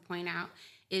like to point out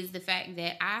is the fact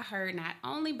that I heard not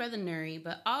only Brother Nuri,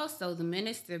 but also the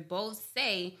minister both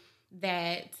say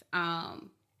that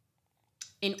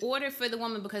in order for the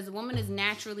woman, because the woman is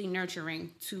naturally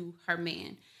nurturing to her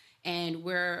man, and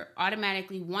we're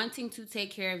automatically wanting to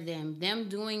take care of them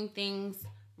doing things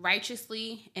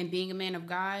righteously and being a man of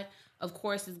God, of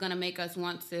course, is going to make us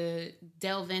want to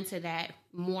delve into that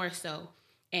more so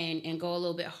and go a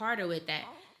little bit harder with that.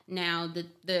 Now,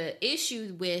 the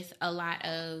issue with a lot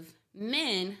of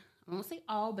men, I won't say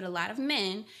all, but a lot of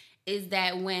men, is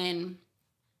that when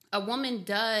a woman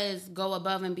does go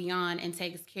above and beyond and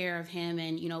takes care of him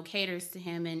and, you know, caters to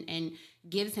him and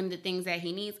gives him the things that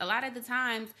he needs, a lot of the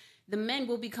times the men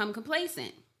will become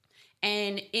complacent.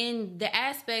 And in the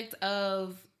aspect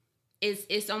of,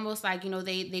 it's almost like, you know,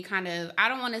 they kind of, I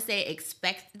don't want to say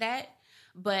expect that,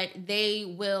 but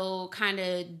they will kind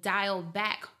of dial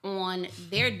back on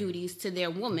their duties to their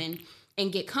woman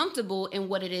and get comfortable in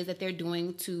what it is that they're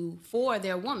doing for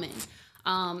their woman.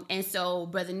 And so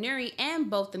Brother Nuri and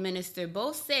both the minister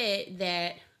both said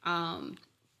that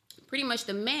pretty much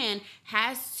the man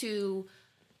has to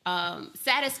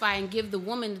satisfy and give the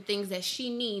woman the things that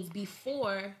she needs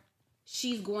before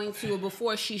she's going to, or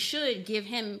before she should give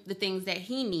him the things that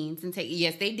he needs and take.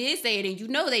 Yes, they did say it, and you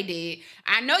know they did.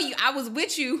 I know you. I was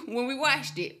with you when we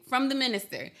watched it from the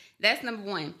minister. That's number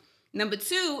one. Number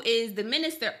two is the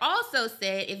minister also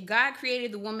said, if God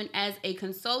created the woman as a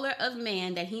consoler of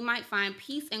man, that he might find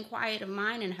peace and quiet of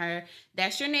mind in her.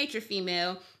 That's your nature,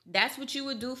 female. That's what you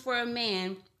would do for a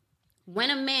man when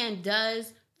a man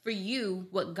does for you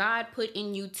what God put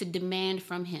in you to demand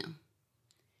from him.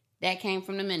 That came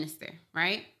from the minister,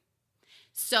 right?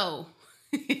 So,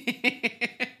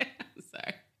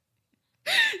 sorry.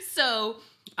 So,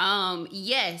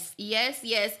 yes,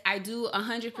 I do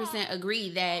 100%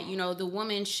 agree that, you know, the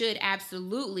woman should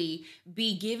absolutely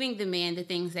be giving the man the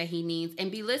things that he needs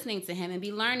and be listening to him and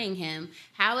be learning him.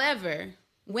 However,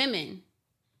 women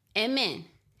and men,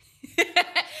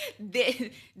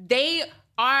 they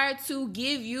are to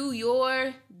give you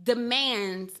your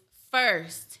demands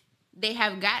first. They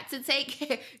have got to take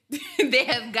care. They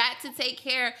have got to take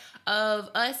care of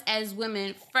us as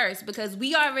women first, because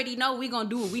we already know we're gonna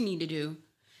do what we need to do.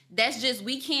 That's just,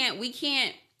 we can't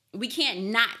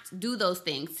not do those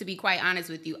things, to be quite honest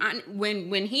with you.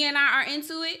 When he and I are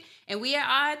into it and we at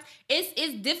odds,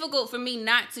 it's difficult for me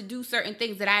not to do certain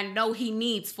things that I know he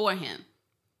needs for him.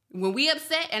 When we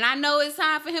upset and I know it's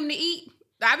time for him to eat,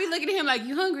 I be looking at him like,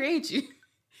 you hungry, ain't you?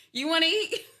 You want to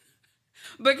eat?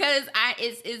 Because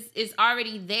it's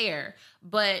already there.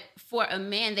 But for a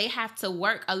man, they have to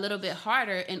work a little bit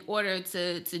harder in order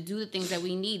to do the things that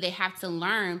we need. They have to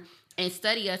learn and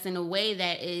study us in a way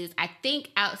that is, I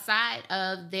think, outside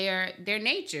of their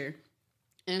nature.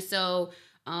 And so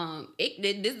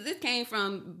this came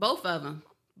from both of them.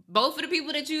 Both of the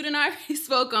people that you done already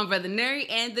spoke on, Brother Nuri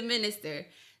and the minister.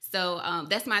 So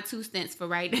that's my 2 cents for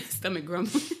right now. Stomach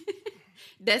grumbling.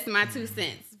 That's my 2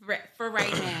 cents for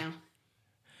right now.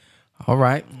 All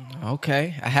right.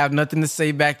 Okay. I have nothing to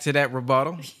say back to that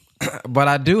rebuttal. But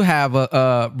I do have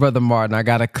Brother Martin. I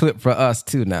got a clip for us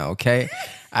too now, okay?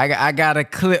 I got a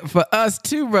clip for us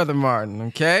too, Brother Martin,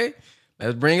 okay?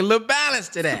 Let's bring a little balance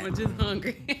to that. I'm just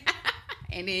hungry.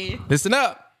 And then listen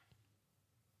up.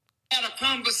 I had a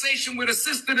conversation with a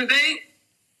sister today.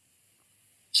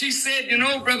 She said, you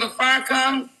know, Brother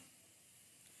Farrakhan,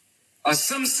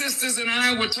 some sisters and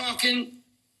I were talking,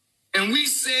 and we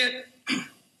said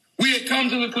we had come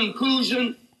to the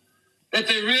conclusion that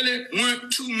there really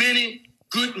weren't too many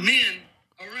good men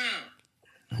around.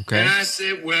 Okay. And I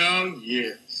said, well,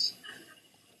 yes.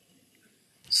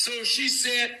 So she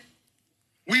said,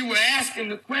 we were asking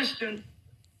the question,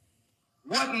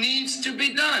 what needs to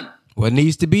be done? What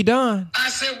needs to be done? I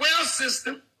said, well,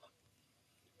 sister,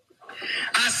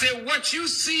 I said, what you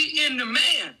see in the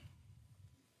man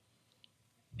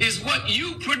is what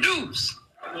you produce.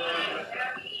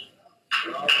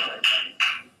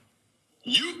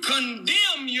 You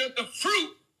condemn the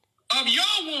fruit of your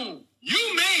womb.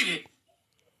 You made it.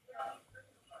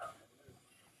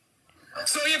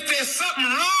 So if there's something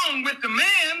wrong with the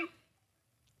man,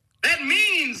 that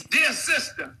means, dear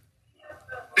sister,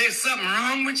 there's something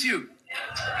wrong with you.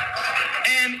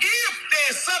 And if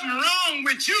there's something wrong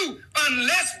with you,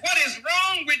 unless what is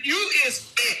wrong with you is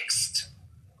fixed,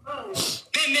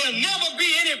 then there'll never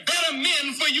be any better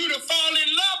men for you to fall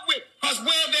in love with. Because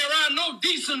where there are no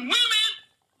decent women,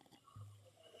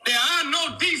 there are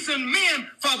no decent men,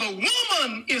 for the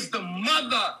woman is the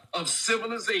mother of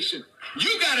civilization.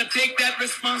 You got to take that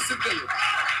responsibility.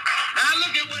 Now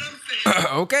look at what I'm saying.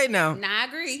 Okay, now. I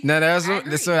agree. Now that's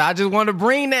so I just want to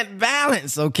bring that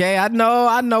balance, okay? I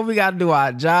know we got to do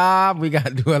our job. We got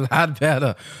to do a lot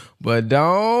better. But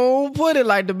don't put it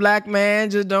like the black man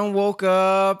just don't woke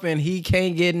up and he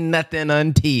can't get nothing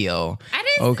until. I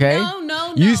didn't. Okay.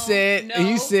 No. You said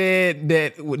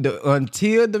that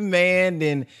until the man,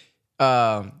 then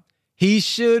he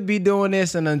should be doing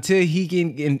this, and until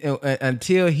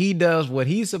he does what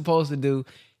he's supposed to do,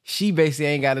 she basically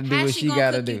ain't got to do what she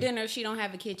got to do. Dinner if she don't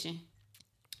have a kitchen.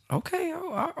 Okay.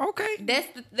 Okay.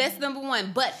 That's number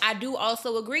one. But I do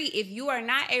also agree, if you are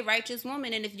not a righteous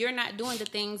woman and if you're not doing the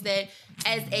things that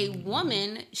as a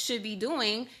woman should be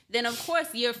doing, then of course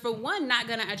you're, for one, not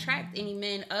going to attract any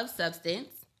men of substance.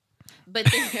 But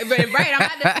right,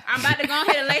 I'm about to go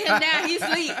ahead and lay him down. He's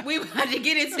asleep. We about to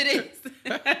get into this.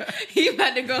 He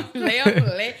about to go lay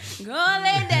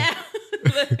down.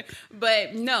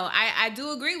 But no, I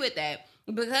do agree with that.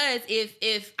 Because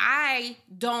if I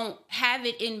don't have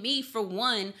it in me, for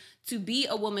one, to be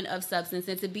a woman of substance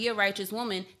and to be a righteous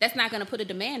woman, that's not going to put a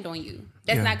demand on you.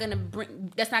 That's not going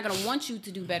to want you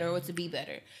to do better or to be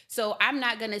better. So I'm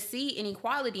not going to see any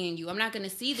quality in you. I'm not going to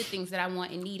see the things that I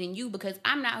want and need in you because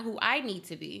I'm not who I need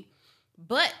to be.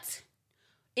 But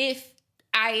if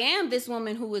I am this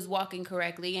woman who is walking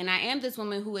correctly and I am this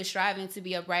woman who is striving to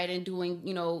be upright and doing,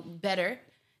 better,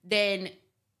 then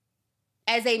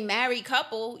as a married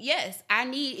couple, yes,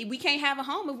 we can't have a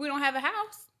home if we don't have a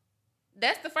house.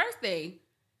 That's the first thing.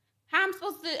 How I'm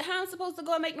supposed to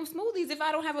go and make them smoothies if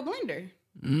I don't have a blender?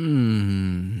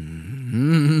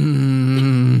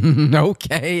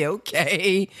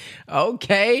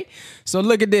 Okay. So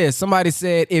look at this. Somebody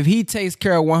said if he takes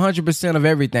care of 100% of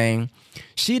everything,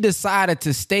 she decided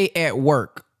to stay at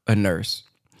work, a nurse.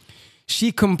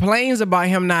 She complains about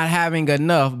him not having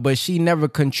enough, but she never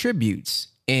contributes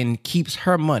and keeps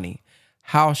her money.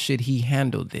 How should he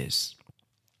handle this?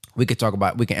 We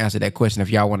can answer that question if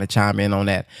y'all want to chime in on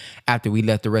that after we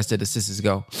let the rest of the sisters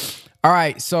go. All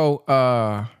right. So,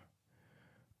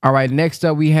 next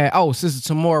up we had,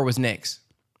 Sister Tamora was next.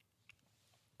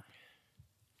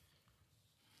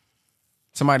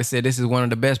 Somebody said this is one of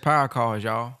the best power calls,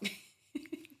 y'all.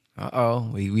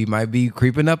 We might be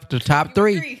creeping up to top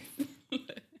 3.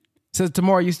 Sister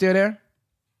Tamora, you still there?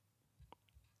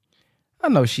 I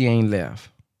know she ain't left.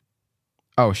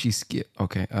 Oh, she skipped.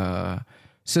 Okay.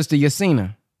 Sister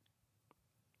Yasina.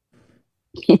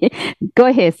 Go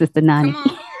ahead, Sister Nani.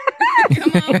 Come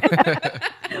on.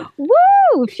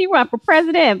 Woo! She run for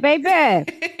president, baby.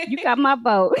 You got my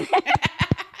vote.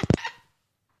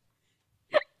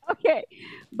 Okay.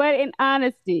 But in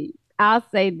honesty, I'll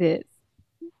say this.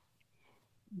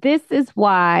 This is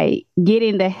why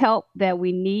getting the help that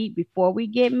we need before we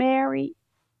get married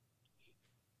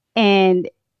and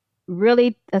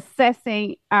really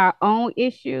assessing our own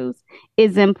issues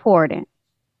is important.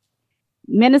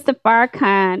 Minister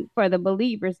Farrakhan, for the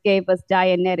believers, gave us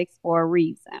Dianetics for a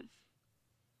reason.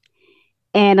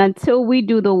 And until we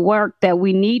do the work that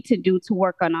we need to do to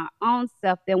work on our own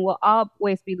self, then we'll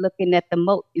always be looking at the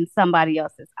mote in somebody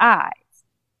else's eyes.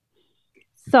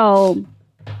 So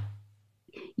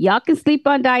y'all can sleep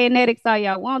on Dianetics all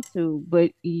y'all want to,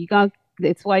 but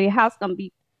that's why your house gonna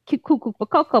be cuckoo for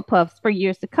Cocoa Puffs for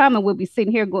years to come, and we'll be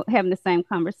sitting here having the same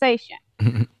conversation.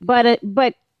 But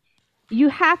we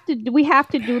have to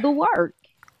do the work.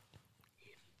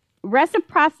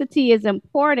 Reciprocity is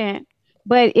important,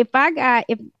 but if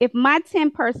my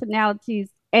 10 personalities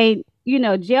ain't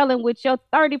gelling with your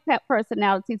 30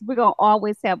 personalities, we're gonna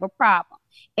always have a problem.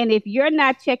 And if I'm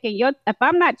not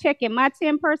checking my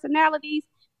 10 personalities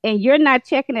and you're not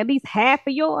checking at least half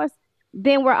of yours,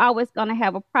 then we're always going to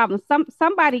have a problem.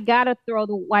 Somebody got to throw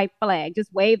the white flag,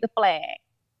 just wave the flag,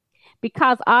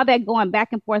 because all that going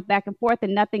back and forth,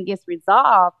 and nothing gets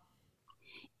resolved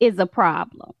is a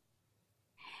problem.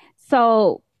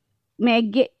 So,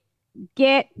 man, get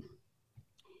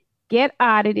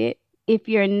audited. If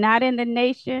you're not in the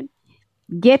nation,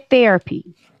 get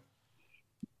therapy.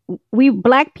 We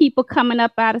Black people coming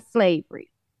up out of slavery.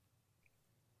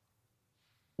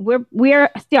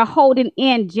 We're still holding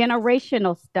in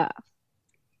generational stuff.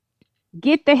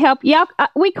 Get the help. Y'all,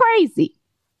 we crazy.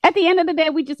 At the end of the day,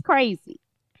 we just crazy.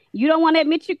 You don't want to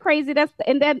admit you're crazy. That's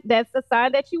the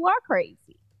sign that you are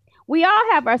crazy. We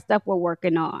all have our stuff we're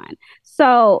working on.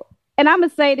 So, and I'm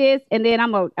gonna say this, and then I'm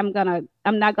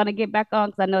not gonna get back on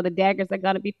because I know the daggers are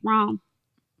gonna be thrown.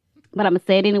 But I'm gonna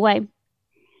say it anyway.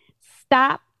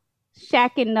 Stop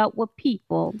shacking up with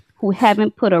people who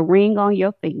haven't put a ring on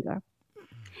your finger.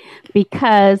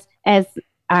 Because as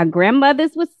our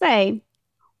grandmothers would say,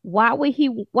 why would he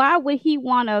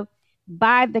want to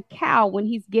buy the cow when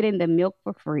he's getting the milk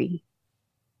for free?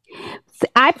 So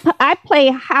I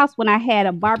played house when I had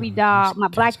a Barbie doll, my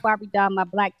black Barbie doll, my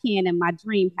black Ken, and my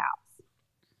dream house.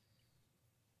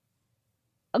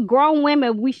 Grown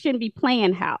women, we shouldn't be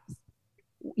playing house.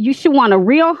 You should want a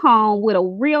real home with a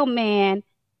real man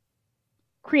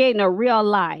creating a real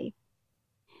life.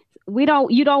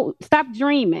 You don't stop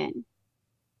dreaming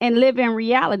and live in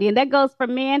reality. And that goes for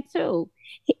men too.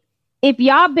 If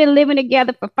y'all been living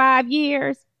together for 5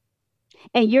 years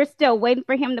and you're still waiting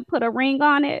for him to put a ring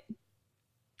on it,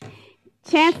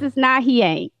 Chances not he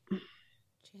ain't.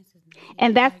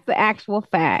 And that's the actual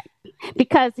fact,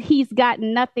 because he's got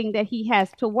nothing that he has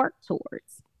to work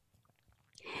towards.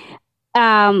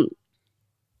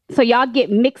 So y'all get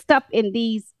mixed up in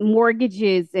these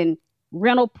mortgages and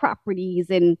rental properties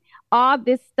and all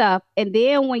this stuff. And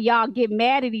then when y'all get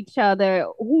mad at each other,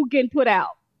 who getting put out?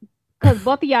 Because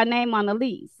both of y'all name on the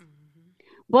lease.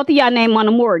 Both of y'all name on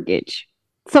the mortgage.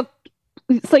 So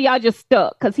y'all just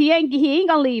stuck because he ain't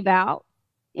gonna leave out,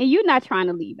 and you're not trying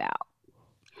to leave out.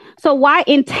 So why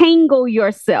entangle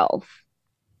yourself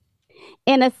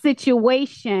in a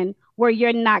situation where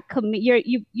you're not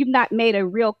you've not made a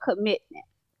real commitment?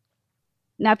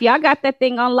 Now, if y'all got that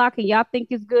thing unlocked and y'all think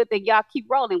it's good, then y'all keep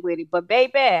rolling with it. But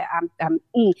baby,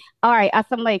 all right.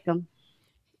 Assalamu alaikum.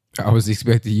 I was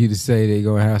expecting you to say they're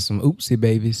gonna have some oopsie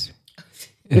babies.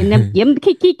 And them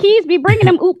keys be bringing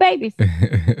them oop babies.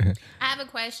 I have a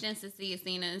question, Sister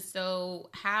Yasina. So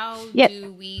how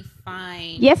do we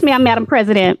find... Yes, ma'am, Madam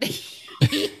President.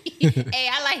 Hey,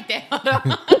 I like that.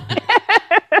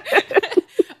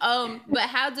 But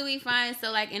how do we find,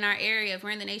 so like in our area, if we're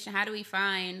in the nation, how do we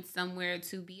find somewhere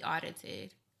to be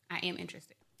audited? I am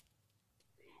interested.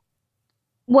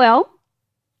 Well,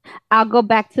 I'll go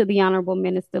back to the Honorable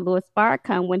Minister Louis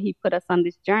Farrakhan when he put us on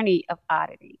this journey of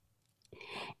auditing.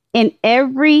 In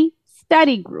every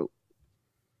study group,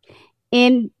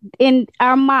 in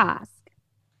our mosque,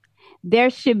 there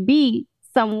should be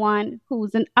someone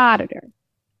who's an auditor.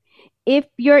 If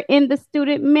you're in the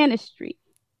student ministry,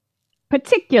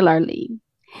 particularly,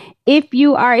 if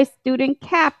you are a student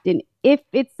captain, if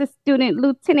it's a student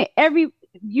lieutenant,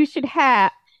 you should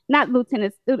have, not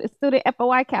lieutenant, student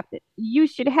FOI captain, you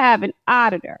should have an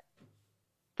auditor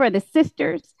for the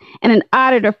sisters and an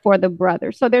auditor for the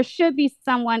brothers. So there should be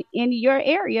someone in your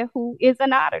area who is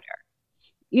an auditor.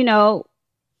 You know,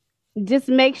 just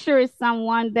make sure it's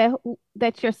someone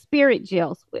that your spirit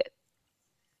gels with.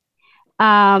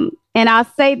 And I'll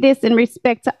say this in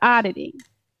respect to auditing.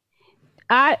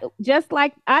 Just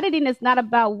like auditing is not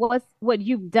about what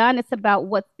you've done, it's about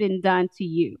what's been done to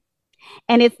you.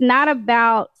 And it's not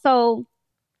about, so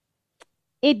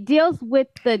it deals with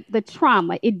the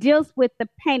trauma, it deals with the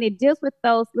pain, it deals with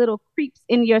those little creeps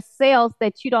in your cells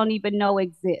that you don't even know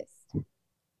exist.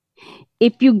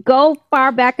 If you go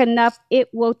far back enough, it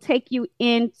will take you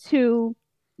into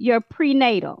your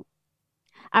prenatal.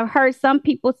 I've heard some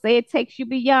people say it takes you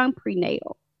beyond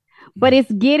prenatal, but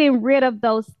it's getting rid of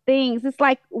those things. It's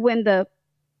like when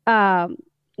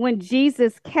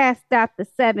Jesus cast out the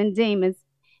 7 demons,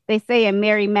 they say in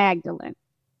Mary Magdalene.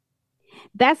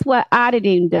 That's what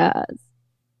auditing does.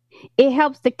 It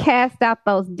helps to cast out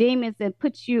those demons and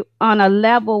put you on a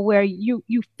level where you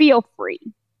feel free.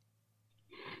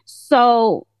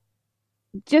 So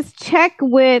just check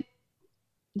in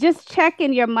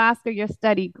your mosque or your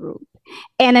study group.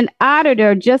 And an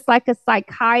auditor, just like a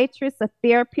psychiatrist, a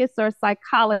therapist, or a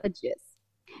psychologist,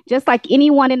 just like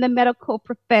anyone in the medical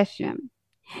profession,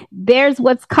 there's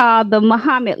what's called the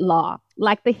Muhammad law,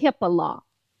 like the HIPAA law.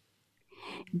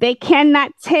 They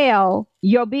cannot tell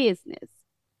your business.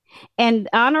 And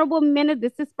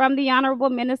this is from the Honorable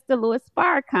Minister Louis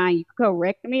Farrakhan. You can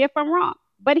correct me if I'm wrong.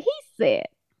 But he said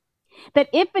that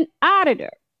if an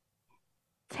auditor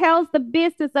tells the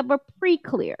business of a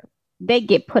pre-clear, they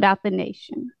get put out the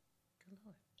nation.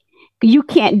 You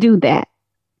can't do that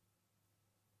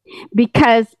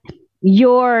because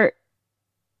you're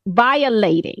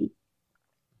violating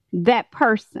that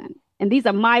person. And these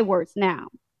are my words now.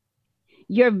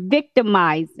 You're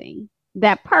victimizing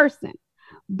that person.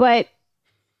 But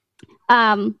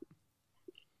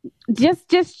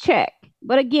just check.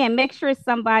 But again, make sure it's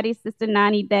somebody, Sister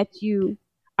Nani, that you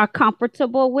are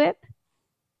comfortable with.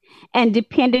 And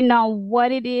depending on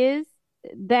what it is,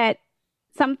 that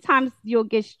sometimes you'll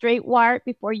get straight wired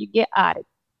before you get audited,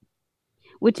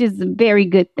 which is a very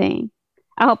good thing.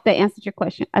 I hope that answered your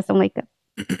question. Assalamu alaikum.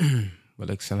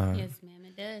 Yes, ma'am,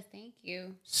 it does. Thank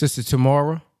you. Sister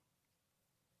Tamara.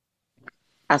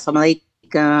 Assalamu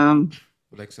alaikum.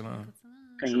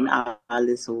 Praying all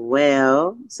is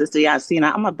well. Sister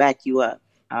Yasina, I'm gonna back you up.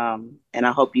 And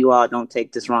I hope you all don't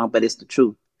take this wrong, but it's the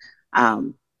truth.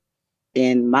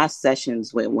 In my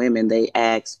sessions with women,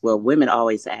 women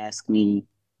always ask me,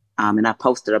 and I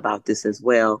posted about this as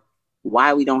well,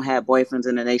 why we don't have boyfriends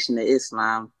in the Nation of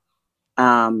Islam.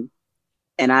 And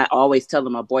I always tell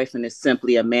them a boyfriend is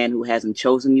simply a man who hasn't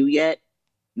chosen you yet.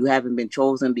 You haven't been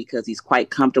chosen because he's quite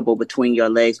comfortable between your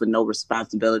legs with no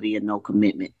responsibility and no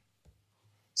commitment.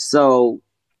 So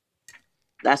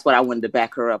that's what I wanted to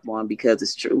back her up on because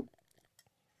it's true.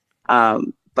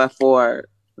 But for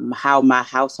how my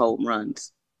household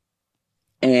runs,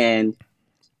 and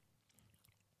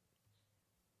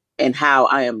and how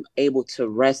I am able to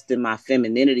rest in my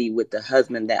femininity with the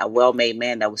husband, that a well-made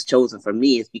man that was chosen for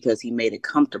me, is because he made it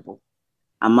comfortable.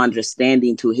 I'm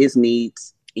understanding to his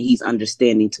needs, and he's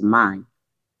understanding to mine.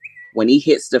 When he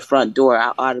hits the front door,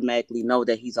 I automatically know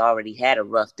that he's already had a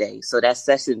rough day. So that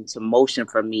sets into motion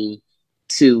for me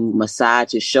to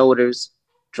massage his shoulders,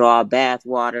 draw bath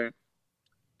water,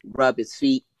 rub his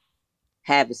feet,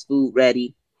 have his food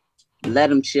ready,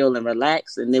 let him chill and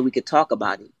relax, and then we could talk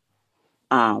about it.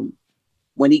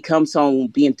 When he comes home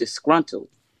being disgruntled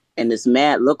and this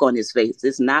mad look on his face,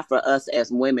 it's not for us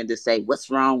as women to say, what's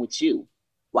wrong with you?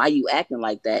 Why are you acting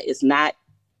like that? It's not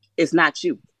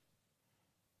you.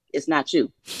 It's not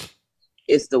you.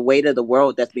 It's the weight of the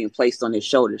world that's being placed on his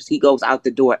shoulders. He goes out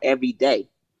the door every day,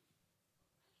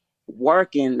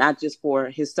 working not just for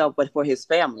himself, but for his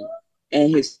family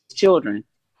and his children.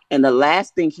 And the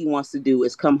last thing he wants to do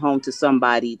is come home to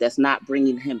somebody that's not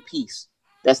bringing him peace,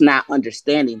 that's not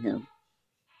understanding him.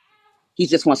 He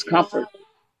just wants comfort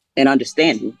and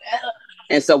understanding.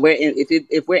 And so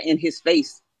if we're in his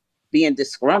face being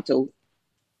disgruntled,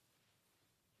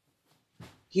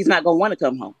 he's not going to want to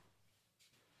come home.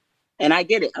 And I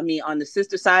get it. I mean, on the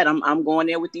sister side, I'm going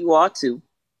there with you all too,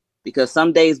 because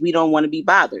some days we don't want to be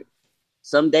bothered.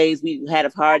 Some days we had a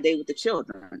hard day with the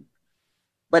children,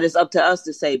 but it's up to us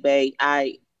to say, babe,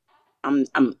 I'm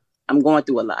going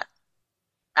through a lot.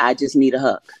 I just need a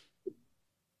hug.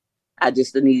 I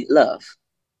just need love.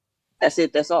 That's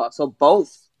it. That's all. So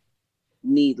both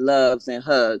need loves and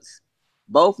hugs.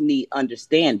 Both need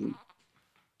understanding.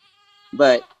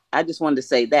 But I just wanted to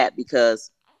say that because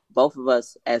both of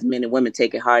us as men and women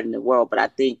take it hard in the world, but I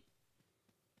think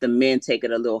the men take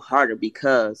it a little harder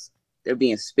because they're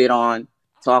being spit on,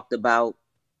 talked about,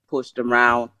 pushed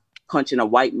around, punching a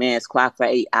white man's clock for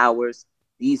 8 hours.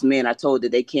 These men are told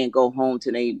that they can't go home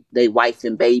to their wife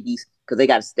and babies because they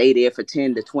got to stay there for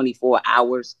 10 to 24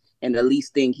 hours. And the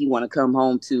least thing he want to come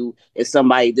home to is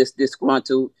somebody this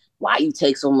disgruntled. Why you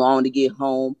take so long to get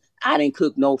home? I didn't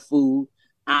cook no food.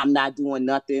 I'm not doing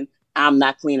nothing. I'm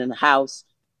not cleaning the house.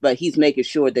 But he's making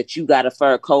sure that you got a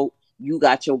fur coat, you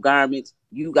got your garments,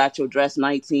 you got your dress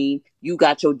 19, you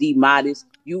got your D modest,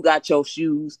 you got your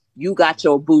shoes, you got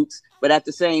your boots. But at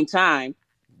the same time,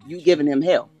 you giving him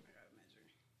hell.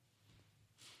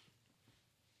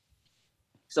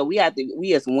 So we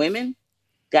as women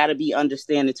got to be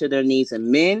understanding to their needs,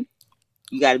 and men,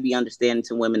 you got to be understanding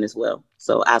to women as well.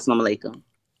 So assalamu alaikum.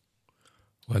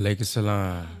 Wa alaikum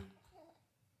salam.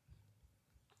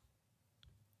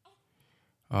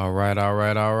 All right.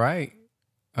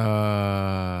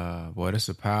 Boy, this is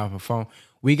a powerful phone.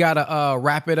 We gotta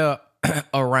wrap it up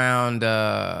around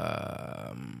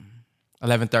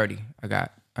 11:30. I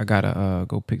gotta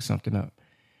go pick something up.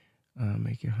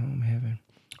 Make your home heaven.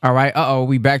 All right.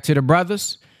 We back to the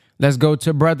brothers. Let's go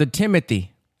to Brother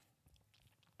Timothy.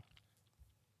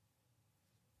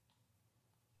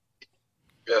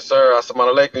 Yes, sir.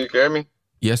 Assalamu alaikum. You can hear me?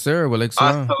 Yes, sir. Wa alaikum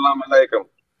salam. Assalamu alaikum.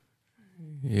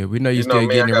 Yeah, we know you still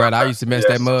getting it right. I used to mess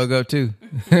that mug up too.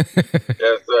 Yes, sir.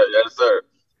 Yes, sir.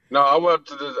 No, I want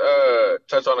to just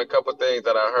touch on a couple things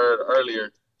that I heard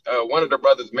earlier. One of the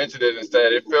brothers mentioned it and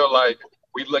said it feel like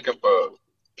we looking for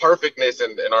perfectness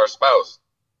in our spouse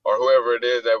or whoever it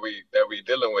is that we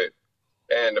dealing with.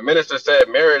 And the minister said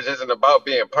marriage isn't about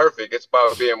being perfect. It's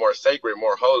about being more sacred,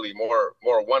 more holy, more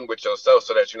one with yourself,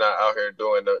 so that you're not out here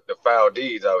doing the foul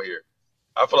deeds out here.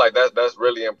 I feel like that's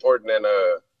really important, and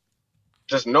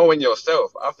just knowing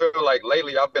yourself. I feel like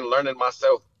lately I've been learning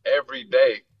myself every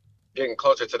day, getting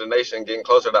closer to the nation, getting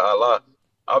closer to Allah.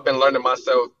 I've been learning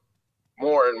myself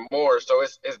more and more. So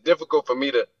it's difficult for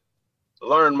me to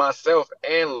learn myself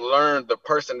and learn the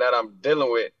person that I'm dealing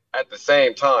with at the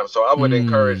same time. So I would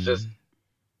encourage just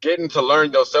getting to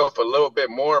learn yourself a little bit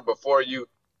more before you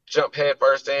jump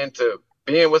headfirst into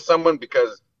being with someone.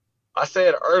 Because I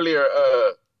said earlier,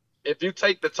 if you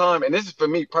take the time, and this is for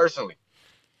me personally,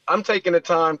 I'm taking the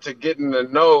time to getting to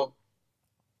know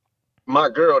my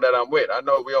girl that I'm with. I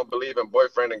know we don't believe in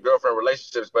boyfriend and girlfriend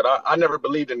relationships, but I never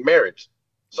believed in marriage.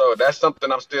 So that's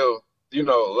something I'm still,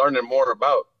 learning more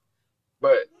about.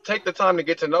 But take the time to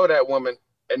get to know that woman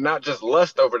and not just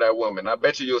lust over that woman. I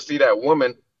bet you'll see that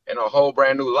woman in a whole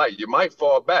brand new light. You might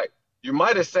fall back. You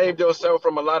might have saved yourself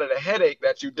from a lot of the headache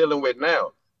that you're dealing with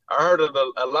now. I heard of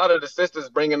a lot of the sisters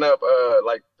bringing up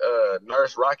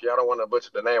Nurse Rocky. I don't want to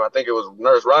butcher the name. I think it was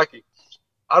Nurse Rocky.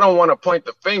 I don't want to point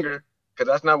the finger because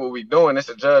that's not what we're doing. It's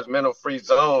a judgmental free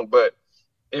zone. But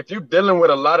if you're dealing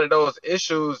with a lot of those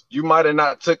issues, you might have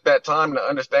not took that time to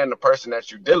understand the person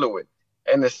that you're dealing with.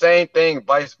 And the same thing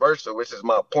vice versa, which is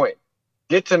my point.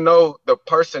 Get to know the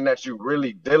person that you're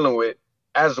really dealing with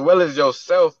as well as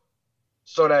yourself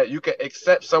so that you can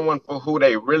accept someone for who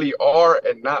they really are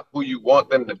and not who you want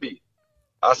them to be.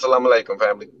 Assalamu alaikum,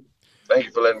 family. Thank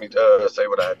you for letting me say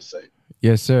what I had to say.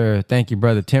 Yes, sir. Thank you,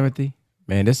 Brother Timothy.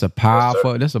 Man, this a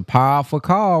powerful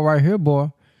call right here,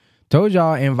 boy. Told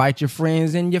y'all, invite your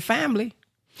friends and your family.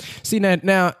 See,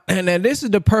 now, this is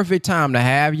the perfect time to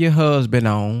have your husband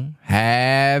on,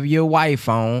 have your wife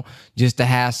on, just to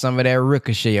have some of that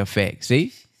ricochet effect.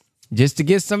 See? Just to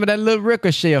get some of that little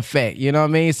ricochet effect. You know what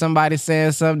I mean? Somebody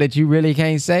saying something that you really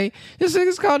can't say.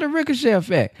 It's called the ricochet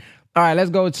effect. All right, let's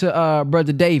go to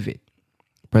Brother David.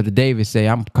 Brother David say,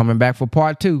 I'm coming back for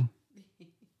part 2.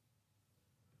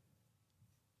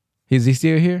 Is he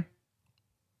still here?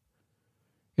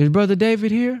 Is Brother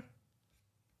David here?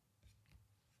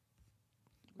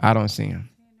 I don't see him.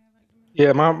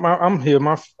 Yeah, I'm here.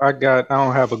 I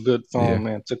don't have a good phone,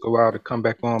 man. It took a while to come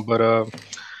back on, but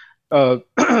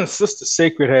Sister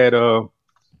Sacred had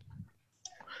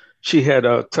she had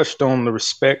touched on the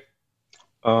respect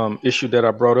issue that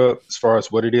I brought up as far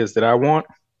as what it is that I want,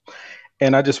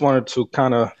 and I just wanted to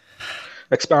kind of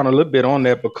expound a little bit on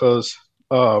that because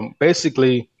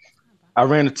basically I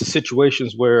ran into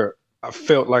situations where I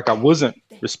felt like I wasn't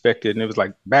respected, and it was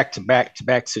like back to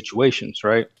back situations,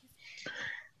 right?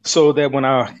 So that when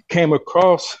I came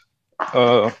across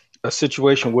a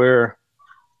situation where,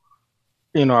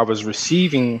 you know, I was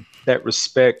receiving that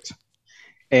respect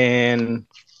and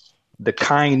the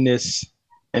kindness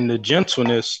and the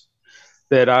gentleness,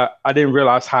 that I didn't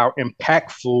realize how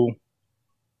impactful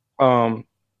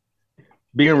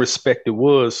being respected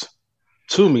was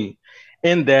to me,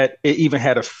 in that it even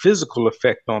had a physical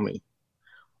effect on me.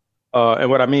 And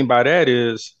what I mean by that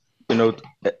is, you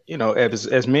know,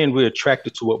 as men, we're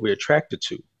attracted to what we're attracted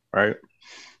to, right?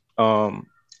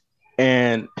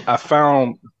 And I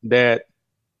found that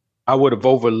I would have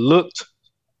overlooked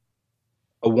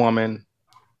a woman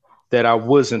that I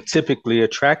wasn't typically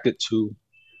attracted to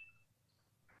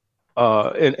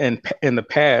in the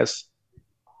past,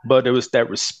 but it was that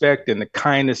respect and the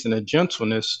kindness and the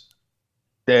gentleness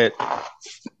that,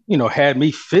 you know, had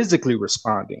me physically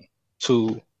responding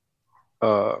to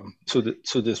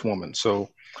this woman. So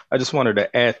I just wanted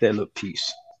to add that little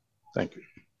piece. Thank you.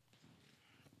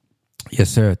 Yes,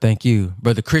 sir. Thank you,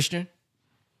 Brother Christian.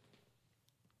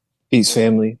 Peace,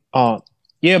 family.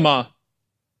 Yeah, Ma.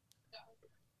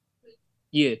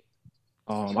 Yeah.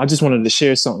 I just wanted to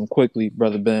share something quickly,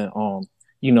 Brother Ben.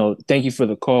 You know, thank you for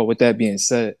the call. With that being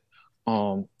said,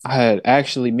 I had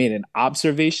actually made an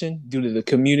observation due to the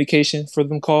communication for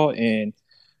them call, and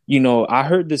you know, I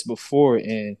heard this before,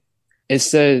 and it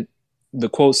said, the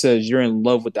quote says, "You're in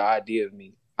love with the idea of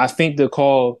me." I think the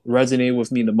call resonated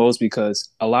with me the most because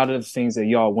a lot of the things that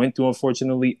y'all went through,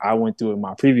 unfortunately, I went through in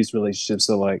my previous relationship.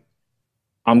 So like,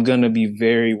 I'm going to be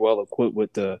very well equipped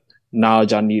with the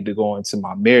knowledge I need to go into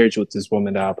my marriage with this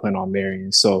woman that I plan on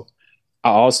marrying. So I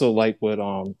also like what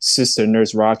Sister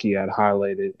Nurse Rocky had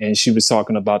highlighted, and she was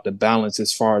talking about the balance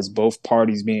as far as both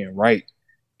parties being right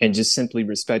and just simply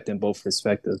respecting both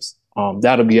perspectives.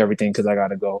 That'll be everything because I got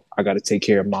to go. I got to take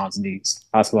care of Mom's needs.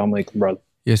 Assalamu alaikum, brother.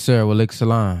 Yes, sir. Walaikum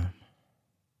salam.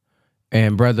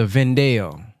 And Brother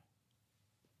Vendale.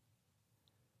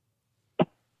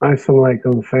 Assalamu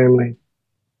alaikum, family.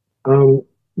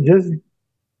 Just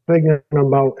thinking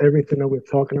about everything that we're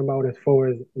talking about as far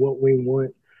as what we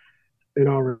want in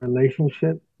our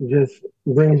relationship just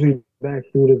brings me back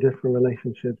through the different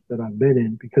relationships that I've been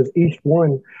in, because each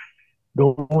one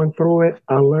going through it,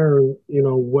 I learned, you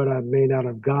know, what I may not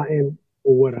have gotten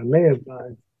or what I may have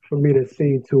gotten for me to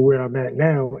see to where I'm at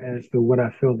now as to what I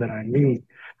feel that I need.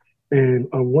 And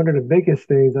one of the biggest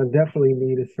things I definitely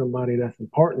need is somebody that's a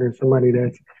partner, somebody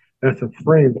that's a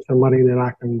friend, somebody that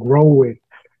I can grow with,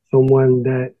 someone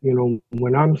that, you know,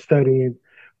 when I'm studying,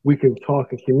 we can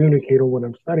talk and communicate on what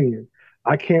I'm studying.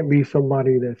 I can't be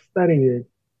somebody that's studying,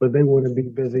 but they want to be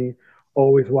busy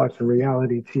always watching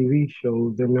reality TV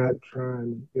shows. They're not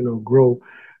trying, you know, grow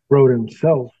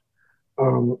themselves.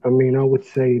 I mean, I would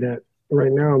say that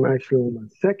right now I'm actually on my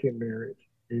second marriage.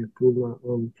 And through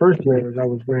my first marriage, I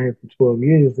was married for 12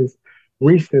 years. This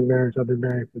recent marriage, I've been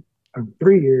married for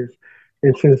 3 years.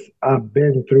 And since I've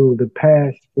been through the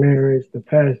past marriage, the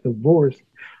past divorce,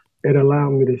 it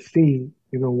allowed me to see,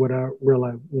 you know, what I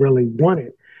really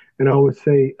wanted. And I would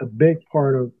say a big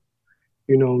part of,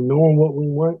 you know, knowing what we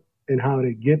want and how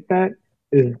to get that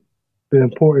is the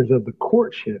importance of the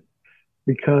courtship.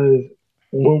 Because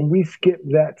when we skip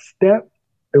that step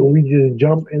and we just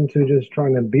jump into just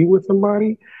trying to be with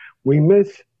somebody, we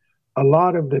miss a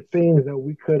lot of the things that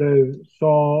we could have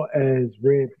saw as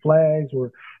red flags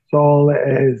or saw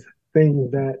as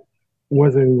things that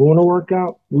wasn't going to work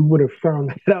out. We would have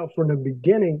found that out from the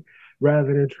beginning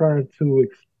rather than trying to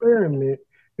experiment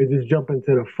and just jump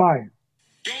into the fire.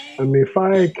 I mean,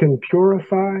 fire can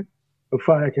purify, but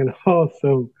fire can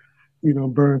also,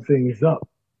 burn things up.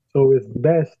 So it's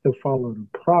best to follow the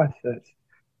process.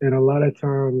 And a lot of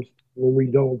times when we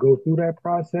don't go through that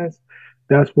process,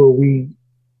 that's where we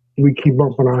keep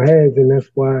bumping our heads, and that's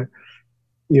why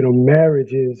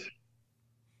marriages,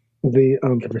 the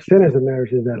percentage of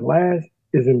marriages that last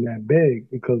isn't that big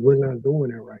because we're not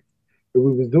doing it right. If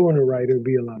we was doing it right, it'd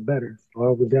be a lot better. So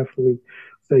I would definitely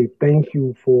say thank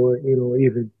you for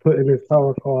even putting this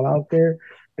power call out there.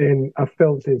 And I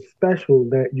felt it's special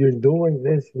that you're doing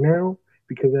this now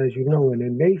because, as you know, in the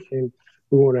nation,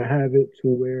 we want to have it to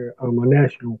where a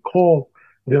national call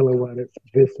dealing with it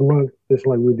this month, just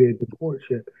like we did the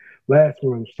courtship last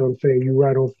month. So I'm saying you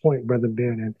right on point, Brother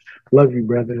Ben, and love you,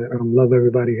 brother. Love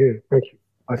everybody here. Thank you.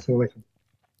 Assalamu alaikum.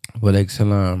 Well,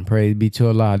 excellent. Praise be to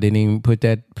Allah. Didn't even put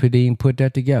that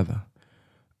together.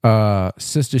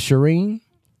 Sister Shireen.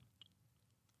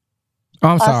 Oh,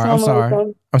 I'm sorry. I'm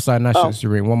sorry. Not Sister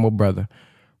Shireen. One more brother.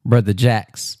 Brother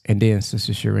Jax, and then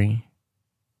Sister Shireen.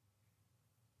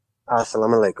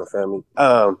 Assalamu alaikum, family.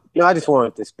 I just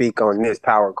wanted to speak on this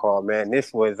power call, man.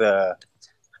 This was an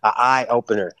eye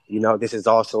opener. This is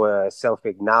also a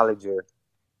self-acknowledger.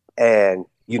 And,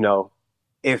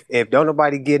 if don't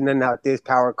nobody get nothing out this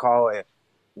power call, and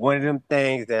one of them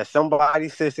things that somebody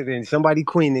sister and somebody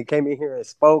queen that came in here and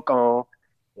spoke on,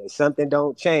 and something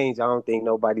don't change, I don't think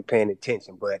nobody paying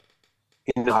attention. But,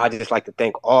 I just like to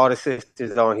thank all the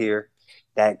sisters on here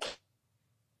that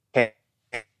can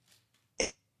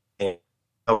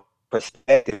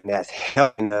perspective that's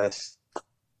helping us,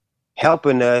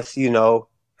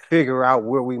 figure out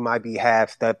where we might be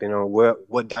half-stepping or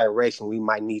what direction we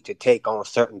might need to take on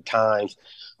certain times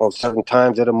of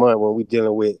the month when we're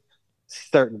dealing with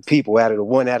certain people out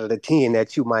of the 10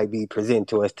 that you might be presenting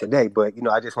to us today. But,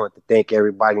 I just want to thank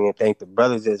everybody and thank the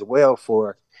brothers as well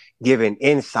for giving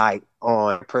insight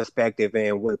on perspective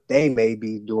and what they may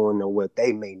be doing or what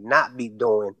they may not be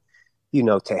doing,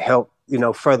 to help,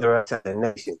 further us as a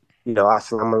nation.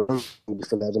 Assalamu alaikum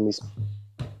for letting me speak.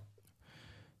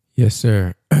 Yes,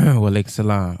 sir. Well,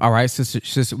 salam. All right,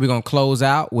 sister, we're gonna close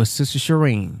out with Sister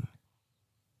Shireen.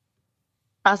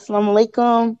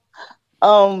 Assalamu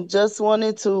alaikum. Just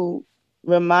wanted to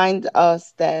remind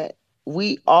us that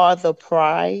we are the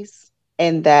prize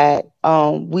and that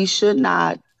we should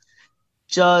not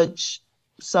judge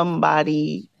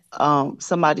somebody's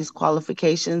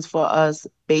qualifications for us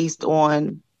based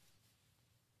on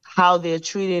how they're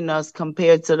treating us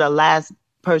compared to the last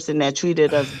person that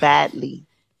treated us badly.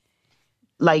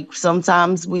 Like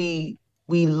sometimes we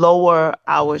lower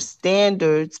our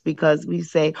standards because we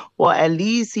say, well, at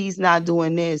least he's not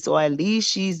doing this or at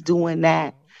least she's doing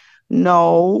that.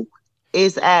 No,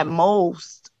 it's at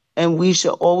most. And we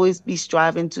should always be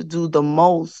striving to do the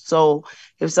most. So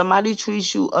if somebody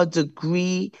treats you a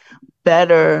degree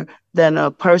better than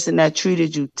a person that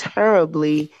treated you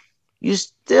terribly, you're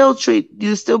still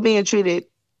being treated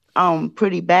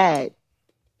pretty bad,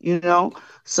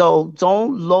 So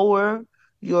don't lower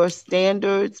your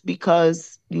standards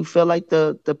because you feel like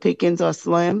the pickings are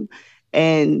slim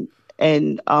and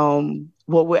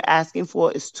what we're asking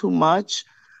for is too much.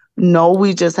 No,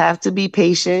 we just have to be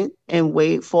patient and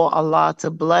wait for Allah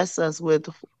to bless us with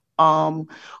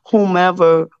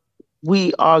whomever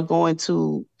we are going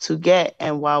to get.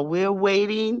 And while we're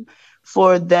waiting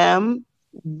for them,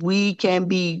 we can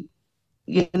be,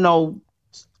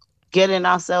 getting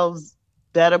ourselves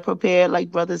better prepared,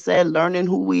 like brother said, learning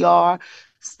who we are,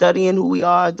 studying who we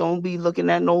are. Don't be looking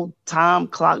at no time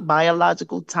clock,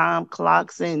 biological time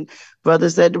clocks. And brother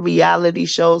said the reality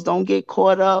shows. Don't get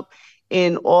caught up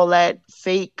in all that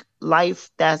fake life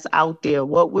that's out there.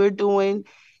 What we're doing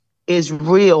is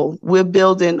real. We're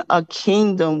building a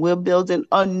kingdom. We're building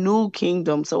a new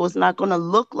kingdom. So it's not going to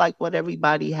look like what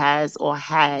everybody has or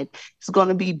had. It's going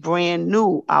to be brand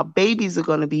new. Our babies are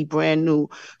going to be brand new.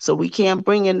 So we can't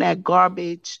bring in that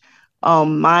garbage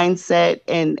mindset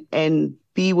and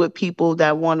be with people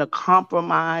that want to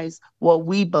compromise what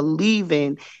we believe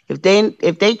in. If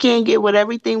they can't get with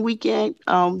everything we can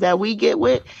that we get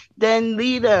with, then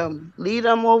lead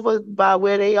them over by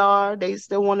where they are. They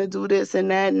still want to do this and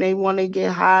that, and they want to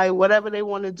get high, whatever they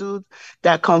want to do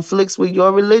that conflicts with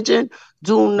your religion.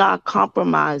 Do not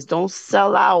compromise. Don't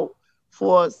sell out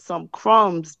for some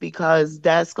crumbs because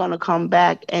that's going to come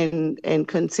back and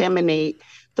contaminate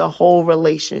the whole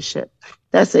relationship.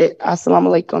 That's it.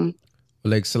 Assalamu alaikum.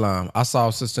 Alaikum salam. I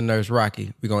saw Sister Nurse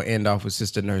Rocky. We're going to end off with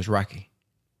Sister Nurse Rocky.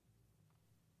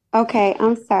 Okay,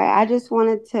 I'm sorry. I just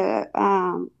wanted to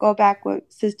go back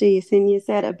what Sister Yesenia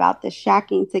said about the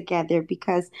shacking together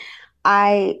because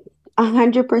I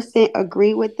 100%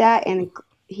 agree with that. And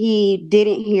he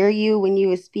didn't hear you when you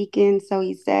were speaking, so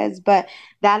he says, but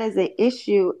that is an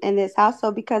issue in this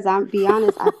household because I'm be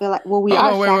honest, I feel like, well, we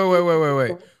are.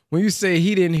 Wait. When you say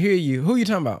he didn't hear you, who you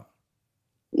talking about?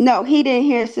 No, he didn't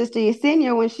hear Sister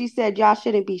Yesenia when she said y'all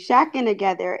shouldn't be shacking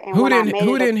together. And who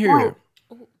didn't hear you?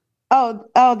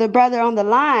 Oh, the brother on the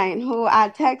line who I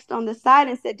text on the side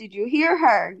and said, did you hear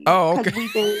her? Oh, okay. Because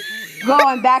we've been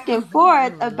going back and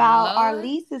forth about our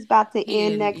lease is about to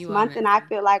end next month, and I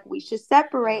feel like we should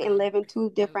separate and live in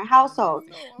two different households.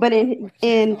 But in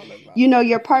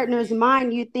your partner's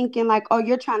mind, you're thinking like, oh,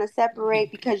 you're trying to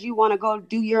separate because you want to go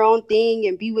do your own thing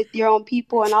and be with your own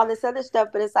people and all this other stuff.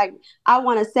 But it's like, I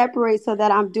want to separate so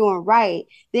that I'm doing right.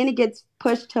 Then it gets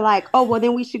pushed to like, oh, well,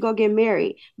 then we should go get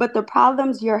married. But the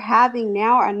problems you're having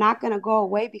now are not going to go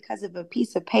away because of a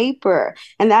piece of paper.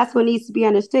 And that's what needs to be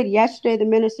understood. Yesterday, the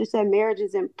minister said marriage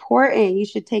is important. You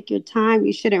should take your time.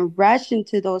 You shouldn't rush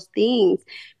into those things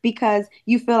because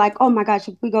you feel like, oh my gosh,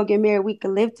 if we go get married, we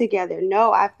can live together.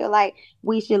 No, I feel like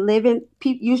you should live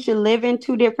in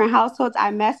two different households. I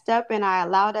messed up and I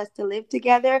allowed us to live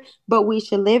together, but we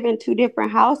should live in two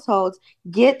different households,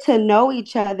 get to know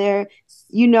each other,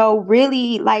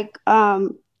 really like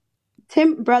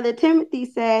Brother Timothy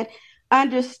said,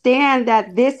 understand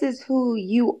that this is who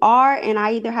you are, and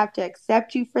I either have to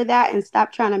accept you for that and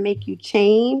stop trying to make you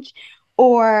change,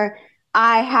 or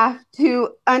I have to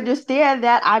understand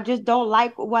that I just don't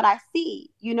like what I see.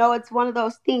 It's one of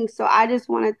those things. So I just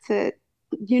wanted to,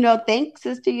 thank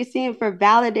Sister Yesenia for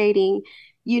validating,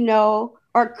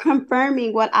 or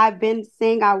confirming what I've been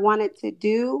saying I wanted to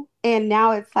do. And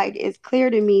now it's clear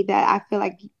to me that I feel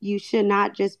like you should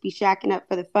not just be shacking up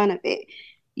for the fun of it,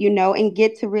 and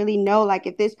get to really know, like,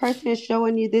 if this person is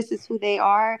showing you this is who they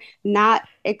are, not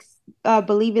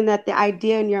believing that the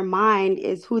idea in your mind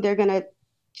is who they're going to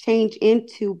change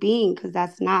into being, because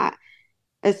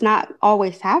it's not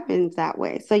always happens that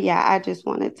way. So yeah, I just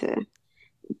wanted to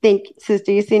thank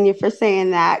Sister Yesenia for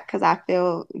saying that, because I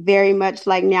feel very much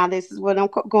like now this is what I'm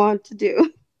going to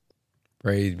do.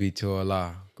 Praise be to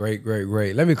Allah. Great.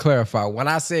 Let me clarify. When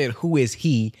I said who is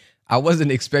he, I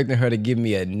wasn't expecting her to give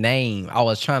me a name. I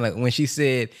was trying to, when she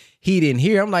said he didn't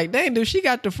hear, I'm like, dang, dude, she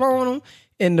got the phone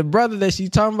and the brother that she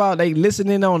talking about, they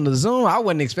listening on the Zoom. I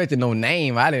wasn't expecting no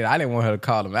name. I didn't want her to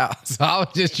call him out. So I was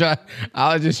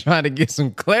just trying to get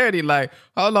some clarity. Like,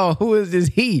 hold on, who is this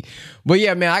he? But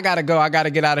yeah, man, I gotta go. I gotta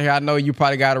get out of here. I know you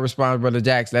probably gotta respond, Brother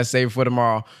Jax. Let's save it for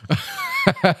tomorrow.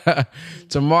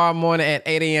 Tomorrow morning at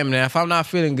 8 a.m. Now, if I'm not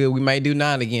feeling good, we might do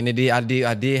 9 again. I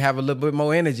did have a little bit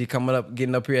more energy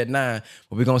getting up here at 9,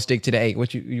 but we're gonna stick to the 8.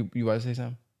 What you want to say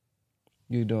something?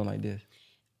 You doing like this?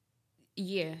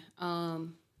 Yeah.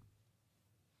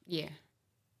 Yeah.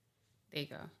 There you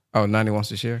go. Oh, 90 wants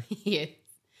to share? Yeah.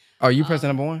 Oh, you pressing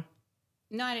number 1?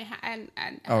 No, I didn't.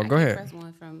 I go ahead. Press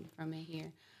 1 from in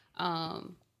here.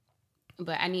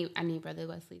 But I need Brother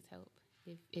Wesley's help,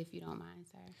 if you don't mind,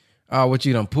 sir. Oh, what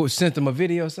you done sent them a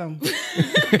video or something?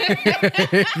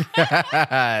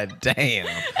 God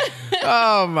damn.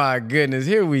 Oh my goodness.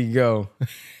 Here we go.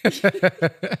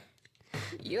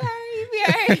 You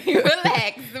heard.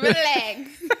 Relax.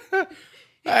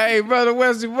 Hey, Brother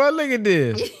Wesley, boy, look at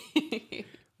this.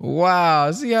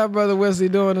 Wow. See how Brother Wesley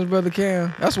doing his Brother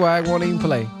Cam? That's why I won't even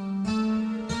play.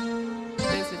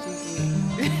 That's what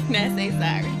you did. Now say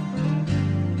sorry.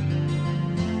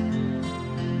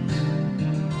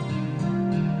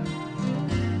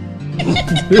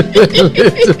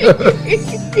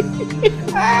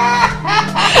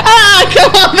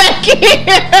 Come on back here.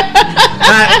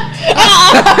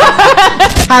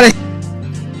 How did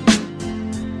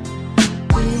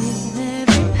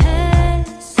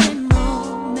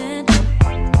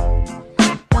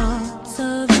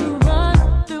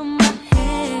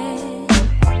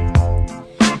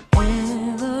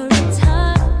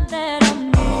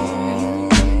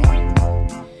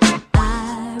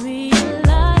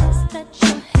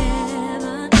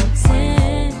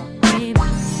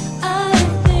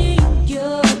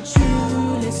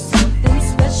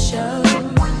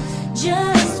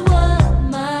Just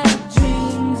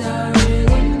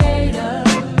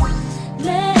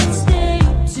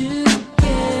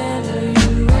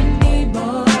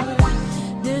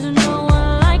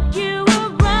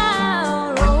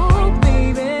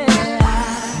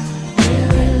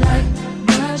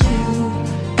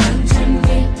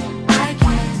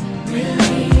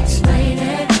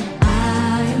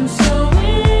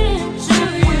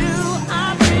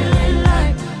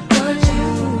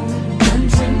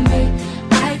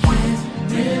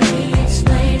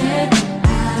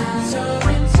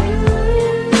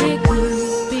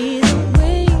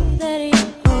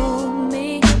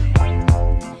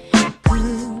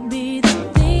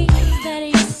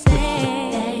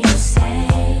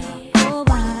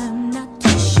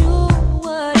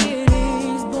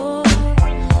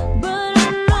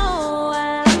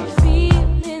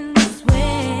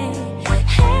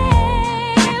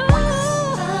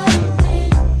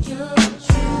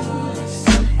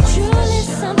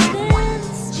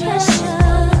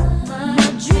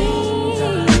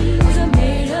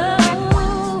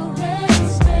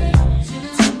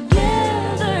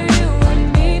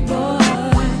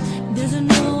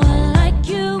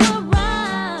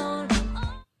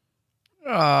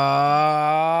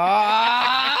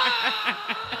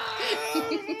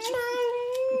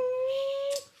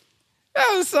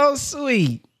That was so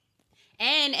sweet.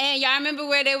 And y'all remember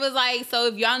where they was like, so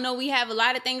if y'all know we have a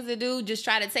lot of things to do, just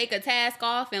try to take a task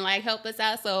off and like help us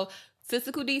out. So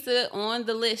Sister Kudisa on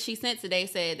the list she sent today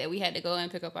said that we had to go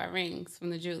and pick up our rings from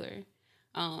the jeweler,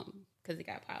 because it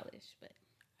got polished. But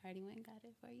I already went and got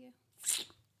it for you.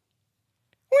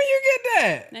 When you get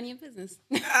that? None of your business.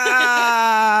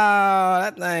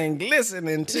 That thing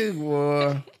glistening too,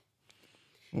 boy.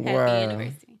 Happy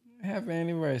anniversary. Happy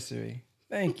anniversary.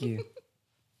 Thank you.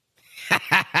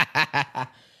 Now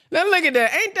look at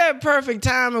that. Ain't that perfect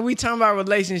timing? We talking about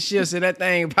relationships and that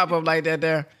thing pop up like that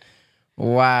there.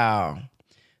 Wow.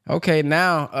 Okay,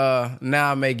 now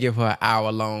I may give her an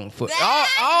hour long foot.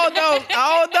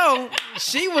 Although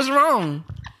she was wrong.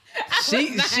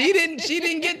 She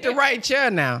didn't get the right chair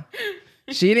now.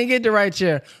 She didn't get the right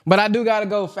chair. But I do gotta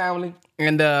go, family.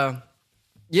 And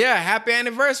happy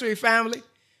anniversary, family.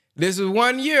 This is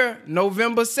 1 year,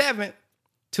 November 7th,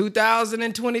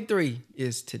 2023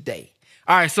 is today.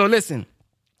 All right, so listen.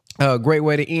 Great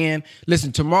way to end.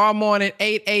 Listen, tomorrow morning,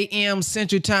 8 a.m.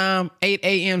 Central Time, 8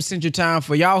 a.m. Central Time.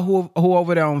 For y'all who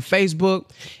over there on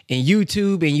Facebook and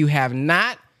YouTube and you have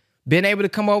not been able to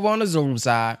come over on the Zoom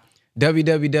side,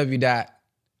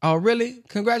 Oh, really?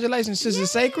 Congratulations, Sister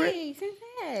Sacred.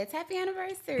 Congrats. Happy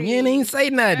anniversary. You didn't even say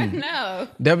nothing. No.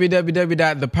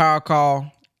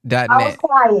 www.thepowercall.net. I was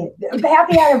quiet.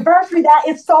 Happy anniversary. That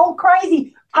is so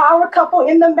crazy. Power couple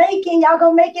in the making. Y'all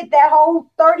gonna make it that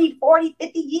whole 30, 40,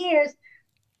 50 years.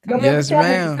 Yes,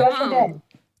 ma'am. All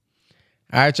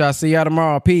right, y'all. See y'all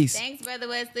tomorrow. Peace. Thanks, Brother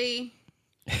Wesley.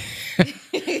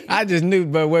 I just knew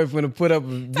but wait for him to put up a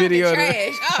video.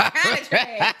 Trash. Oh, kind of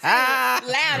trash.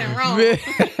 Loud and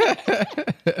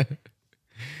wrong.